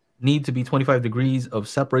need to be 25 degrees of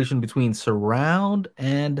separation between surround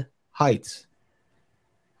and heights.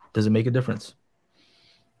 Does it make a difference?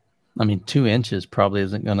 I mean, 2 inches probably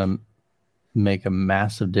isn't going to make a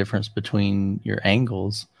massive difference between your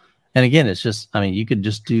angles. And again, it's just, you could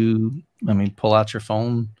just pull out your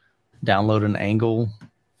phone, download an angle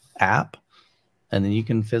app, and then you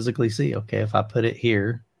can physically see, okay, if I put it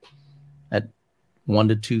here at 1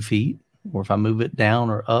 to 2 feet, or if I move it down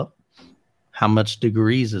or up, how much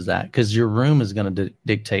degrees is that? Because your room is going to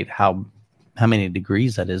dictate how many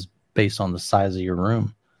degrees that is based on the size of your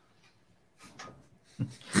room.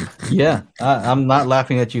 Yeah, I'm not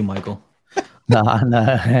laughing at you, Michael. No.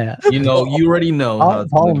 You already know.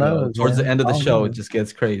 Paul knows. Towards the end of the show, it just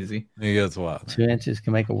gets crazy. It gets wild. 2 inches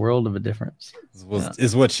can make a world of a difference.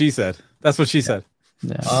 Is what she said. That's what she said.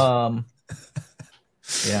 Yeah.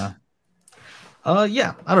 Yeah.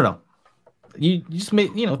 Yeah. I don't know. You just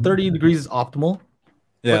made 30 degrees is optimal.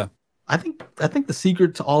 Yeah. But I think the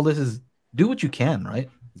secret to all this is do what you can, right?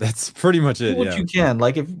 That's pretty much it. Do what you can.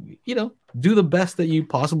 Like, if do the best that you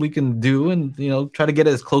possibly can do, and try to get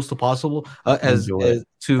it as close to possible as to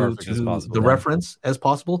the reference as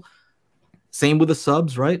possible. Same with the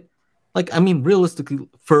subs, right? Like, realistically,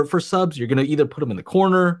 for subs, you're gonna either put them in the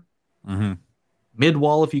corner Mm-hmm. mid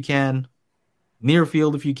wall if you can, near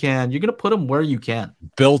field if you can. You're gonna put them where you can,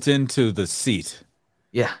 built into the seat.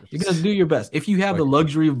 Yeah, you're gonna do your best. If you have the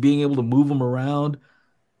luxury of being able to move them around,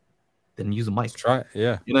 then use a mic. Try it.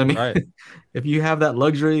 Yeah, you know what I mean. Right. If you have that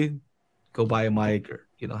luxury, go buy a mic, or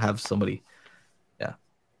have somebody,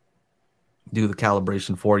 do the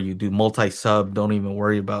calibration for you. Do multi-sub. Don't even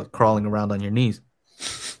worry about crawling around on your knees.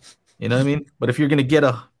 You know what I mean? But if you're gonna get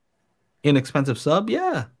a inexpensive sub,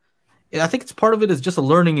 I think it's part of it is just a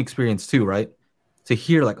learning experience too, right? To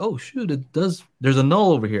hear like, oh shoot, it does. There's a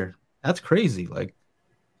null over here. That's crazy. Like,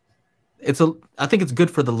 I think it's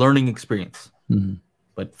good for the learning experience,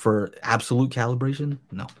 but for absolute calibration,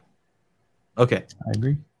 no. Okay, I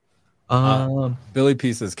agree. Billy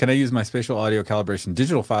P says, "Can I use my spatial audio calibration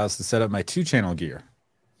digital files to set up my 2-channel gear?"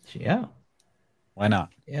 Yeah. Why not?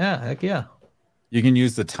 Yeah, heck yeah. You can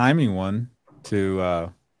use the timing one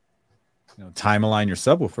to time align your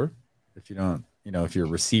subwoofer. If you don't, if you're a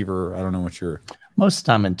receiver, I don't know what you're. Most of the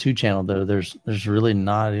time in 2-channel though, there's really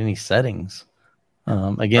not any settings.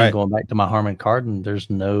 Again, going back to my Harman Kardon, there's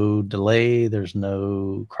no delay, there's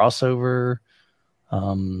no crossover.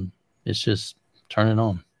 It's just turn it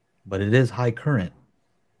on. But it is high current.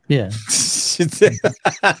 Yeah. Does it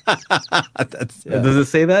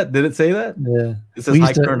say that? Did it say that? Yeah. It says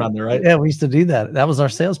high current on there, right? Yeah, we used to do that. That was our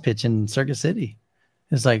sales pitch in Circuit City.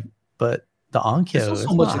 It's like, but the Onkyo is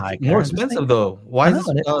so much more expensive though. Why is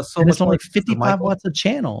it so much? It's only 55 watts a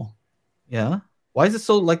channel. Yeah. Why is it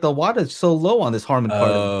so like the wattage so low on this Harman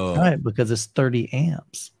Kardon? Right, because it's 30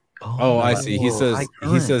 amps. Oh, I see. He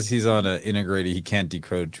says he's on an integrated. He can't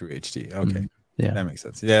decode True HD. Okay, yeah, that makes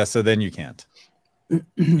sense. Yeah, so then you can't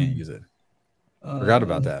use it. Forgot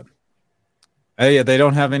about that. Hey, yeah, they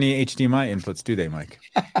don't have any HDMI inputs, do they, Mike?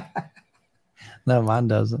 No, mine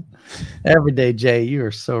doesn't. Every day, Jay, you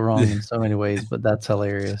are so wrong in so many ways, but that's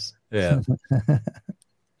hilarious. Yeah.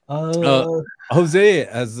 Jose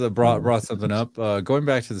has brought something up. Going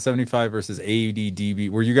back to the 75 versus 80 dB.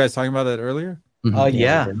 Were you guys talking about that earlier?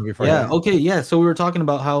 Yeah. Okay. Yeah. So we were talking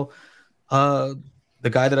about how the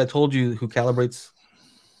guy that I told you who calibrates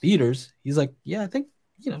theaters, he's like, yeah, I think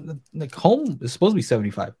like home is supposed to be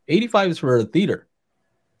 75. 85 is for a theater.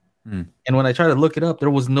 And when I tried to look it up,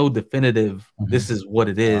 there was no definitive. This is what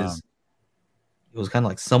it is. It was kind of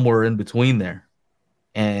like somewhere in between there.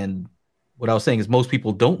 And what I was saying is most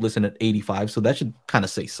people don't listen at 85, so that should kind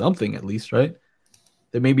of say something at least, right?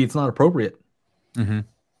 That maybe it's not appropriate. Yeah.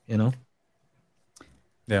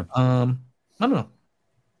 I don't know.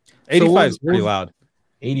 85 is pretty loud.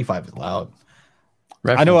 85 is loud.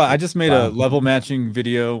 I know. I just made a level matching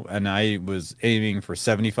video, and I was aiming for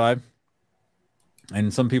 75.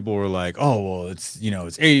 And some people were like, "Oh, well, it's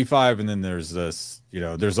 85, and then there's this,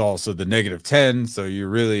 there's also the -10, so you're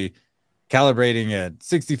really calibrating at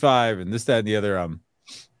 65 and this, that, and the other."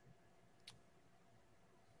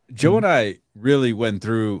 Joe and I really went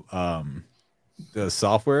through the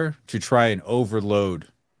software to try and overload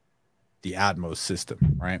the Atmos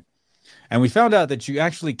system, right? And we found out that you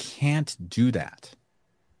actually can't do that.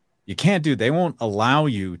 You can't do. They won't allow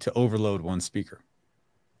you to overload one speaker.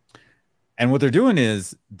 And what they're doing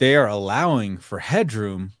is they are allowing for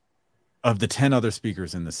headroom of the 10 other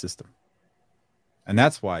speakers in the system. And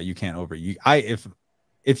that's why you can't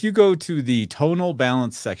if you go to the tonal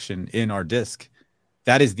balance section in our disc,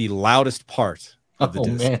 that is the loudest part of the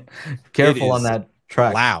disc. Man. Careful on that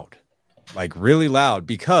track. Loud. Like really loud,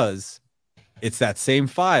 because it's that same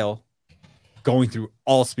file going through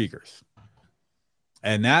all speakers.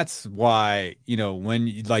 And that's why, when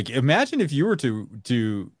imagine if you were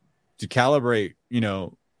to calibrate,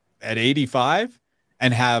 at 85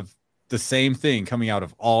 and have the same thing coming out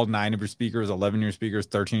of all 9 of your speakers, 11 of your speakers,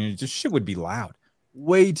 13, just shit would be loud,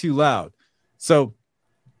 way too loud. So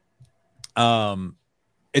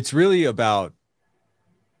it's really about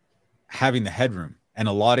having the headroom and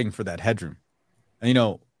allotting for that headroom.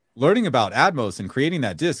 And, learning about Atmos and creating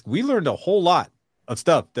that disc, we learned a whole lot of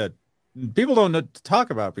stuff that people don't know to talk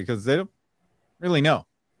about because they don't really know.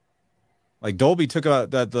 Like Dolby took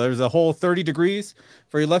out that there's a whole 30 degrees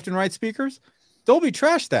for your left and right speakers. Dolby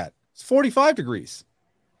trashed that. It's 45 degrees.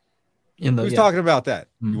 Who's talking about that?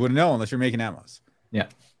 You wouldn't know unless you're making Atmos. Yeah.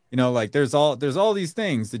 There's all these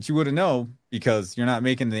things that you wouldn't know because you're not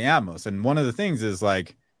making the Atmos. And one of the things is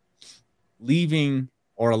like leaving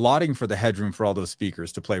or allotting for the headroom for all those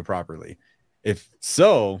speakers to play properly. If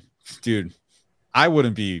so, dude, I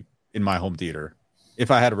wouldn't be in my home theater.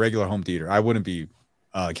 If I had a regular home theater, I wouldn't be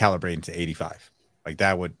calibrating to 85. Like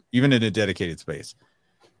that would, even in a dedicated space,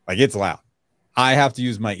 like it's loud. I have to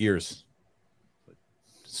use my ears.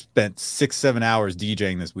 Spent 6-7 hours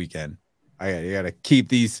DJing this weekend. I gotta keep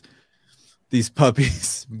these these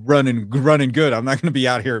puppies running good. I'm not going to be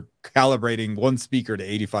out here calibrating one speaker to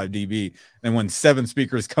 85 dB. And when 7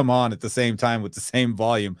 speakers come on at the same time with the same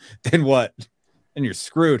volume, then what? Then you're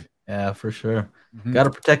screwed. Yeah, for sure. Got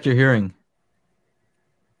to protect your hearing.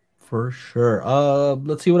 For sure.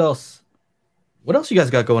 Let's see what else. What else you guys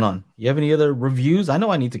got going on? You have any other reviews? I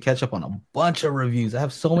know I need to catch up on a bunch of reviews. I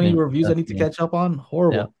have so many reviews I need to catch up on.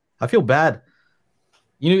 Horrible. Yeah. I feel bad.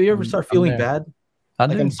 You ever start feeling bad?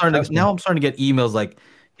 I'm starting to get emails like,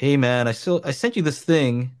 "Hey man, I sent you this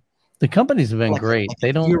thing." The companies have been great.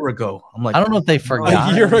 They don't. A year ago, I'm like, I don't know if they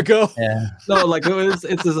forgot. A year ago. Yeah. No, like I'm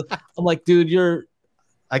like, dude,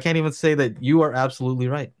 I can't even say that you are absolutely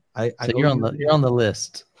right. You're on the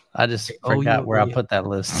list. I just forgot where I put that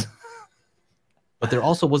list. But there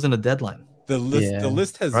also wasn't a deadline. The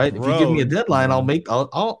list has right. grown. If you give me a deadline, I'll make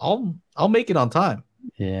it on time.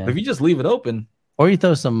 Yeah. But if you just leave it open, or you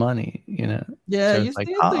throw some money, Yeah, so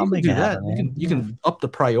I'll make do it that. happen, You can up the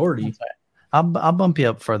priority. I'll bump you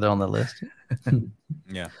up further on the list.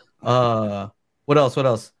 Yeah. What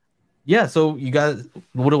else? Yeah. So you guys,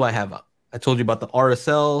 what do I have? I told you about the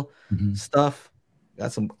RSL stuff.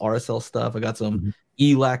 Got some RSL stuff. I got some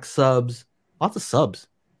ELAC subs. Lots of subs.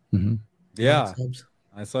 Yeah. Subs.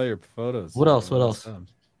 I saw your photos. What else?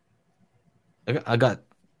 I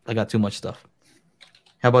got too much stuff.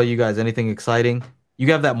 How about you guys? Anything exciting?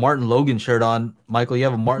 You have that Martin Logan shirt on, Michael. You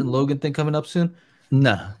have a Martin Logan thing coming up soon?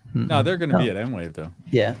 No, they're going to be at M-Wave though.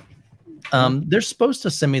 Yeah. They're supposed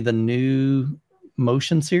to send me the new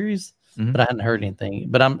motion series, but I hadn't heard anything.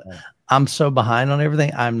 But I'm so behind on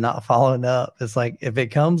everything. I'm not following up. It's like if it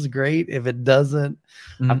comes, great. If it doesn't,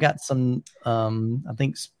 I've got some. I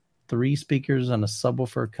think 3 speakers and a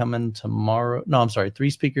subwoofer coming tomorrow. No, I'm sorry,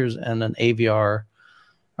 3 speakers and an AVR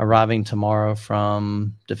arriving tomorrow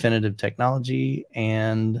from Definitive Technology,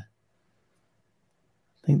 and I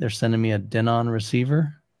think they're sending me a Denon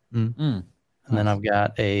receiver. And then I've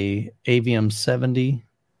got a AVM 70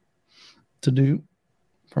 to do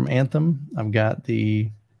from Anthem. I've got the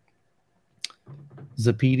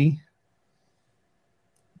Zapiti.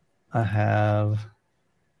 I have.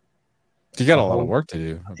 You got a lot of work to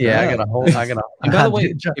do. Okay. Yeah, I got a whole. And by the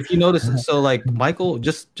way, if you notice, so like Michael,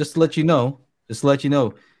 just to let you know,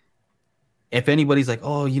 if anybody's like,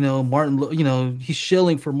 oh, Martin, he's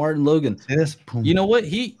shilling for Martin Logan. You know what?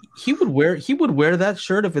 He would wear that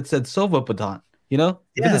shirt if it said Sova Baton. Yeah.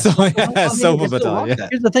 Sova Baton. Yeah.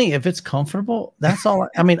 Here's the thing: if it's comfortable, that's all.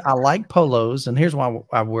 I mean, I like polos, and here's why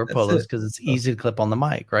I wear polos, because it's easy to clip on the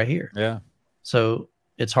mic right here. Yeah. So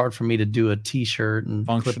it's hard for me to do a t-shirt and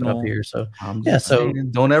clip it up here. So so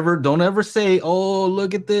don't ever say, oh,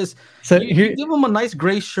 look at this. So you give them a nice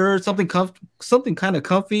gray shirt, something kind of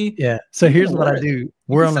comfy. Yeah. So here's what I do.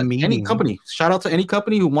 We're on a meeting. Any company. Shout out to any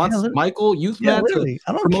company who wants Michael Youthman to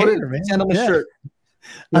I don't care, man. Send them a shirt.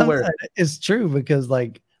 It's true, because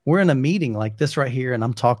like we're in a meeting like this right here, and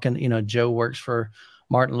I'm talking, Joe works for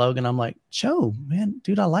Martin Logan. I'm like, Joe, man,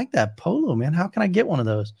 dude, I like that polo, man. How can I get one of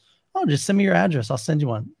those? Oh, just send me your address. I'll send you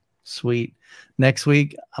one. Sweet. Next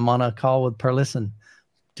week, I'm on a call with Perlison.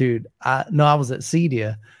 Dude, I was at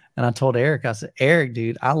Cedia, and I told Eric, I said, Eric,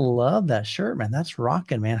 dude, I love that shirt, man. That's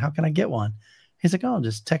rocking, man. How can I get one? He's like, oh,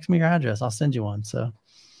 just text me your address. I'll send you one. So,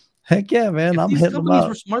 heck yeah, man. I'm hitting them up. These companies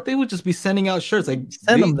were smart. They would just be sending out shirts. Like,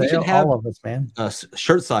 send them there, all of us, man.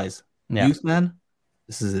 Shirt size. Yeah. Youth, man.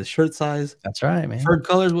 This is his shirt size. That's right, man. Preferred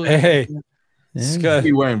colors. Hey. Yeah. He'll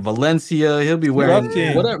be wearing Valencia. He'll be wearing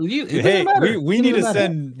whatever. Hey, we need to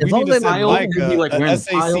send. We need to send Mike a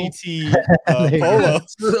SACT polo.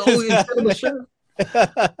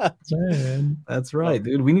 That's right,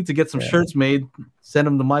 dude. We need to get some shirts made. Send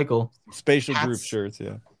them to Michael. Spatial group shirts,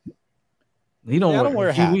 yeah. He don't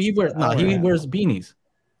wear hats. He wears beanies.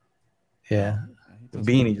 Yeah, the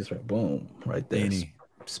beanie just boom right there. Beanie.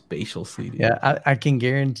 Spatial CD. Yeah, I can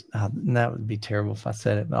guarantee that would be terrible if I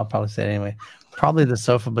said it, but I'll probably say it anyway. Probably the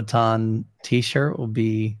Sofa Baton t-shirt will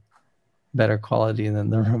be better quality than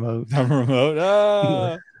the remote. The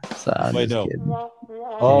remote. So wait, no.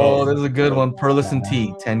 Oh, there's a good one. Perlison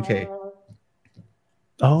T, 10K.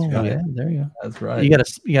 Oh yeah, there you go. That's right. You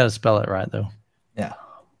gotta spell it right though. Yeah.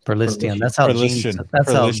 Perlistian. That's how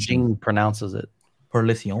Gene pronounces it.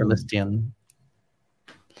 Perlistian.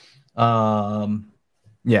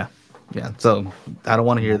 Yeah. So I don't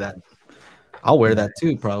want to hear that. I'll wear that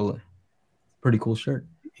too, probably. Pretty cool shirt.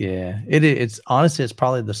 Yeah, it's honestly, it's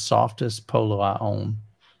probably the softest polo I own.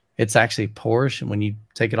 It's actually porish, and when you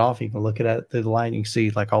take it off, you can look at it through the light. And you can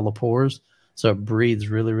see like all the pores, so it breathes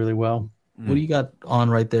really, really well. What do you got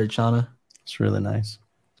on right there, Chana? It's really nice.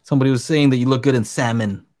 Somebody was saying that you look good in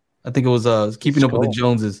salmon. I think it was Keeping Up with the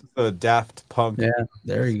Joneses. The Daft Punk. Yeah,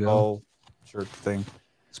 there you go. shirt thing.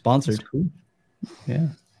 Sponsored. Cool. Yeah.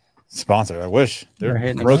 Sponsored. I wish They're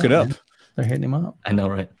hitting him broke it up, up. man. They're hitting him up. I know,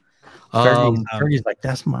 right? Fergie's like,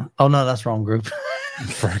 that's my. Oh no, that's wrong group.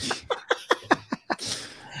 Fergie.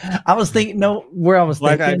 I was thinking. No, where I was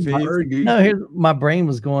Black thinking. Eyed Peas. No, here's my brain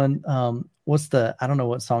was going. What's the? I don't know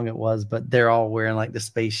what song it was, but they're all wearing like the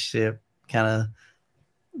spaceship kind of.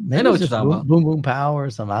 I know what you're talking about. Boom Boom Power or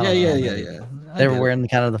something. I don't know. Yeah. They were wearing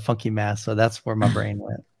kind of the funky mask, so that's where my brain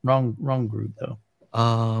went. Wrong group though.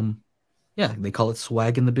 Yeah, they call it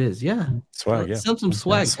swag in the biz. Yeah, Swag. Yeah, some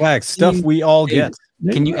swag. Swag stuff we all get.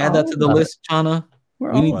 Can you add that to the list, Chana?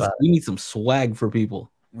 We need some swag for people.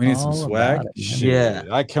 We need some swag. Yeah,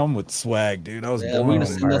 I come with swag, dude. I was born. We're gonna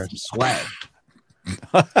send us some swag.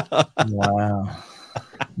 Wow.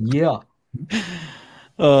 Yeah.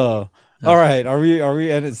 All right. Are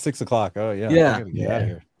we at 6 o'clock? Oh yeah. Yeah. I gotta get out of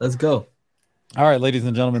here. Let's go. All right, ladies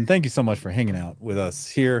and gentlemen, thank you so much for hanging out with us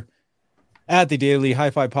here at the Daily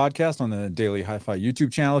Hi-Fi Podcast on the Daily Hi-Fi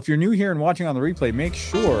YouTube channel. If you're new here and watching on the replay, make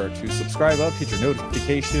sure to subscribe up, hit your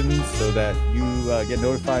notifications so that you get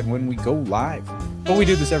notified when we go live. But we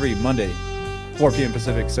do this every Monday, 4 p.m.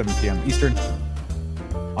 Pacific, 7 p.m. Eastern.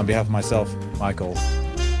 On behalf of myself, Michael,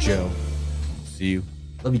 Joe, see you.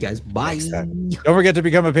 Love you guys. Bye. Don't forget to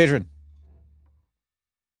become a patron.